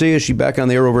MSNBC? Is she back on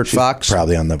the air over at Fox?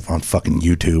 Probably on fucking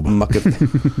YouTube.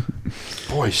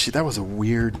 Boy, that was a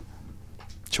weird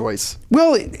choice.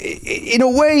 Well, in a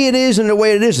way it is, and in a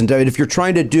way it isn't. I mean, if you're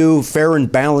trying to do fair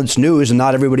and balanced news, and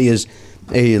not everybody is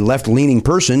a left-leaning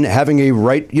person, having a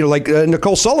right, like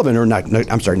Nicole Sullivan, or not,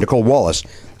 I'm sorry, Nicole Wallace.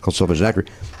 Nicole Sullivan's an actor.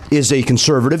 Is a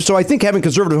conservative, so I think having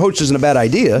conservative hosts isn't a bad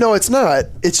idea. No, it's not.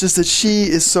 It's just that she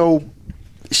just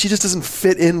doesn't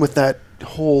fit in with that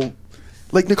whole.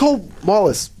 Like Nicole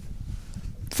Wallace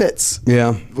fits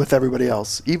Yeah. with everybody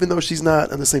else. Even though she's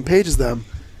not on the same page as them,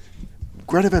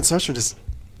 Greta Van Susteren just,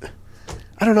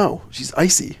 I don't know. She's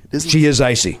icy. Isn't She is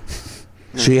icy.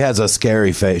 She has a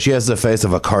scary face. She has the face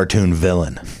of a cartoon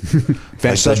villain. Van Like the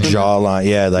Susteren? jawline.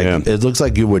 Yeah, like Yeah. it looks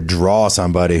like you would draw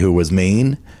somebody who was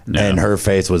mean, and her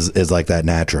face is like that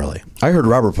naturally. I heard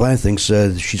Robert Plant thinks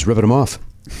she's ripping him off.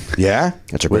 Yeah?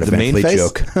 That's a With Greta the Van mean Fleet face?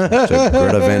 joke. That's a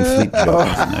Greta Van Fleet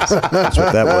joke. That's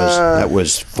what that was. That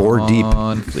was 4 deep.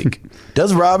 On fleek.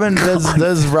 Does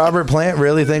Robert Plant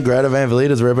really think Greta Van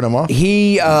Fleet is ripping him off?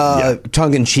 He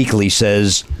tongue-in-cheekily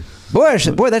says, boy,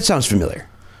 that sounds familiar.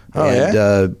 Oh, and,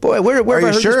 yeah? boy, where have I Are you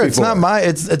heard sure this it's not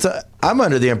before? I'm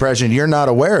under the impression you're not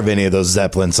aware of any of those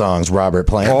Zeppelin songs, Robert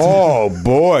Plant. Oh,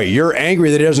 boy, you're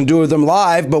angry that he doesn't do them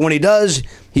live, but when he does,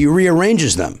 he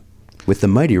rearranges them with the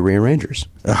Mighty Rearrangers.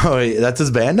 Oh, that's his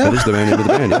band now? That is the name of the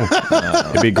band, yeah.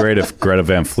 It'd be great if Greta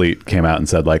Van Fleet came out and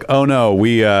said, like, "Oh no,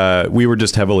 we were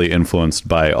just heavily influenced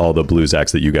by all the blues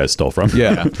acts that you guys stole from."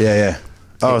 Yeah. Yeah.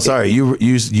 Oh, sorry.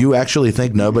 You actually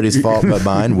think Nobody's Fault But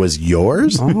Mine was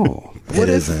yours? Oh. It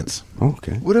isn't.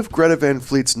 Okay. What if Greta Van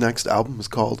Fleet's next album was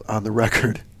called On the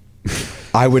Record?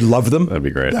 I would love them. That'd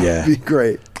be great. That Yeah. would be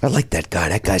great. I like that guy.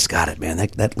 That guy's got it, man.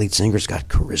 That lead singer's got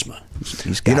charisma.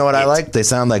 He's got You know what I it. like? They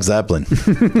sound like Zeppelin. He's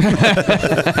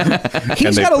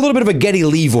got a little bit of a Geddy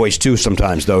Lee voice too.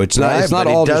 Sometimes, though, it's not. Right, It's not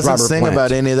but all he just doesn't Robert sing Plant.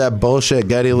 about any of that bullshit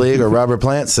Geddy League or Robert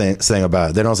Plant sing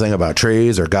about. They don't sing about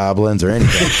trees or goblins or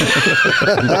anything.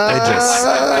 They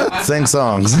just sing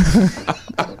songs.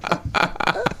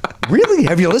 Really?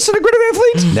 Have you listened to Greta Van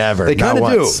Fleet? Never. They not kind of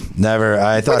once. do. Never.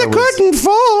 I thought When it the was. curtain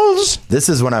falls. This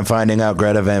is when I'm finding out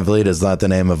Greta Van Fleet is not the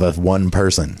name of a one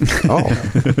person. Oh,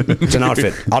 it's an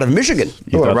outfit out of Michigan.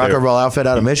 Oh, a thought rock they and were- roll outfit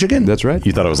out of Michigan? That's right.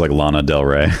 You thought it was like Lana Del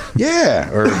Rey. Yeah,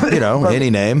 or any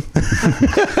name.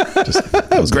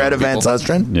 Greta Van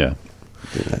Susteren. Yeah.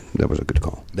 That was a good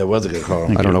call. That was a good call.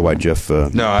 I don't know why Jeff.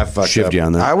 No, I fucked shivved up. you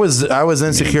on that. I was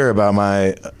insecure about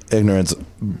my ignorance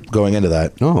going into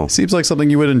that. Oh, Seems like something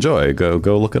you would enjoy.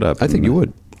 Go look it up. I think you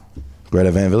would.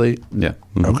 Greta Van Fleet. Yeah.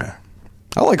 Okay.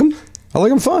 I like them. I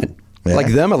like them fine. Yeah. I like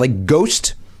them. I like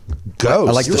Ghost. Ghost.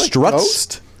 I like the You like Struts.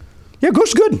 Ghost? Yeah,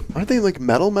 Ghost's good. Aren't they like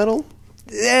metal?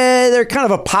 They're kind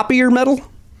of a poppier metal.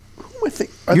 Who am I think?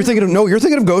 You're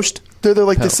thinking of Ghost. They're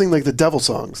like they sing like the devil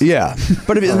songs. Yeah,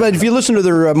 but if you listen to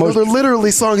their No, most, they're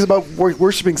literally songs about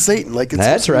worshiping Satan. Like it's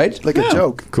That's right. like a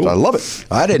joke. cool. I love it.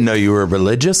 I didn't know you were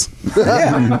religious.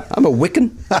 Yeah, I'm a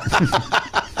Wiccan.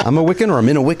 I'm a Wiccan, or I'm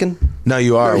in a Wiccan. No,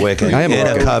 you are a Wiccan. I am in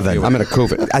a a coven. I'm in a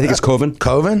coven. I think it's coven.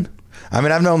 Coven? I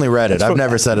mean, I've only read it. I've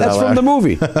never said it That's out loud. from the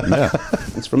movie. Yeah,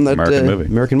 it's from that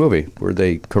American movie. where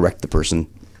they correct the person.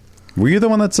 Were you the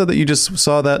one that said that you just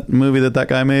saw that movie that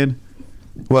guy made?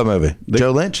 What movie?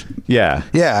 Joe Lynch? Yeah.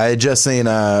 Yeah, I had just seen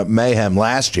Mayhem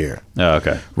last year. Oh,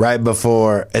 okay. Right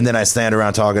before, and then I stand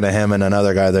around talking to him and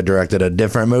another guy that directed a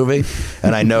different movie,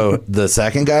 and I know the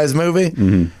second guy's movie.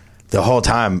 Mm-hmm. The whole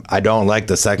time, I don't like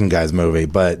the second guy's movie,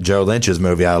 but Joe Lynch's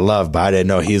movie I love, but I didn't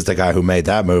know he's the guy who made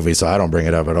that movie, so I don't bring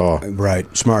it up at all. Right,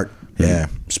 smart. Yeah.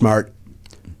 Smart.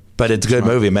 But it's a good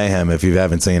movie, Mayhem, if you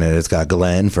haven't seen it. It's got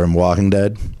Glenn from Walking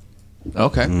Dead.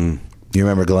 Okay. You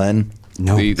remember Glenn?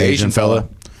 No, The Asian fella.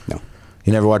 No,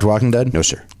 You never watch Walking Dead? no,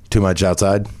 sir. Too much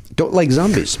outside? Don't like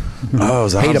zombies. Oh,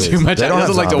 zombies. Too much. They He don't doesn't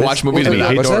have like to zombies. watch movies What's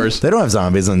that? outdoors. They don't have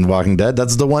zombies in Walking Dead.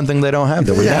 That's the one thing they don't have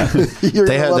that we Yeah. have. You're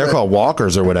They gonna have, love they're it. called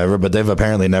walkers or whatever, but they've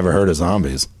apparently never heard of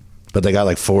zombies. But they got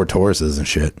like 4 Tauruses and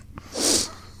shit.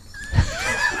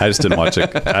 I just didn't watch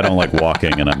it. I don't like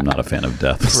walking, and I'm not a fan of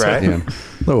death. So.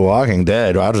 The Walking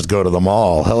Dead. I'll just go to the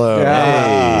mall. Hello.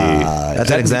 Hey. That's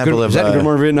an example Is that of. Good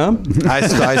Morning Vietnam? I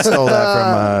stole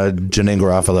that from Janine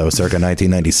Garofalo circa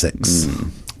 1996.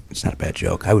 It's not a bad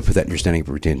joke. I would put that in your standing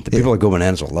routine. The people that go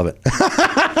bananas will love it.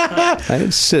 I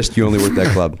insist you only work that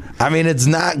club. I mean, it's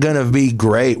not going to be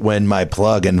great when my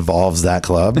plug involves that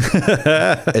club.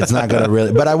 It's not going to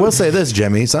really. But I will say this,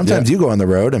 Jimmy. Sometimes you go on the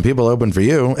road and people open for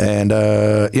you. And,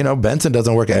 Benson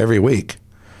doesn't work every week.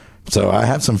 So I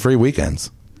have some free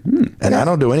weekends. And I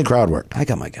don't do any crowd work. I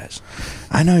got my guys.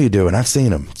 I know you do, and I've seen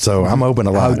them. So I'm open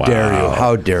a lot. How dare you?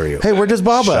 How dare you? Hey, we're just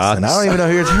ball busting. I don't even know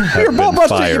who you're. You're ball been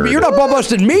busting. fired. You're not ball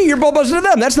busting me. You're ball busting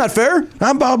them. That's not fair.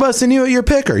 I'm ball busting you at your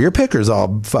picker. Your picker's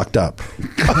all fucked up.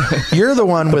 You're the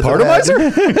one with Partomizer?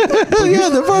 Yeah,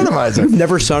 the Partomizer. You've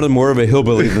never sounded more of a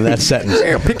hillbilly than that sentence.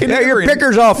 Your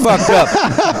picker's all fucked up.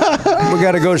 We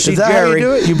got to go see Is that how you Jerry.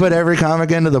 do it? You put every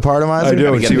comic into the Partomizer? I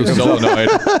do. Get so annoyed.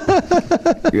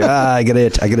 Yeah, I get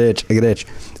itch.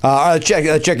 All right, check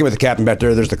in with the captain back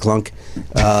there. There's the clunk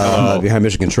behind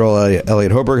mission control. Elliot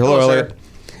Hoberg. Hello, Hello, Elliot.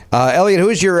 sir. Elliot,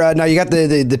 who's your? Now you got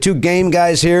the 2 game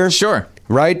guys here. Sure.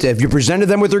 right? Have you presented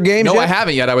them with their games No, yet? I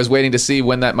haven't yet. I was waiting to see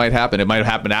when that might happen. It might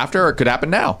happen after, or it could happen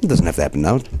now. It doesn't have to happen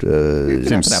now.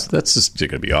 That's just going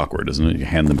to be awkward, isn't it? You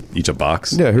hand them each a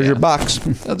box. Yeah, here's your box.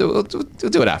 We'll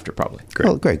do it after, probably. Great.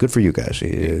 Well, great. Good for you guys.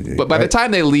 But by the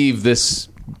time they leave this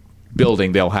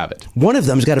building, they'll have it. One of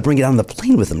them's got to bring it on the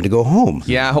plane with them to go home.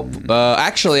 Yeah.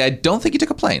 Actually, I don't think he took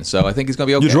a plane, so I think he's going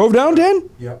to be okay. You drove down, Dan?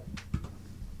 Yep.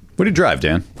 What do you drive,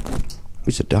 Dan?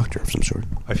 He's a doctor of some sort.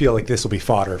 I feel like this will be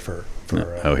fodder for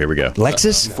Oh, here we go.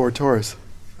 Lexus? Ford Taurus.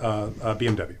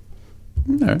 BMW.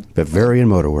 All right. Bavarian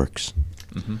Motorworks.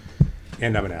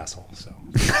 And I'm an asshole, so.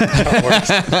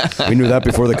 We knew that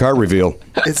before the car reveal.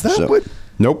 Is that what?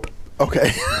 Nope.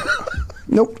 Okay.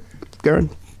 Nope. Garen?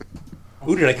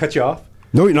 Ooh, did I cut you off?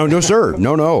 No, sir.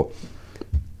 No.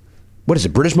 What is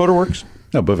it, British Motorworks?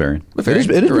 No, Bavarian. It is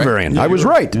Correct. Bavarian. I was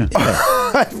right.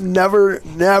 I've never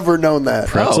known that.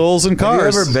 Pretzels and Have you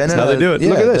cars. ever been That's in how they a- do it. Yeah,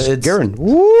 Look at this. it's- Garen.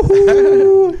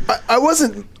 Woohoo. I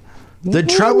wasn't. The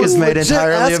trunk is made legit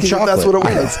entirely of asking if chocolate. That's what it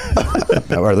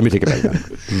was. All right, let me take it back down.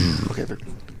 Okay.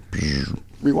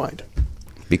 Rewind.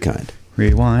 Be kind.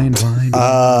 Rewind, wind.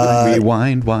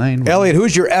 Elliot,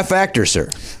 who's your F actor, sir?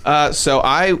 So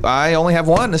I only have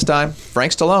one this time.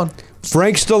 Frank Stallone.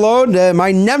 Frank Stallone,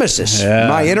 my nemesis. Yeah.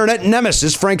 My internet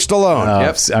nemesis, Frank Stallone.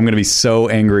 Yep. I'm going to be so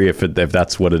angry if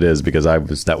that's what it is because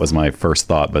that was my first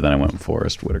thought, but then I went with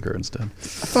Forrest Whitaker instead. I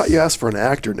thought you asked for an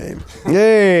actor name.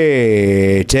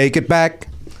 Hey, take it back.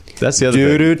 That's the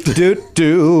other thing.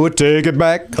 Take it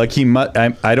back. Like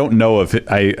I don't know if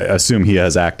I assume he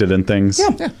has acted in things.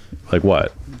 Yeah. Like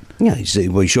what? Yeah, he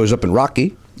shows up in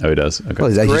Rocky. Oh, he does. Okay.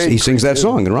 Well, he sings that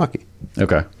song in Rocky.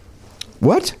 Okay.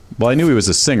 What? Well, I knew he was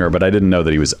a singer, but I didn't know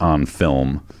that he was on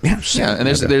film. Yeah, and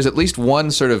there's at least one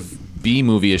sort of B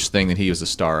movie-ish thing that he was a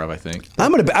star of, I think.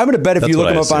 I'm gonna bet if That's you look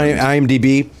what him I up on assumed.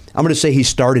 IMDb, I'm gonna say he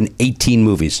starred in 18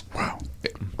 movies.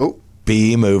 Oh,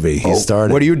 B movie. He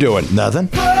started. What are you doing? Nothing.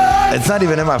 It's not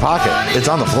even in my pocket. It's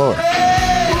on the floor.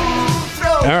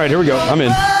 All right, here we go. I'm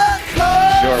in.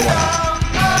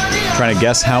 Trying to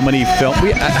guess how many film.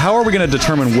 How are we going to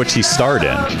determine which he starred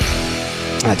in?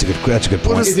 That's a good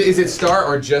point. Is it star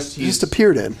or just he just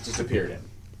appeared in. Just appeared in?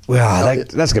 Well,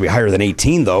 that's gonna be higher than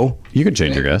 18, though. You could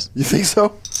change your guess. You think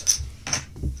so?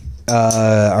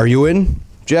 Are you in,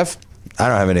 Jeff? I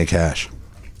don't have any cash.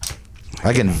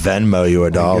 I can Venmo you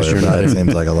 $1, you're but not that in.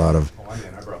 seems like a lot of.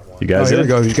 You Oh, guys here we in?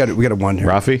 go. We got a one here.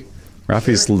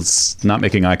 Rafi's not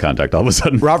making eye contact all of a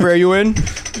sudden. Rafi, are you in?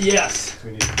 Yes.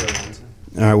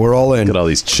 All right, we're all in. Look at all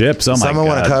these chips. Oh my Someone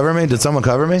god! want to cover me? Did someone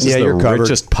cover me? This Yeah, is you're the covered.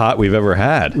 richest pot we've ever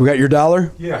had. We got your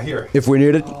dollar? Yeah, here. If we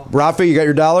need it. Rafi, you got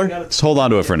your dollar? Just hold on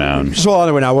to it for now. Just hold on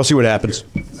to it now. We'll see what happens.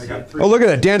 I got 3. Oh, look at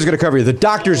that. Dan's going to cover you. The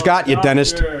doctor's got you,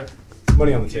 dentist.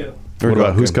 Money on the table. What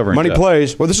about who's covering Money Jeff?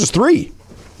 plays. Well, this is 3.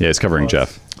 Yeah, he's covering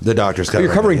Jeff. The doctor's covering.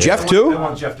 You're covering me. Jeff, I too?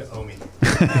 want Jeff to owe me.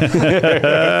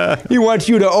 He wants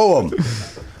you to owe him.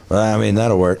 Well, I mean,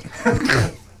 that'll work. All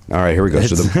right, here we go.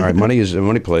 So all right,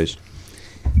 money plays.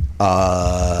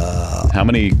 How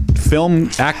many film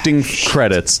acting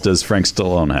credits does Frank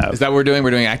Stallone have? Is that what we're doing?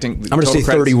 We're doing acting. I'm going to say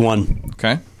 31.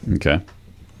 Okay. Okay,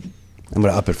 I'm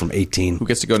going to up it from 18. Who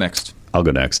gets to go next? I'll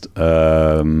go next.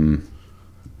 I'm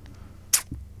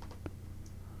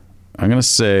going to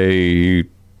say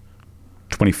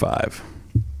 25.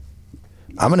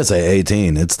 I'm going to say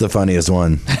 18. It's the funniest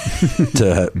one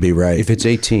to be right. If it's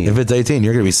 18, If it's 18,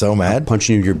 you're going to be so mad.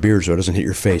 punching you in your beard so it doesn't hit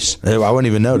your face. I wouldn't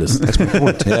even notice. That's my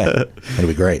point. Yeah. It'll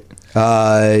be great.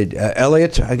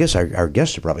 Elliot, I guess our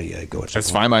guests should probably go at some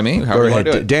That's point. fine by me. Go However you want to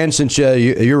do ahead. it. Dan, since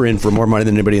you're in for more money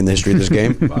than anybody in the history of this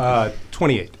game.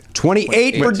 28.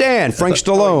 28 for Dan. Frank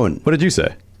Stallone. What did you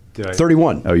say? Did I?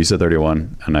 31. Oh, you said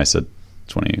 31, and I said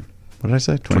 20. What did I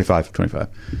say? 25. 25.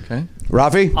 Okay.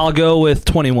 Rafi? I'll go with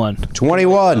 21.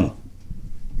 21.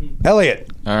 Elliot?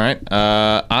 All right.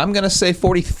 I'm going to say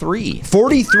 43.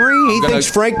 43. He gonna- thinks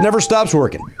Frank never stops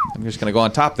working. I'm just going to go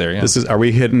on top there. Yeah. Are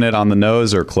we hitting it on the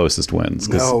nose or closest wins?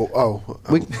 'Cause-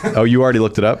 Oh, you already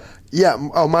looked it up? Yeah.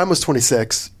 Oh, mine was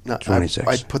 26. No, 26.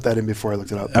 I put that in before I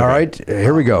looked it up. All right.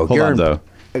 Here we go. Hold on, though.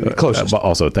 Closest. But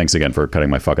also, thanks again for cutting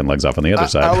my fucking legs off on the other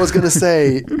side. I was going to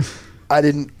say,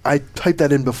 I typed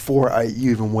that in before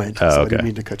you even went. So I okay. didn't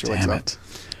mean to cut your legs Damn off. it.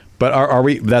 But are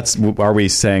we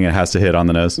saying it has to hit on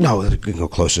the nose? No, we can go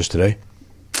closest today.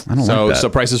 I don't So, like that. so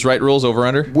Price is Right rules over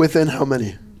under? Within how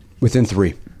many? Within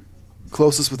 3.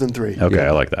 Closest within 3. Okay, Yeah.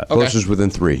 I like that. Closest within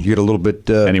 3. You get a little bit.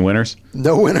 Any winners?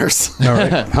 No winners. All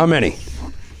right. How many?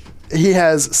 He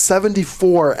has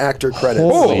 74 actor credits.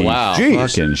 Oh, wow. Geez.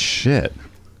 Fucking shit.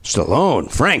 Stallone.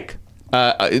 Frank.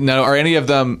 Now, are any of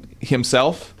them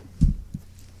himself?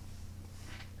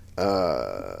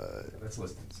 That's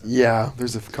listed. Yeah,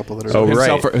 there's a couple that are. Oh,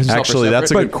 Himself right. or- himself or Actually, that's a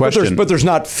separate? good question. But there's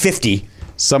not 50.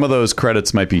 Some of those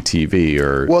credits might be TV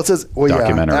or Well, it says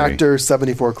documentary. actor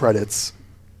 74 credits.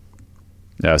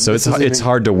 Yeah, so This it's isn't even-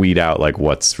 hard to weed out like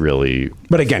what's really.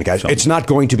 But again, guys, it's not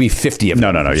going to be 50 of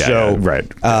them. No, yeah, So, right.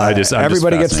 I'm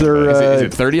everybody gets fascinated their. by it. Is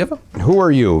it 30 of them? Who are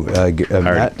you,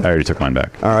 Matt? I already took mine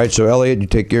back. All right, so Elliot, you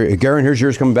take your. Garen, here's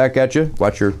yours coming back at you.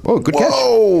 Watch your. Oh, good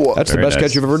Whoa! catch. That's Very the best nice.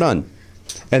 catch you've ever done.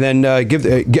 And then give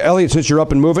Elliot, since you're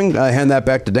up and moving, hand that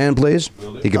back to Dan, please.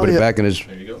 He can put it Elliot. back in his.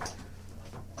 There you go.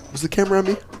 Was the camera on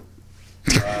me?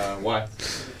 Why?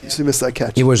 You should miss that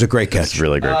catch. It was a great catch. It's a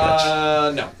really great catch.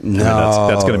 No. No,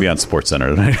 That's going to be on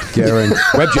SportsCenter tonight. Garen.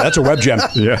 That's a web gem.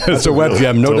 Yeah, That's a web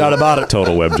gem. No doubt about it.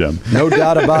 Total web gem. No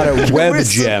doubt about it. Web we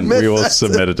gem. submit- We will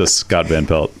submit it to Scott Van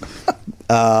Pelt.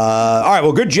 All right.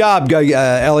 Well, good job,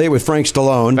 Elliot, with Frank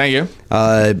Stallone. Thank you.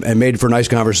 And made for nice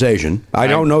conversation. I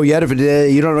don't know yet if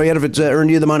it. You don't know yet if it's earned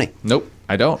you the money. Nope,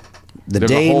 I don't. The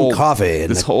There's a Dane whole- coffee. and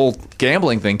This the- whole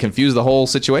gambling thing confused the whole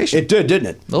situation. It did, didn't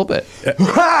it? A little bit.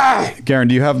 Garen,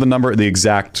 do you have the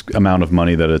exact amount of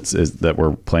money that that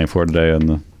we're playing for today? On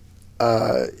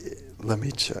the Let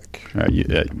me check. we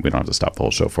don't have to stop the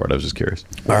whole show for it. I was just curious.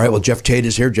 All right. Well, Geoff Tate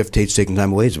is here. Geoff Tate's taking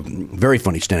time away. He's a very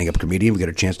funny standing-up comedian. We got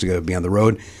a chance to go be on the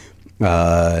road.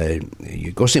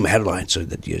 You go see him headline so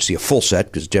that you see a full set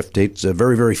because Geoff Tate's a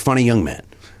very, very funny young man.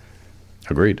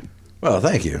 Agreed. Well,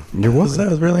 thank you. You're welcome. That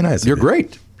was really nice. of You're you.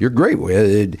 great. You're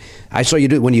great. I saw you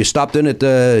do when you stopped in at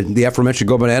the aforementioned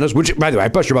Go Bananas, which, by the way, I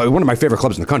bet you're one of my favorite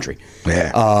clubs in the country. Yeah.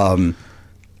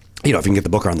 If you can get the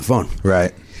booker on the phone.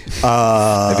 Right.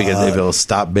 If it'll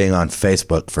stop being on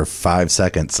Facebook for 5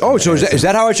 seconds. Oh, so is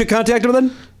that how I should contact him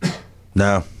then?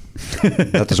 No.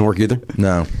 That doesn't work either.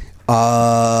 No.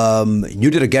 You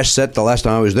did a guest set the last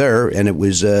time I was there, and it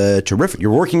was terrific.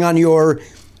 You're working on your,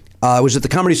 was it the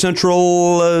Comedy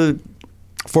Central,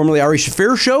 formerly Ari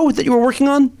Shaffir show that you were working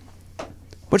on?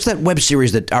 What's that web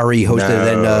series that Ari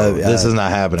hosted? No, this is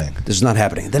not happening. This is not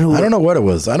happening. Then I don't know what it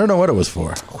was. I don't know what it was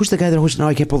for. Who's the guy that hosted? No,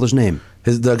 I can't pull his name.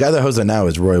 The guy that hosts it now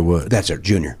is Roy Wood. That's it,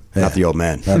 Junior, not the old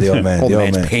man. Not the old man. Old The old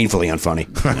man's man. painfully unfunny.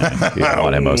 You don't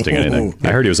want him hosting anything.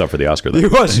 I heard he was up for the Oscar. Though. He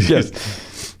was,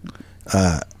 yes.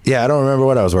 Yeah, I don't remember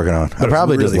what I was working on. I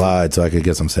probably really just lied so I could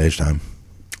get some stage time.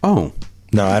 Oh,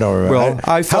 No, I don't remember. well,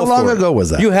 I fell How long for it. ago was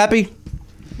that? You happy?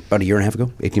 About a year and a half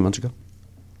ago, 18 months ago.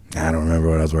 I don't remember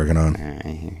what I was working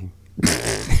on.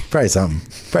 Probably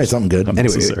something good. Anyway,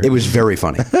 Necessary. it was very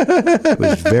funny. It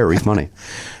was very funny.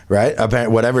 Right?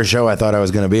 Apparently, whatever show I thought I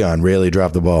was going to be on really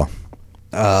dropped the ball.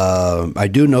 I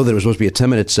do know that it was supposed to be a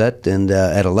 10-minute set, and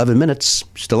at 11 minutes,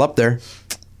 still up there.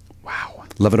 Wow.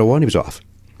 11:01, he was off.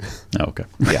 Oh, okay.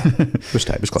 Yeah, it was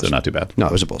tight. It was close. So not too bad. No,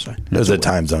 it was a bullseye. It was a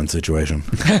time zone situation.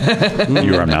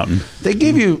 You were on Mountain.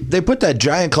 They put that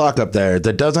giant clock up there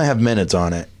that doesn't have minutes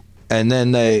on it, and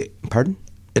then Pardon?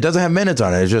 it doesn't have minutes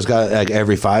on it. It's just got like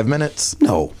every 5 minutes.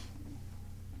 No.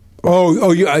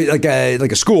 Oh, you like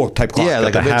a school type clock. Yeah,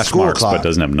 like the a big hash school marks, clock. but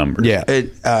doesn't have numbers.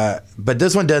 Yeah. But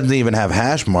this one doesn't even have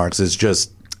hash marks. It's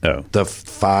just Oh. the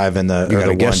 5 and the, You or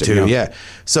gotta the guess 1, it, 2. you know? Yeah.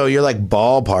 So you're like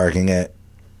ballparking it.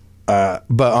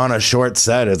 But on a short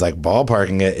set, it's like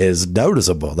ballparking it is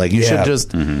noticeable. Like you Yeah. should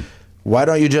just. Why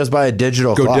don't you just buy a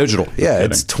digital Go clock? digital. Yeah,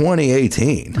 Kidding. it's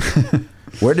 2018.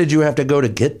 Where did you have to go to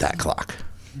get that clock?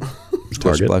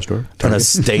 Target. Supply store. On a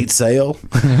state sale?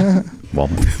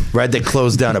 Walmart. Right, they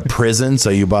closed down a prison,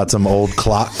 so you bought some old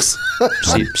clocks.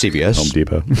 CVS. Home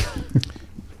Depot.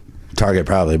 Target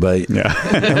probably, but Yeah.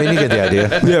 I mean, you get the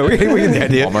idea. Yeah, we get the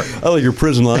idea. I like your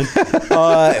prison line.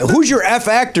 Who's your F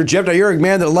actor, Jeff? Now, you're a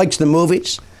man that likes the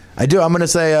movies. I do. I'm going to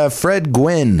say Fred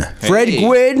Gwynn. Fred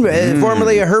Gwynn,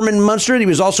 formerly a Herman Munster. He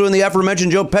was also in the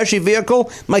aforementioned Joe Pesci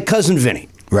vehicle, My Cousin Vinny.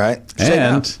 Right?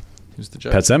 And Who's the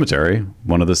judge? Pet Cemetery,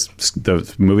 one of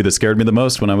the movie that scared me the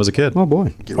most when I was a kid. Oh,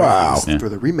 boy. Get Wow. ready for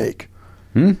the remake.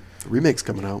 The remake's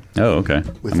coming out Oh, okay.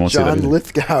 with I won't see that John either.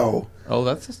 Lithgow Oh,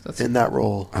 that's in that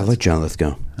role. I like John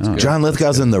Lithgow. John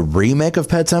Lithgow's in the remake of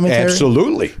Pet Sematary?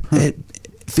 Absolutely. It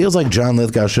feels like John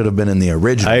Lithgow should have been in the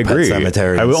original I agree. Pet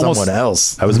Sematary I than almost- someone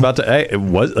else. I was about to. It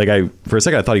was like for a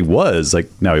second I thought he was like.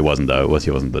 No, he wasn't though.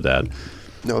 He wasn't the dad.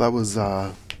 No, that was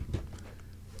I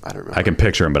don't remember. I can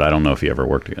picture him, but I don't know if he ever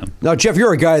worked again. Now, Jeff,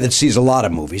 you're a guy that sees a lot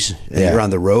of movies. Yeah. You're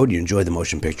on the road. You enjoy the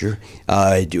motion picture.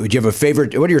 Do you have a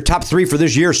favorite? What are your top 3 for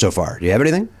this year so far? Do you have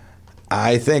anything?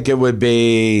 I think it would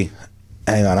be.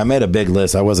 Hang on, I made a big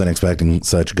list. I wasn't expecting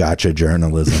such gotcha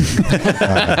journalism.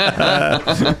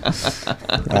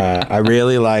 I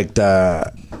really liked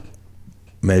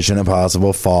Mission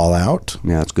Impossible Fallout.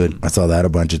 Yeah, that's good. I saw that a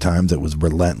bunch of times. It was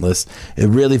relentless. It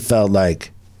really felt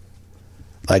like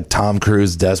Tom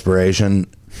Cruise desperation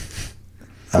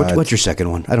What's your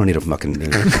second one? I don't need a fucking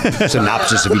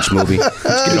synopsis of each movie. You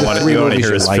don't want to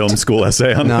hear his film school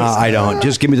essay on No, this? I don't.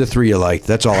 Just give me the 3 you liked.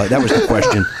 That's all. That was the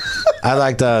question. I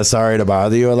liked Sorry to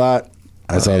Bother You a lot.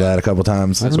 I saw that a couple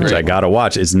times. Which I gotta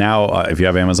watch. It's now, if you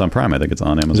have Amazon Prime, I think it's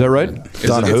on Amazon. Is that right? It's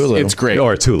on Hulu. It's great.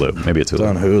 Or it's Hulu. Maybe it's Hulu. It's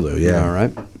on Hulu, yeah. All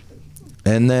right.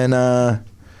 And then,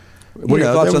 What are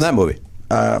your thoughts on that movie?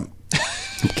 I'm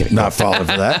not falling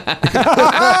for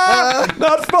that.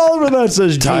 Not falling for that,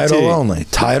 says GT. Title only.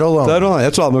 Title only.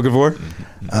 That's all I'm looking for.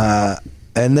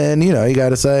 And then, you got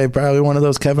to say probably one of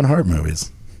those Kevin Hart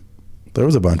movies. There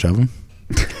was a bunch of them.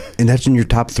 And that's in your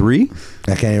top 3?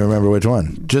 I can't even remember which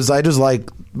one. I just like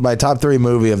my top 3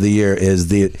 movie of the year is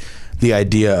the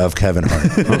idea of Kevin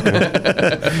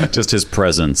Hart. Just his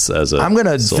presence as a. I'm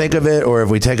gonna think of it, or if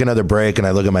we take another break and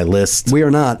I look at my list, We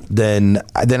are not. then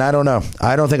I don't know.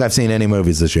 I don't think I've seen any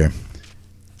movies this year.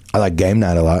 I like Game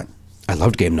Night a lot. I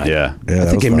loved Game Night. Yeah. Yeah, I that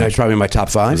think was Game fun. Night's probably in my top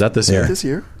 5. Was that this year? This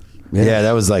year? Yeah,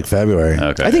 that was like February.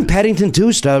 Okay. I think Paddington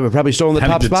 2 stuff probably still in the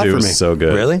top Paddington spot 2 for me. is so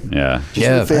good. Really? Yeah.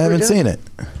 Yeah. I haven't yet? seen it.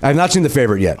 I've not seen the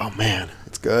favorite yet. Oh man,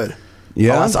 it's good.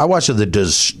 Yeah. I watched The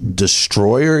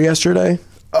Destroyer yesterday.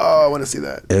 Oh, I want to see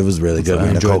that. It was really good. I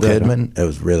With enjoyed Nicole that, Kidman. It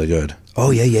was really good.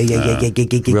 Oh,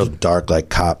 yeah. Real dark, like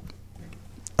cop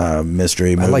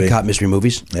mystery movie. I like cop mystery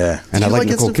movies. Yeah. And Do I you like like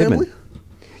Nicole Instant Kidman. Family?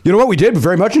 You know what? We did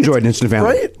very much enjoyed Instant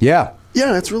Family. Right? Yeah.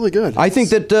 Yeah, it's really good. I think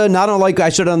that not unlike I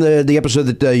said on the episode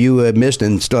that you missed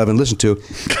and still haven't listened to,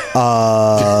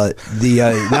 not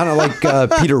unlike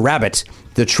Peter Rabbit,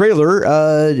 the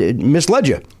trailer misled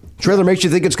you. Trailer makes you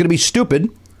think it's going to be stupid,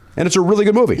 and it's a really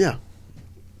good movie. Yeah,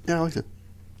 I liked it.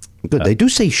 Good. They do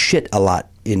say shit a lot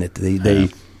in it.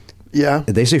 Yeah,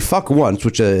 They say fuck once,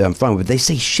 which I'm fine with. But they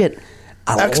say shit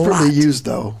a expertly lot. used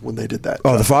though when they did that.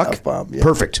 Oh, the fuck? F-bomb. Yeah.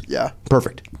 Perfect. Yeah.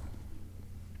 Perfect.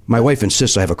 My wife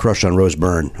insists I have a crush on Rose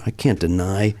Byrne. I can't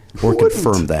deny or wouldn't?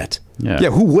 confirm that. Yeah.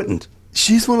 Who wouldn't?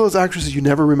 She's one of those actresses you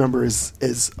never remember is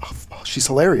she's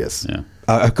hilarious. Yeah.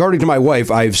 According to my wife,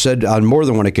 I've said on more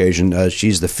than one occasion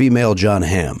she's the female John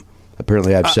Hamm.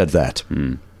 Apparently, I've said that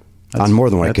on more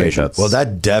than one I think occasion. that's- Well,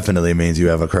 that definitely means you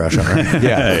have a crush on her.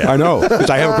 Yeah, I know because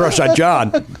I have a crush on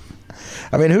John.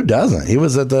 I mean, who doesn't? He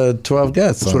was at the 12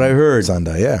 Guests. That's what I heard.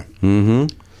 Sunday, yeah. I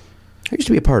used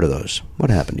to be a part of those. What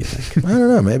happened? Do you think? I don't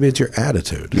know. Maybe it's your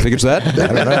attitude. You think it's that? I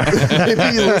don't know.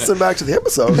 Maybe you listen back to the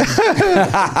episode.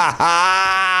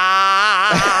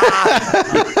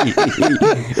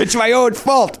 It's my own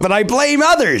fault, but I blame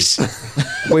others.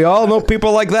 We all know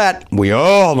people like that. We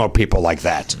all know people like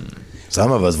that.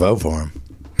 Some of us vote for him.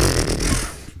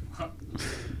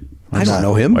 I don't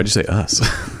know him. Why'd you say us?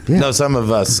 No, some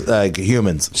of us, like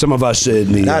humans. Some of us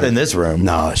in the Not in this room.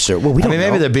 No, sir. Well, we I don't mean,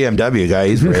 maybe know. the BMW guy,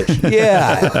 he's rich.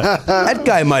 Yeah, that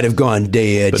guy might have gone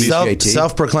DJT.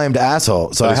 Self-proclaimed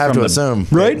asshole, so I he's have from to the- assume.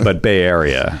 Right? But Bay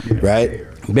Area. Right?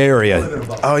 Bay Area.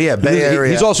 Oh, yeah, Bay Area.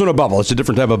 He's also in a bubble. It's a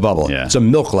different type of bubble. Yeah. It's a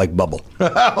milk-like bubble.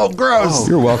 oh, gross.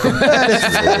 You're welcome.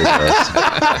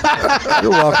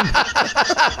 You're welcome.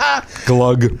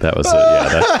 Glug. That was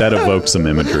that evoked some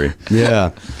imagery.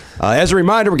 Yeah. As a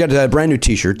reminder, we got brand new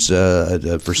T-shirts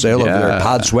for sale over there at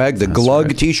Podswag. The Glug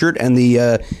right. T-shirt and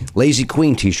the Lazy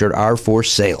Queen T-shirt are for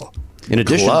sale. In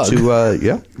addition Glug?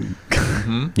 to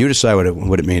you decide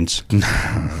what it means.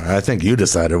 I think you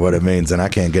decided what it means, and I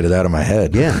can't get it out of my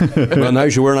head. Yeah. Well, now you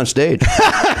should wear it on stage.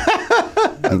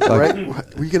 Right?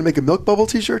 Were you going to make a milk bubble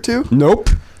T-shirt too? Nope.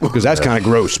 Because that's kind of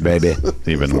gross, baby. It's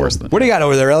even worse than. What do you got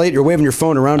over there, Elliot? You're waving your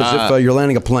phone around as if you're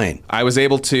landing a plane. I was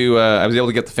able to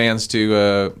get the fans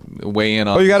to weigh in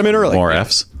on. Oh, you got them in early. More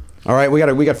Fs? All right, we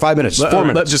got 5 minutes. 4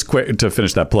 minutes. Let's just quick to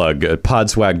finish that plug.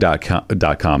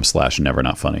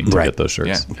 Podswag.com/never-not-funny to Right. get those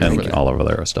shirts Yeah. and all of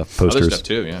their stuff. Posters. Other stuff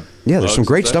too. Yeah. Yeah, there's some Mugs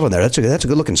great and stuff on there. That's a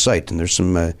good looking site, and there's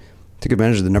some take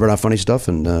advantage of the Never Not Funny stuff.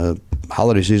 And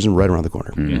holiday season right around the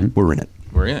corner. We're in it.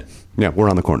 We're in it. Yeah, we're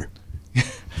on the corner.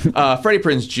 Freddie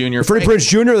Prinze Jr. Freddie Prinze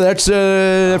Jr. That's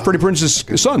Freddie Prinze's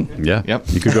son. Yeah. Yep.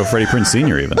 You could go Freddie Prinze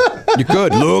Sr. even. You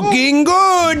could looking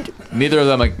good. Neither of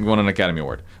them won an Academy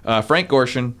Award. Frank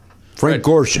Gorshin. Frank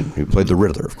Gorshin, who played the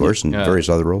Riddler, of course, and Yeah. various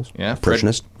other roles. Yeah.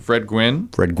 Impressionist. Fred Gwynn.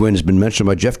 Fred Gwynn has been mentioned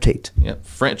by Geoff Tate. Yep.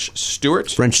 French Stewart.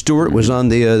 French Stewart was on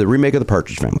the remake of The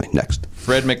Partridge Family. Next,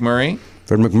 Fred McMurray.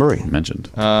 Fred McMurray. Mentioned.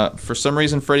 For some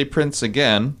reason, Freddie Prinze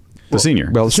again. The senior.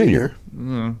 Well, the senior.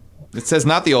 It says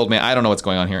not the old man. I don't know what's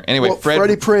going on here. Anyway, Well, Fred.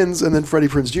 Freddie Prinze and then Freddie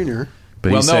Prinze Jr.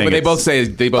 But well, he's no, saying but they it's- both say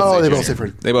they both. Oh, say they Jr. both say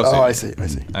Freddie. They both. Oh, say I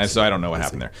see. So I don't know what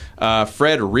happened there.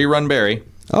 Fred Rerun Berry.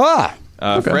 Ah.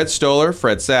 Fred Stoller.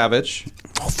 Fred Savage.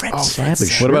 Oh, Fred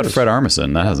Savage. What about Fred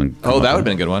Armisen? That hasn't. Oh, that would have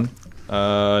been a good one.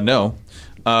 No.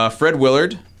 Fred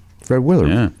Willard. Fred Willard,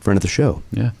 Yeah. friend of the show.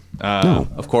 Yeah. No.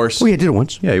 Of course. Oh, yeah, did it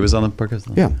once. Yeah, he was on the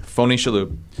podcast. Yeah. Phony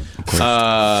Shalhoub.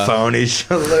 Phony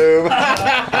Shalhoub.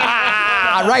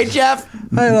 Right, Jeff?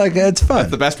 I like it. It's fun.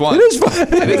 The best one. It is fun.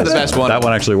 It is the best one. That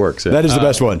one actually works. Yeah. That is the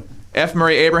best one. F.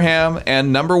 Murray Abraham,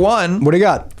 and number 1, What do you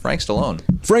got? Frank Stallone.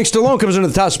 Frank Stallone comes into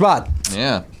the top spot.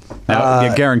 Yeah. Now,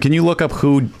 yeah, Garen, can you look up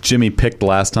who Jimmy picked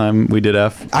last time we did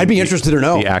F? I'd be interested to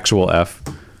know. The actual F.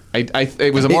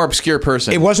 It was a more obscure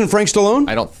person. It wasn't Frank Stallone?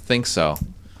 I don't think so.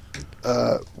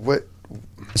 What?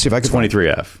 Let's see if I can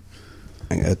 23F.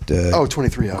 I got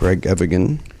 23. Greg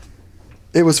Evigan.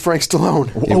 It was Frank Stallone.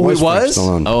 It was Frank was?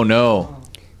 Stallone. Oh, no.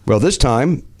 Well, this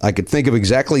time I could think of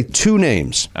exactly 2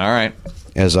 names All right.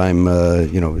 as I'm,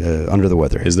 under the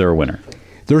weather. Is there a winner?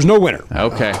 There's no winner.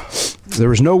 Okay.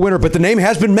 There is no winner, but the name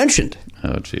has been mentioned.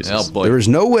 Oh, Jesus. Oh, boy. There is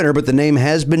no winner, but the name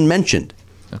has been mentioned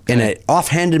in an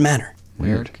offhanded manner.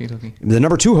 Weird. Okay. The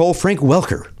number 2 hole, Frank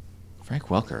Welker. Frank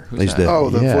Welker. Who's Plays that?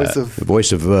 The voice of the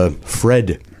voice of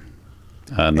Fred.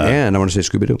 No. And I want to say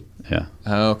Scooby-Doo. Yeah.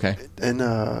 Oh, okay. and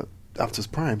Optimus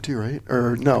Prime too, right?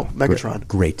 Or no, Megatron.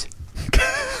 Great.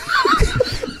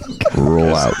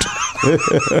 Roll out.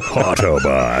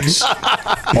 Autobots.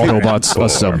 Autobots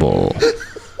assemble.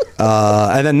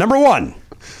 And then number 1.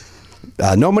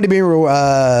 Nobody being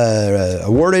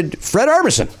awarded Fred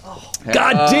Armisen.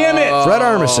 God damn it! Fred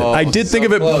Armisen. I did think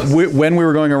of it when we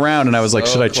were going around, and I was like,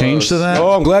 should I change to that? Oh,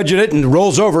 I'm glad you didn't.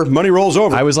 Rolls over. Money rolls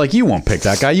over. I was like, you won't pick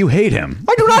that guy. You hate him.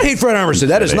 I do not hate Fred Armisen.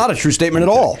 That is not a true statement at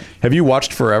all. Have you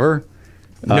watched Forever?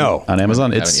 No. On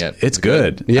Amazon. Haven't yet. It's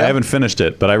good. Yeah. I haven't finished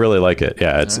it, but I really like it.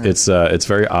 Yeah, it's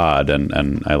very odd,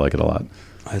 and I like it a lot.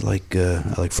 I like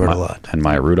Fred a lot. And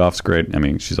Maya Rudolph's great. I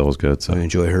mean, she's always good. So I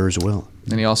enjoy her as well.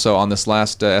 And he also, on this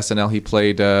last SNL, he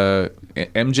played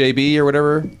MJB or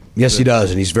whatever. Yes, he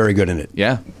does, and he's very good in it.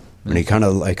 Yeah. And he kind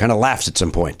of laughs at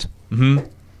some point. I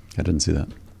didn't see that.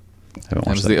 I haven't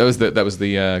watched that. That was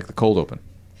the cold open.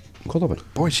 Cold open.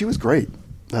 Boy, she was great.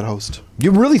 That host.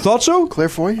 You really thought so? Claire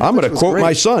Foy? I'm going to quote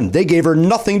my son. They gave her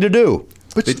nothing to do.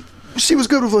 But she was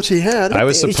good with what she had. I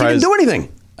was She surprised. didn't do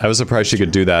anything. I was surprised she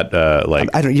could do that.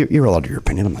 I don't. You're allowed your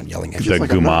opinion. I'm not yelling at you. the like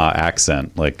Guma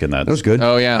accent, like in that. That was good.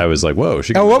 Oh, yeah. I was like, whoa.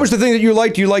 She. Oh, what was the thing that you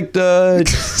liked? You liked.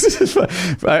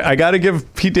 I got to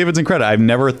give Pete Davidson credit. I've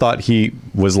never thought he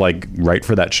was like right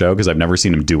for that show because I've never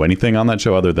seen him do anything on that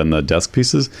show other than the desk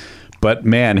pieces. But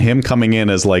man, him coming in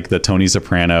as like the Tony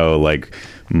Soprano like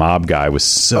mob guy was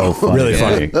so funny. really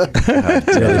funny. God,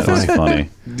 really funny.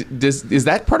 Is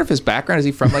that part of his background? Is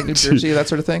he from like New Jersey or that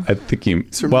sort of thing? I think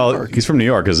from New York. he's from New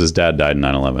York because his dad died in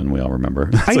 9/11. We all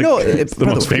remember. I know. It's the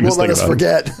most famous Won't thing let us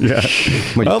about him. forget. Yeah.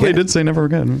 Well, you Well, they can't. did say never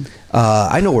again.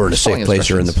 I know we're in a safe Following place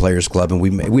here in the instructions. Players Club, and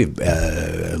we've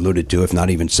alluded to, if not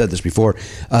even said this before.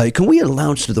 Can we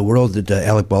announce to the world that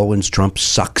Alec Baldwin's Trump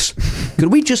sucks?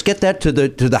 Could we just get that to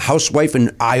the housewife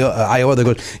in Iowa that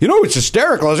goes, it's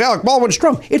hysterical as Alec Baldwin's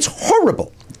Trump. It's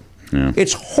horrible. Yeah.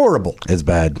 It's horrible. It's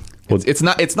bad.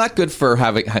 It's not good for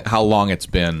how long it's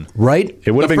been. Right?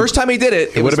 It would have The been first time he did it,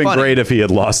 It would was have been funny. great if he had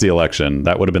lost the election.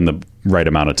 That would have been the right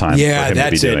amount of time for him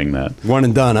to be doing that. One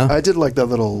and done, huh? I did like that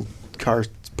little car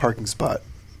parking spot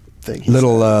thing. He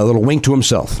Little wink to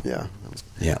himself. said. Yeah.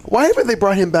 Yeah. Why haven't they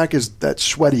brought him back as that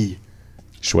sweaty?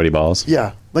 Sweaty balls.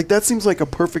 Yeah. Like that seems like a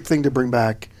perfect thing to bring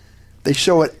back. They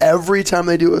show it every time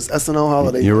they do a SNL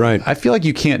holiday. You're right. I feel like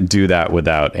you can't do that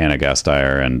without Anna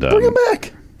Gasteyer and Bring him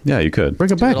back. Yeah, you could. Bring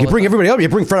it back. You bring everybody else. You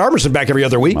bring Fred Armisen back every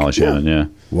other week. Molly Shannon, yeah.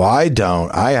 Why don't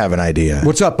I have an idea?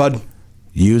 What's up, bud?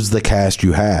 Use the cast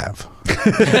you have.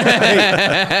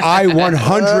 I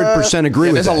 100% agree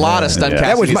with There's that. a lot of stunt Yeah.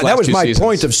 casting. That was my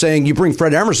point of saying you bring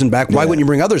Fred Emerson back. Why wouldn't you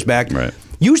bring others back? Right.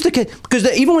 Use the because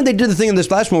even when they did the thing in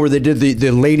this last one where they did the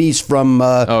ladies from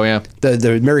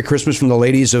the Merry Christmas from the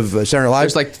ladies of Saturday Night Live.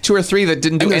 There's like 2 or 3 that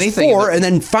didn't do and there's anything. 4, and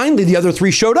then finally the other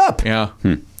 3 showed up. Yeah.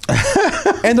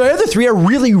 And the other 3 are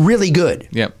really, really good.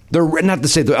 Yep. They're not to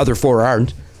say the other 4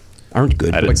 aren't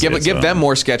good. I didn't But say give so. them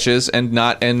more sketches and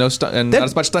not as much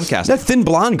stunt casting. That thin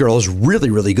blonde girl is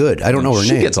really, really good. I don't know her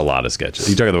She name. gets a lot of sketches.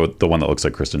 You talking about the one that looks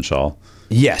like Kristen Schaal?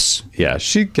 Yes. Yeah,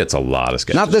 she gets a lot of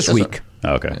sketches. Not this week.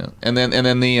 Okay. Yeah. And then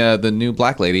the new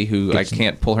black lady who I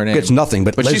can't pull her name. Gets nothing,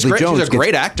 but Leslie she's great. Jones She's a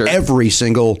great gets actor. every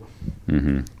single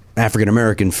African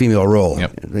American female role.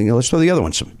 Yep. Let's throw the other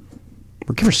one some.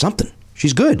 Or give her something.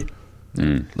 She's good. Let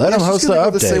him She's host the gonna go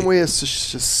update. the same way as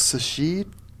Sashid.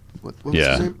 What was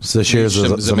Yeah. his name? Sashir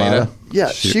Zamata. Yeah,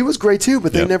 she was great too,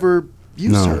 but they Yep. never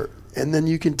used No. her. And then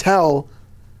you can tell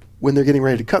when they're getting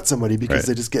ready to cut somebody because Right.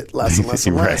 they just get less and less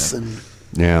and Right. less. And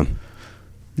Yeah.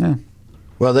 Yeah.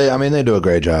 Well, they do a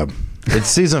great job. It's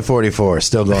season 44,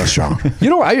 still going strong.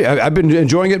 I've been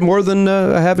enjoying it more than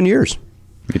I have in years.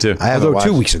 Me too. I haven't Although watched,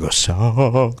 2 weeks ago,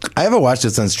 so I haven't watched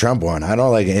it since Trump won. I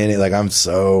don't like any. Like I'm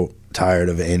so tired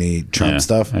of any Trump Yeah,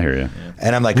 stuff. I hear you.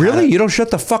 And I'm like, really, you don't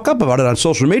shut the fuck up about it on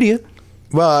social media.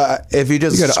 Well, if you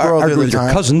just You got to scroll argue through with the your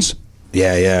time, cousins.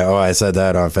 Yeah. Oh, I said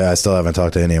that on. I still haven't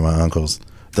talked to any of my uncles.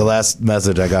 The last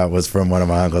message I got was from one of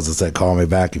my uncles that said, "Call me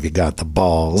back if you got the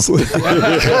balls." You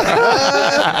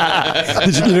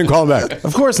didn't call him back.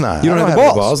 Of course not. You don't have the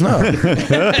the balls. No.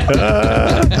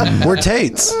 We're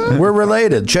Tates. We're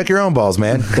related. Check your own balls,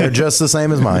 man. They're just the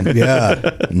same as mine. Yeah.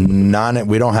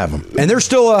 We don't have them. And they're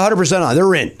still 100% on.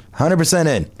 They're in. 100%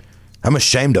 in. I'm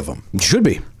ashamed of them. You should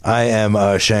be. I am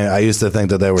ashamed. I used to think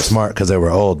that they were smart because they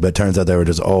were old, but it turns out they were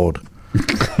just old.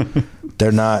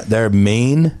 They're not. They're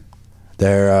mean.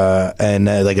 They're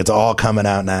like it's all coming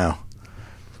out now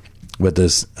with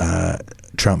this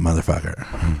Trump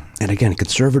motherfucker. And again,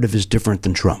 conservative is different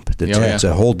than Trump. It's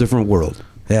a whole different world.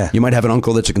 Yeah. You might have an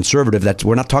uncle that's a conservative.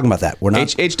 We're not talking about that. We're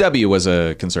not. HW was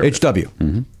a conservative. HW.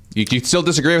 Mm-hmm. You still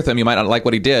disagree with him. You might not like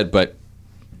what he did, but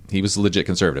he was a legit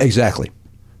conservative. Exactly.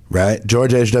 Right?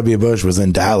 George H.W. Bush was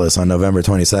in Dallas on November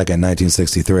 22nd,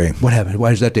 1963. What happened?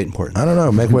 Why is that date important? I don't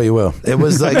know. Make what you will. It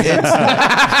was like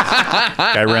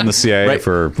Guy ran the CIA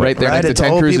for right there right, next to it's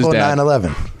Ted old Cruz's people dad.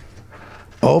 9/11.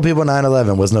 Old people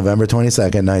 9/11 was November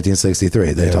 22nd,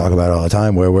 1963. They talk about it all the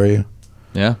time. Where were you?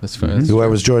 Yeah, that's fair. Where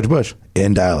was George Bush?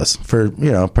 In Dallas for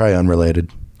probably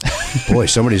unrelated. Boy,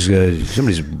 somebody's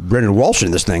Brendan Walsh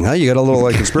in this thing, huh? You got a little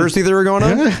conspiracy theory going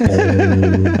on? I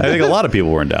think a lot of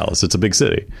people were in Dallas. It's a big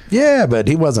city. Yeah, but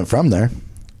he wasn't from there.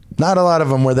 Not a lot of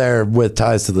them were there with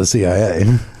ties to the CIA.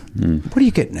 What are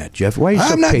you getting at, Jeff? Why are you so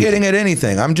I'm not patient? getting at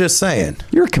anything. I'm just saying.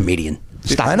 You're a comedian.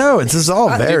 Stop. I know this is all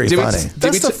very did we- funny.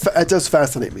 It does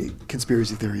fascinate me,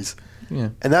 conspiracy theories. Yeah.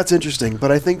 And that's interesting.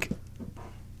 But I think,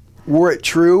 were it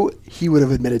true, he would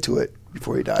have admitted to it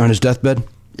before he died. On his deathbed?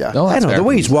 Yeah. No, I that's don't know. fair. The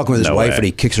way he's walking with his No wife way. and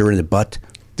he kicks her in the butt.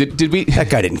 Did we? That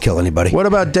guy didn't kill anybody. What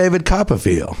about David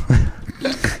Copperfield?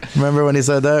 Remember when he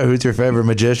said that? Who's your favorite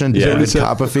magician? Yeah. David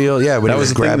Copperfield. Yeah, when That he was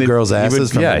would the thing grab that girls' he asses would-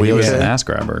 from yeah, the he was wheelchair. an ass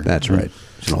grabber. That's right.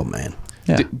 He's an old man.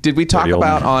 Yeah. Did we talk Dirty old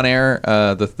about man. on air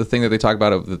the thing that they talked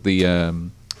about of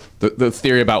the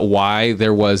theory about why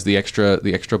there was the extra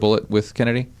bullet with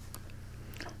Kennedy?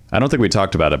 I don't think we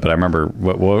talked about it, but I remember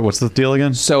what's the deal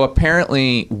again? So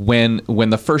apparently, when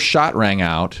the first shot rang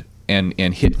out and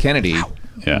hit Kennedy,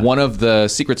 Yeah. one of the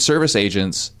Secret Service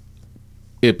agents,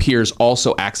 it appears,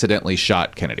 also accidentally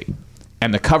shot Kennedy,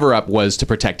 and the cover up was to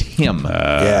protect him.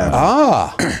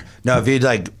 Yeah. No, if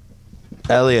you'd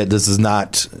Elliot, this is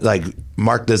not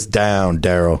mark this down,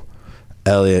 Daryl.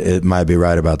 Elliot, it might be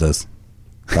right about this.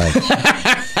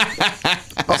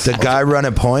 The guy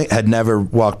running point had never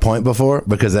walked point before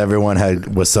because everyone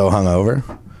was so hungover,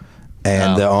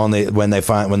 and when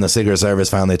the Secret Service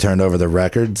finally turned over the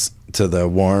records to the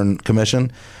Warren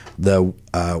Commission,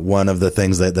 one of the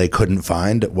things that they couldn't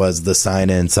find was the sign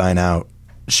in, sign out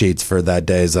sheets for that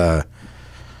day's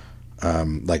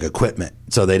equipment.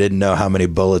 So they didn't know how many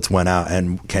bullets went out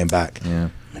and came back. Yeah.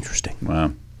 Interesting.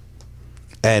 Wow.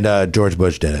 And George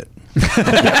Bush did it.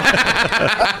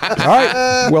 All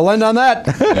right. We'll end on that.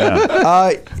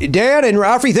 Dan and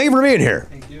Rafi, thank you for being here.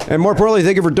 Thank you. And more importantly,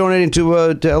 thank you for donating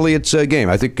to Elliot's game.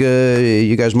 I think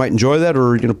you guys might enjoy that,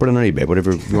 or put it on eBay,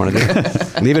 whatever you want to do.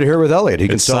 Leave it here with Elliot. He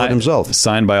can sell it himself.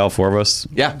 Signed by all four of us.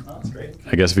 Yeah.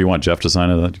 I guess if you want Jeff to sign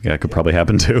it, that could probably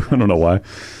happen too. I don't know why.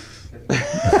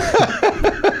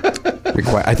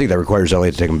 I think that requires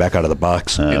Elliot to take him back out of the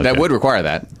box. That would require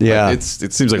that. Yeah. But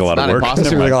It seems like a lot of work. That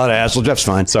seems like a lot of hassle. Jeff's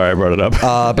fine. Sorry, I brought it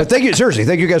up. But thank you, seriously,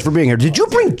 thank you guys for being here. Did you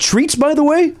bring treats, by the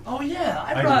way? Oh yeah,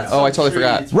 I brought. Oh, I totally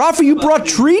forgot. Rafi, you brought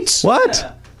treats? What? Yeah.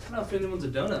 I don't know if anyone's a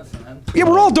donut fan. Yeah,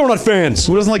 we're all donut fans.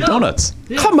 Who doesn't like donuts?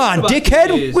 Yeah, Come on, about dickhead.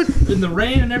 2 days. What- In the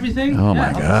rain and everything. Oh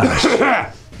my gosh.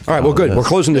 All right, well, good. We're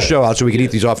closing the show out so we can eat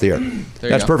these off the air.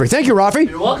 That's go. perfect. Thank you, Rafi.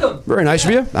 You're welcome. Very nice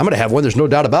of you. I'm going to have one. There's no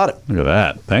doubt about it. Look at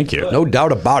that. Thank you. No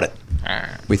doubt about it.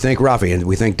 We thank Rafi and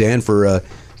we thank Dan for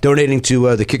donating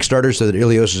to the Kickstarter so that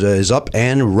Ilios is up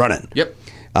and running. Yep.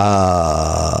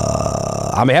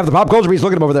 On behalf of the Pop Culture Beast,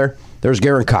 look at him over there. There's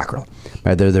Garen Cockrell.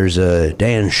 Right there, there's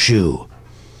Dan Shu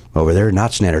over there,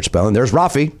 not standard spelling. There's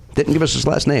Rafi. Didn't give us his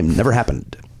last name. Never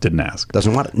happened. Didn't ask.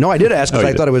 Doesn't want it. No, I did ask because Oh,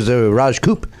 I you thought it was Raj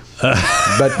Koop.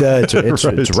 But it's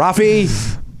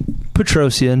Rafi.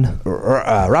 Petrosian.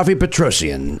 Rafi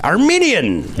Petrosian,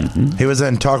 Armenian. He was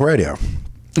in talk radio.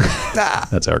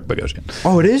 That's Eric Bogosian.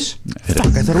 Oh, it is? Fuck,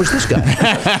 I thought it was this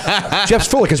guy. Jeff's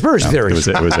full of conspiracy theories.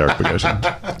 It was Eric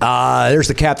Bogosian. There's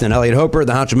the captain, Elliot Hoper,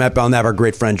 the honcho Matt Belknap, our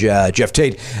great friend Geoff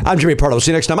Tate. I'm Jimmy Pardo. We'll see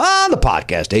you next time on the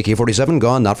podcast. AK-47,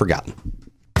 gone, not forgotten.